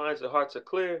 If all minds and hearts are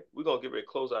clear, we're going to get ready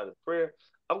to close out in prayer.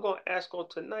 I'm going to ask on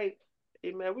tonight,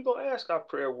 amen, we're going to ask our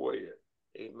prayer warrior,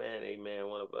 amen, amen,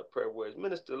 one of our prayer warriors,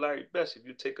 Minister Larry Best, if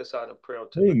you take us out in prayer on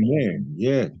tonight. Amen.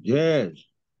 Yes, yes.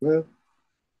 Well,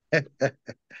 God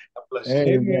bless you.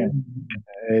 Amen.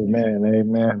 Amen.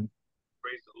 Amen.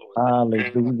 Praise the Lord.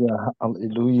 Hallelujah.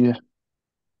 Hallelujah.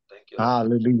 Thank you, Lord.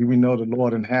 Hallelujah. We know the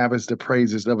Lord inhabits the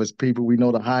praises of his people. We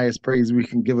know the highest praise we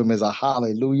can give him is a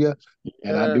hallelujah.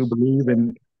 And I do believe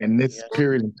in this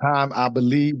period of time, I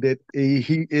believe that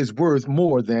he is worth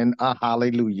more than a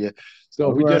hallelujah. So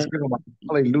if we just give him a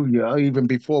hallelujah, even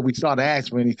before we start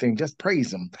asking for anything, just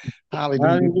praise him.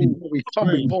 Hallelujah. Before we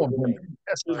come before him,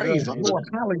 just praise him. Lord,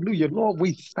 hallelujah. Lord,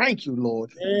 we thank you,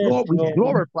 Lord. Lord, we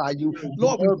glorify you.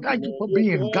 Lord, we thank you for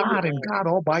being God and God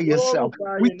all by yourself.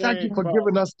 We thank you for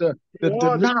giving us the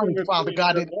knowledge, Father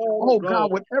God, that, oh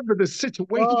God, whatever the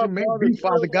situation may be,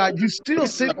 Father God, you still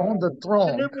sit on the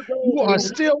throne. You are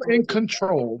still in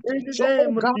control. So,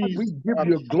 oh God, we give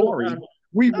you glory.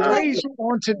 We praise you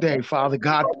on today, Father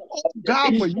God. Oh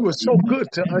God, for you are so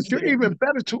good to us. You're even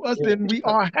better to us than we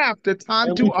are half the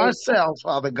time to ourselves,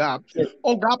 Father God.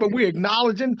 Oh God, but we're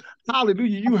acknowledging,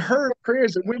 hallelujah, you heard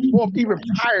prayers that went forth even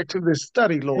prior to this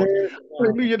study, Lord.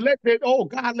 Hallelujah. Let that, oh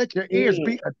God, let your ears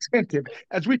be attentive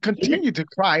as we continue to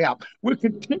cry out. We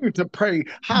continue to pray,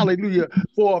 hallelujah,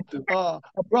 for a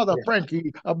brother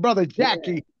Frankie, a brother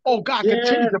Jackie. Oh God,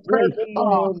 continue to pray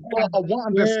for a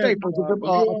Wanda Staples,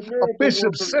 a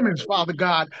Bishop Simmons, Father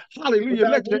God. Hallelujah.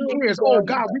 Let your ears, oh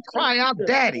God, we cry out,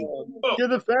 Daddy. Give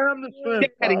the family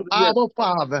strength, Daddy, Father. Yes. Abba,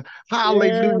 Father, Yes.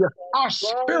 hallelujah. Our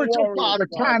spiritual Father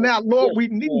crying out, Lord, we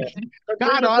need you.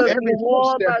 God, Continue on blessing every the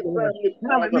footstep, Walmart Lord. family,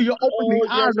 Father. Hallelujah. Open the Oh,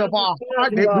 yes, eyes of give them our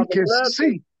heart strength, that we Father. can Bless them.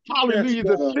 see. Yes, Hallelujah.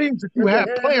 The God. things that you Let the have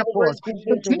hand of planned the for us. breakthrough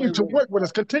take Continue away, to Lord. work with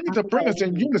us. Continue to bring us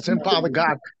in unison, Father Hallelujah.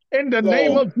 God. In the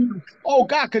name Lord. of Jesus. Oh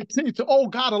God, continue to, oh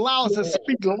God, allow us to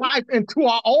speak life into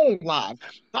our own lives.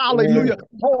 Hallelujah.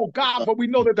 Oh God, for we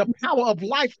know that the power of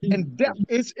life and death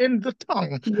is in the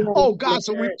tongue. Oh God,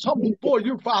 so we come before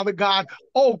you, Father God.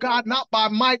 Oh God, not by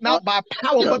might, not by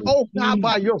power, but oh God,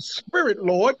 by your spirit,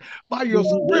 Lord, by your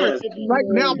spirit. Yes, Right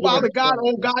now, yes, Father God,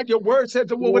 oh God, your word says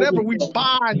that whatever we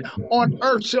bind on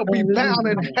earth shall be bound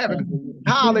in heaven.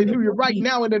 Hallelujah. Right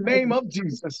now, in the name of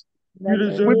Jesus. you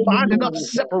deserve We're the binding up glory.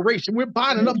 separation. We're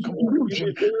binding up You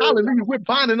confusion. deserve it. Hallelujah. We're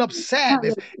binding up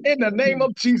sadness in the name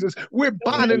of Jesus. We're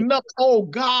binding up, oh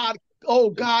God,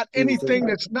 anything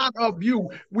that's not of you.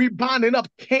 We're binding up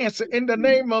cancer in the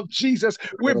name of Jesus.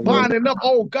 We're binding up,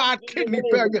 oh God, In the kidney name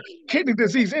of failure, kidney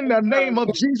disease in the name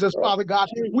of Jesus, Father God.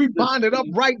 We Jesus. bind it up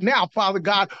right now, Father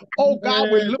God. Oh God,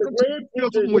 we're Yes, the looking to great the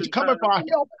hills from which physician, cometh our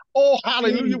hallelujah. help. Oh,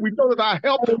 hallelujah. Jesus. We know that our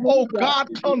help, oh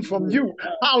God, comes from you.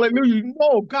 Hallelujah.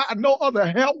 No, God, no other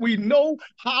help. We know,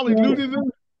 hallelujah.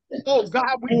 Oh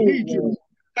God, we need you.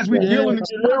 As we deal Yes, in these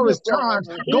deliver, perilous times,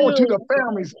 Father. go to Heal, the Father.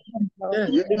 families. Yes,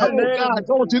 in the Oh name God, of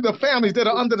go to Jesus. the families that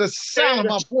are under the sound of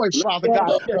my voice, Father God.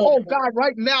 Yes, Oh God,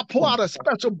 right now, pour out a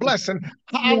special blessing.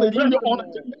 bless Hallelujah. them, On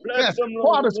Lord. Bless yes, them,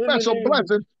 pour out a Lord, in the special name of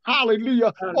blessing.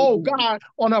 Hallelujah. Oh hallelujah. God,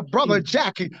 on our brother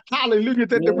Jackie. Hallelujah.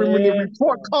 That when the Yes,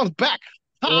 report God. comes back,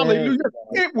 Yes, hallelujah,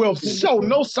 God. it will show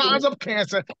no signs of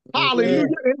cancer. Hallelujah. Yes,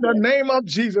 In the name of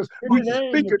Jesus, in we the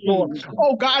name speak of it, Lord. Jesus.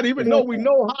 Oh God, even though we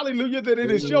know, hallelujah, that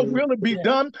it is your will to be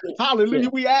done. Hallelujah.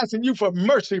 We asking you for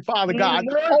mercy, Father God.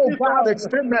 Oh Mercy, God, Father.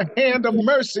 extend the hand of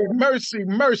mercy, mercy,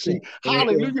 mercy.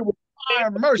 Hallelujah. With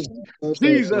fire mercy.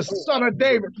 Jesus, son of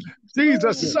David.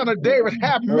 Jesus, son of David,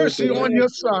 have mercy on Yes, your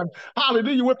son.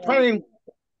 Hallelujah. We're praying,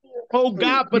 oh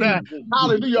God, for that. Jesus,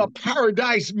 Hallelujah.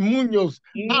 Paradise Munoz.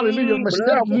 Hallelujah. bless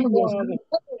Michelle them, Munoz. Father.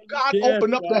 Oh God, Yes,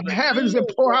 open up the Father. heavens and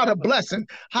Heal, pour out a Father. blessing.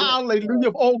 Yes,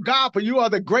 Hallelujah. Oh God, for you are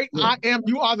the great I am.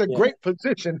 You are the great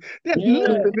physician. There's yes,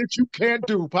 nothing that you can't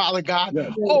do, Father God.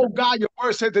 yes. Oh God, your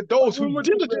word said that those Cover who them with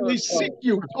your diligently blood, seek Father.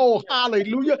 you, oh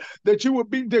hallelujah, that you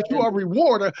are a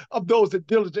rewarder of those that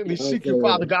diligently seek you,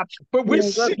 Father God. But we're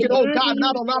Bless seeking, them oh in God,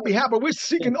 not the on our behalf, but we're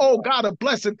seeking, oh God, a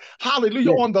blessing,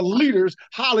 hallelujah, on the leaders,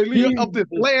 hallelujah, of this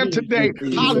Jesus, land today. Jesus,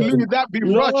 Jesus. Hallelujah. That be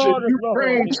Russia, Lord of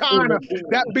Ukraine, Lords, King China, of Kings.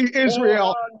 that be Oh,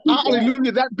 Israel. hallelujah.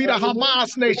 Hallelujah. That be the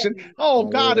Hamas nation. Hallelujah. Oh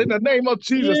God, in the name of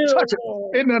Jesus, Heal, touch it.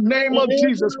 Lord. In the name of Heal,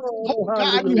 Jesus. Oh Lord.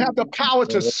 God, you have the Hallelujah. power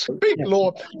to speak,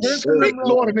 Lord. Strengthen Speak, them, Lord,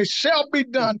 Lord. and it shall be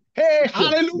done. Hey,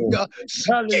 Yes, Lord. hallelujah. Speak,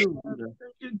 Hallelujah.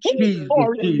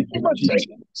 Lord, Jesus, in the Jesus, name of Jesus.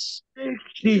 Jesus.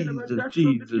 Jesus,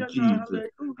 Jesus, Jesus.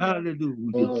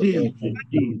 Hallelujah. Jesus,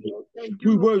 Jesus.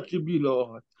 We worship you,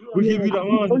 Lord. We give you the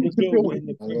We honor, praise the you, glory, Lord. and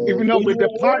the praise. Even though For we're you are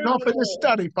departing off worthy, of this Lord.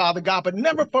 study, Father God, but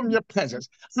never from your presence.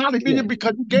 Hallelujah, Yes,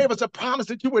 because you gave us a promise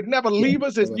that you would never yes, leave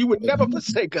us and you would never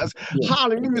forsake us. yes,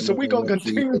 Hallelujah. So we're going to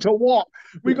continue to walk.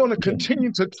 We're going to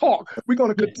continue to talk. We're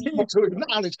going to yes. continue to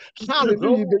acknowledge, To the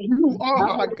hallelujah, that glory. you are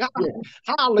our God. Yes.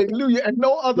 Hallelujah. And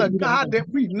no Give other you the God honor. that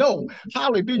we know.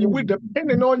 Hallelujah. We're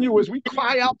depending on you as we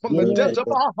cry out from the depths of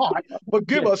our heart.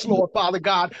 Forgive us, Lord, Father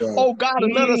God. Oh God,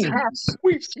 and let us have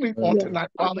sweet sleep on tonight,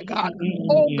 Father God.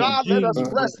 Oh God, let us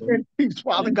rest in peace,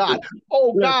 Father God.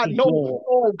 Oh God,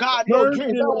 oh God, no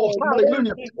dreams. Oh,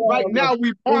 hallelujah. Right now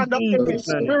we bind up any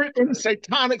spirit, any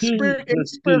satanic spirit, any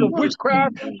spirit of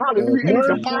witchcraft, hallelujah, any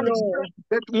demonic spirit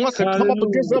that wants to come up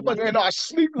against us in our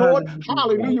sleep, Lord.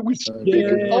 Hallelujah. We speak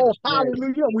it. Oh,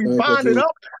 hallelujah. We bind it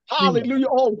up. Hallelujah.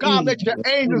 Oh God, let your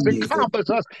angels encompass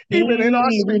us even in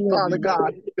our sleep, Father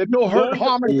God, that no hurt,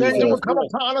 harm, and danger will come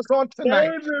upon us on tonight.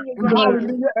 And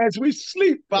hallelujah, as we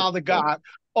sleep, Father God.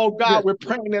 Oh God, we're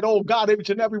praying that, oh God, each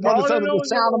and every one that's under the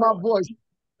sound of my voice.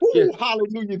 Ooh,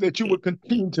 hallelujah, that you would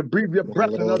continue to breathe your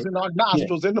breath in us in our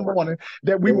nostrils in the morning,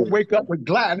 that we will wake up with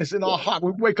gladness in our heart.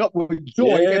 We wake up with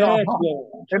joy in our heart.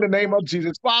 In the name of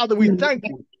Jesus. Father, we thank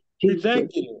you. We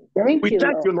thank you. We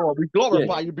thank you, Lord. We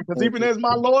glorify you because even as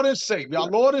my Lord and Savior, our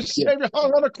Lord and Savior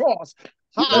hung on the cross.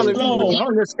 Hallelujah. He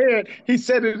hung his head. He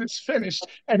said it is finished.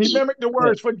 And he mimicked the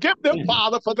words, forgive them,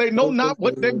 Father, for they know not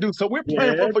what they do. So we're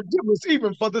praying for forgiveness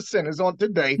even for the sinners on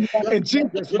today. In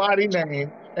Jesus' mighty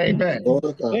name, amen.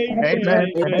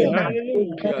 Amen. Amen.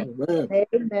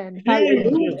 Amen.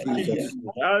 Hallelujah.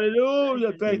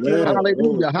 Hallelujah. Thank you, Lord.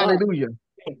 Hallelujah. Hallelujah.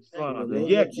 Father.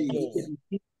 Yes, Lord.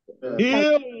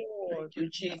 Heal, Lord.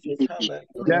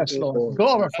 Yes, Lord.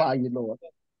 Glorify you, Lord.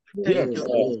 Yes,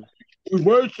 Lord. We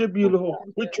worship you, Lord.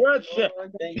 We trust you.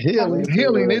 Healing,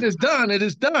 healing. It is done. It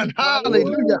is done.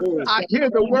 Hallelujah. I hear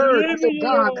the word, oh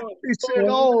God. He said,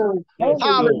 oh,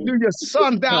 hallelujah.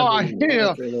 Son, thou art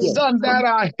healed. Son, thou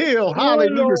art healed.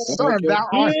 Hallelujah. Son, thou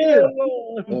art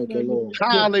healed.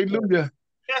 Hallelujah.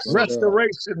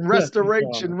 Restoration,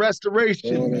 restoration,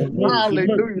 restoration.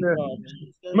 Hallelujah.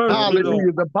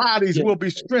 Hallelujah. The bodies will be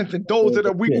strengthened. Those that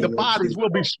are weak, the bodies will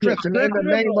be strengthened in the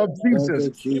name of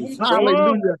Jesus.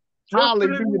 Hallelujah.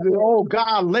 Hallelujah. Oh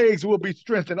God, legs will be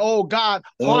strengthened. Oh God,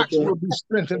 hearts will be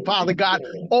strengthened, Father God.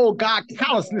 Oh God,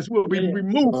 callousness will be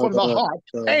removed from the heart.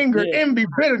 Anger, envy,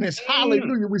 bitterness.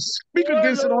 Hallelujah. We speak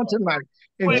against it on tonight.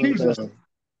 In Jesus.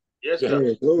 Yes,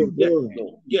 God. Yes.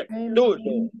 Do it,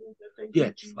 Lord.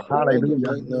 Yes.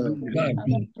 Hallelujah.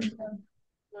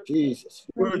 Jesus.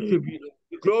 Worship you.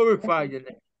 We glorify your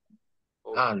name.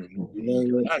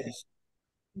 Hallelujah. Jesus.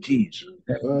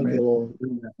 Thank you, Lord.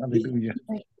 Hallelujah.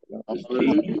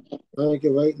 Thank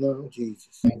you right now,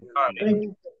 Jesus.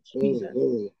 Hallelujah.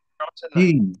 Glory.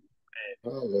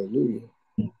 Hallelujah.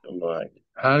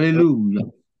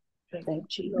 Hallelujah.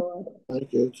 Thank you, Lord.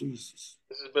 Thank you, Jesus.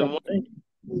 This has been one.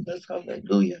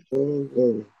 Hallelujah.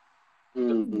 Glory.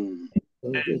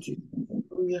 Thank you, Jesus.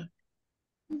 Hallelujah.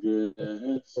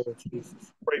 Oh,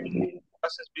 Jesus.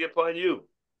 Blessings be upon you.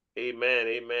 Amen.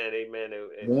 Amen. Amen.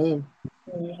 Amen.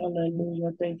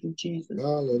 Hallelujah. Thank you, Jesus.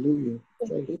 Hallelujah.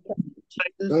 Thank you,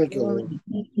 Jesus. Thank you, Lord.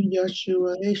 Thank you,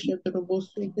 Yeshua.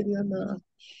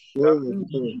 Glory.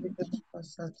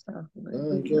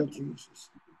 Thank you, Jesus.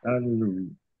 Hallelujah.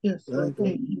 Yes, Lord. Thank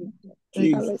Thank you.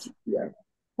 Jesus.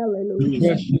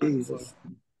 Hallelujah. Jesus.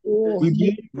 Oh, We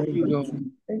believe you,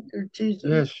 Lord. Thank you, Jesus.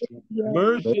 Yes.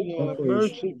 Mercy, I Lord. praise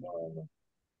Mercy, Father.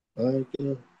 Thank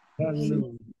you.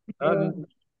 Hallelujah. Hallelujah.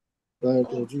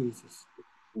 Thank you, Jesus.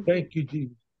 Thank you,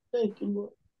 Jesus. Thank you,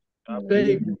 Lord.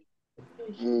 Thank you.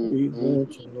 We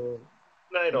want you, Lord.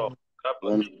 Good night, all. God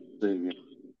bless you.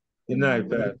 Good night,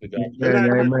 Pastor God. Amen.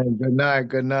 Amen. Good night.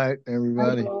 Good night,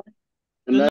 everybody.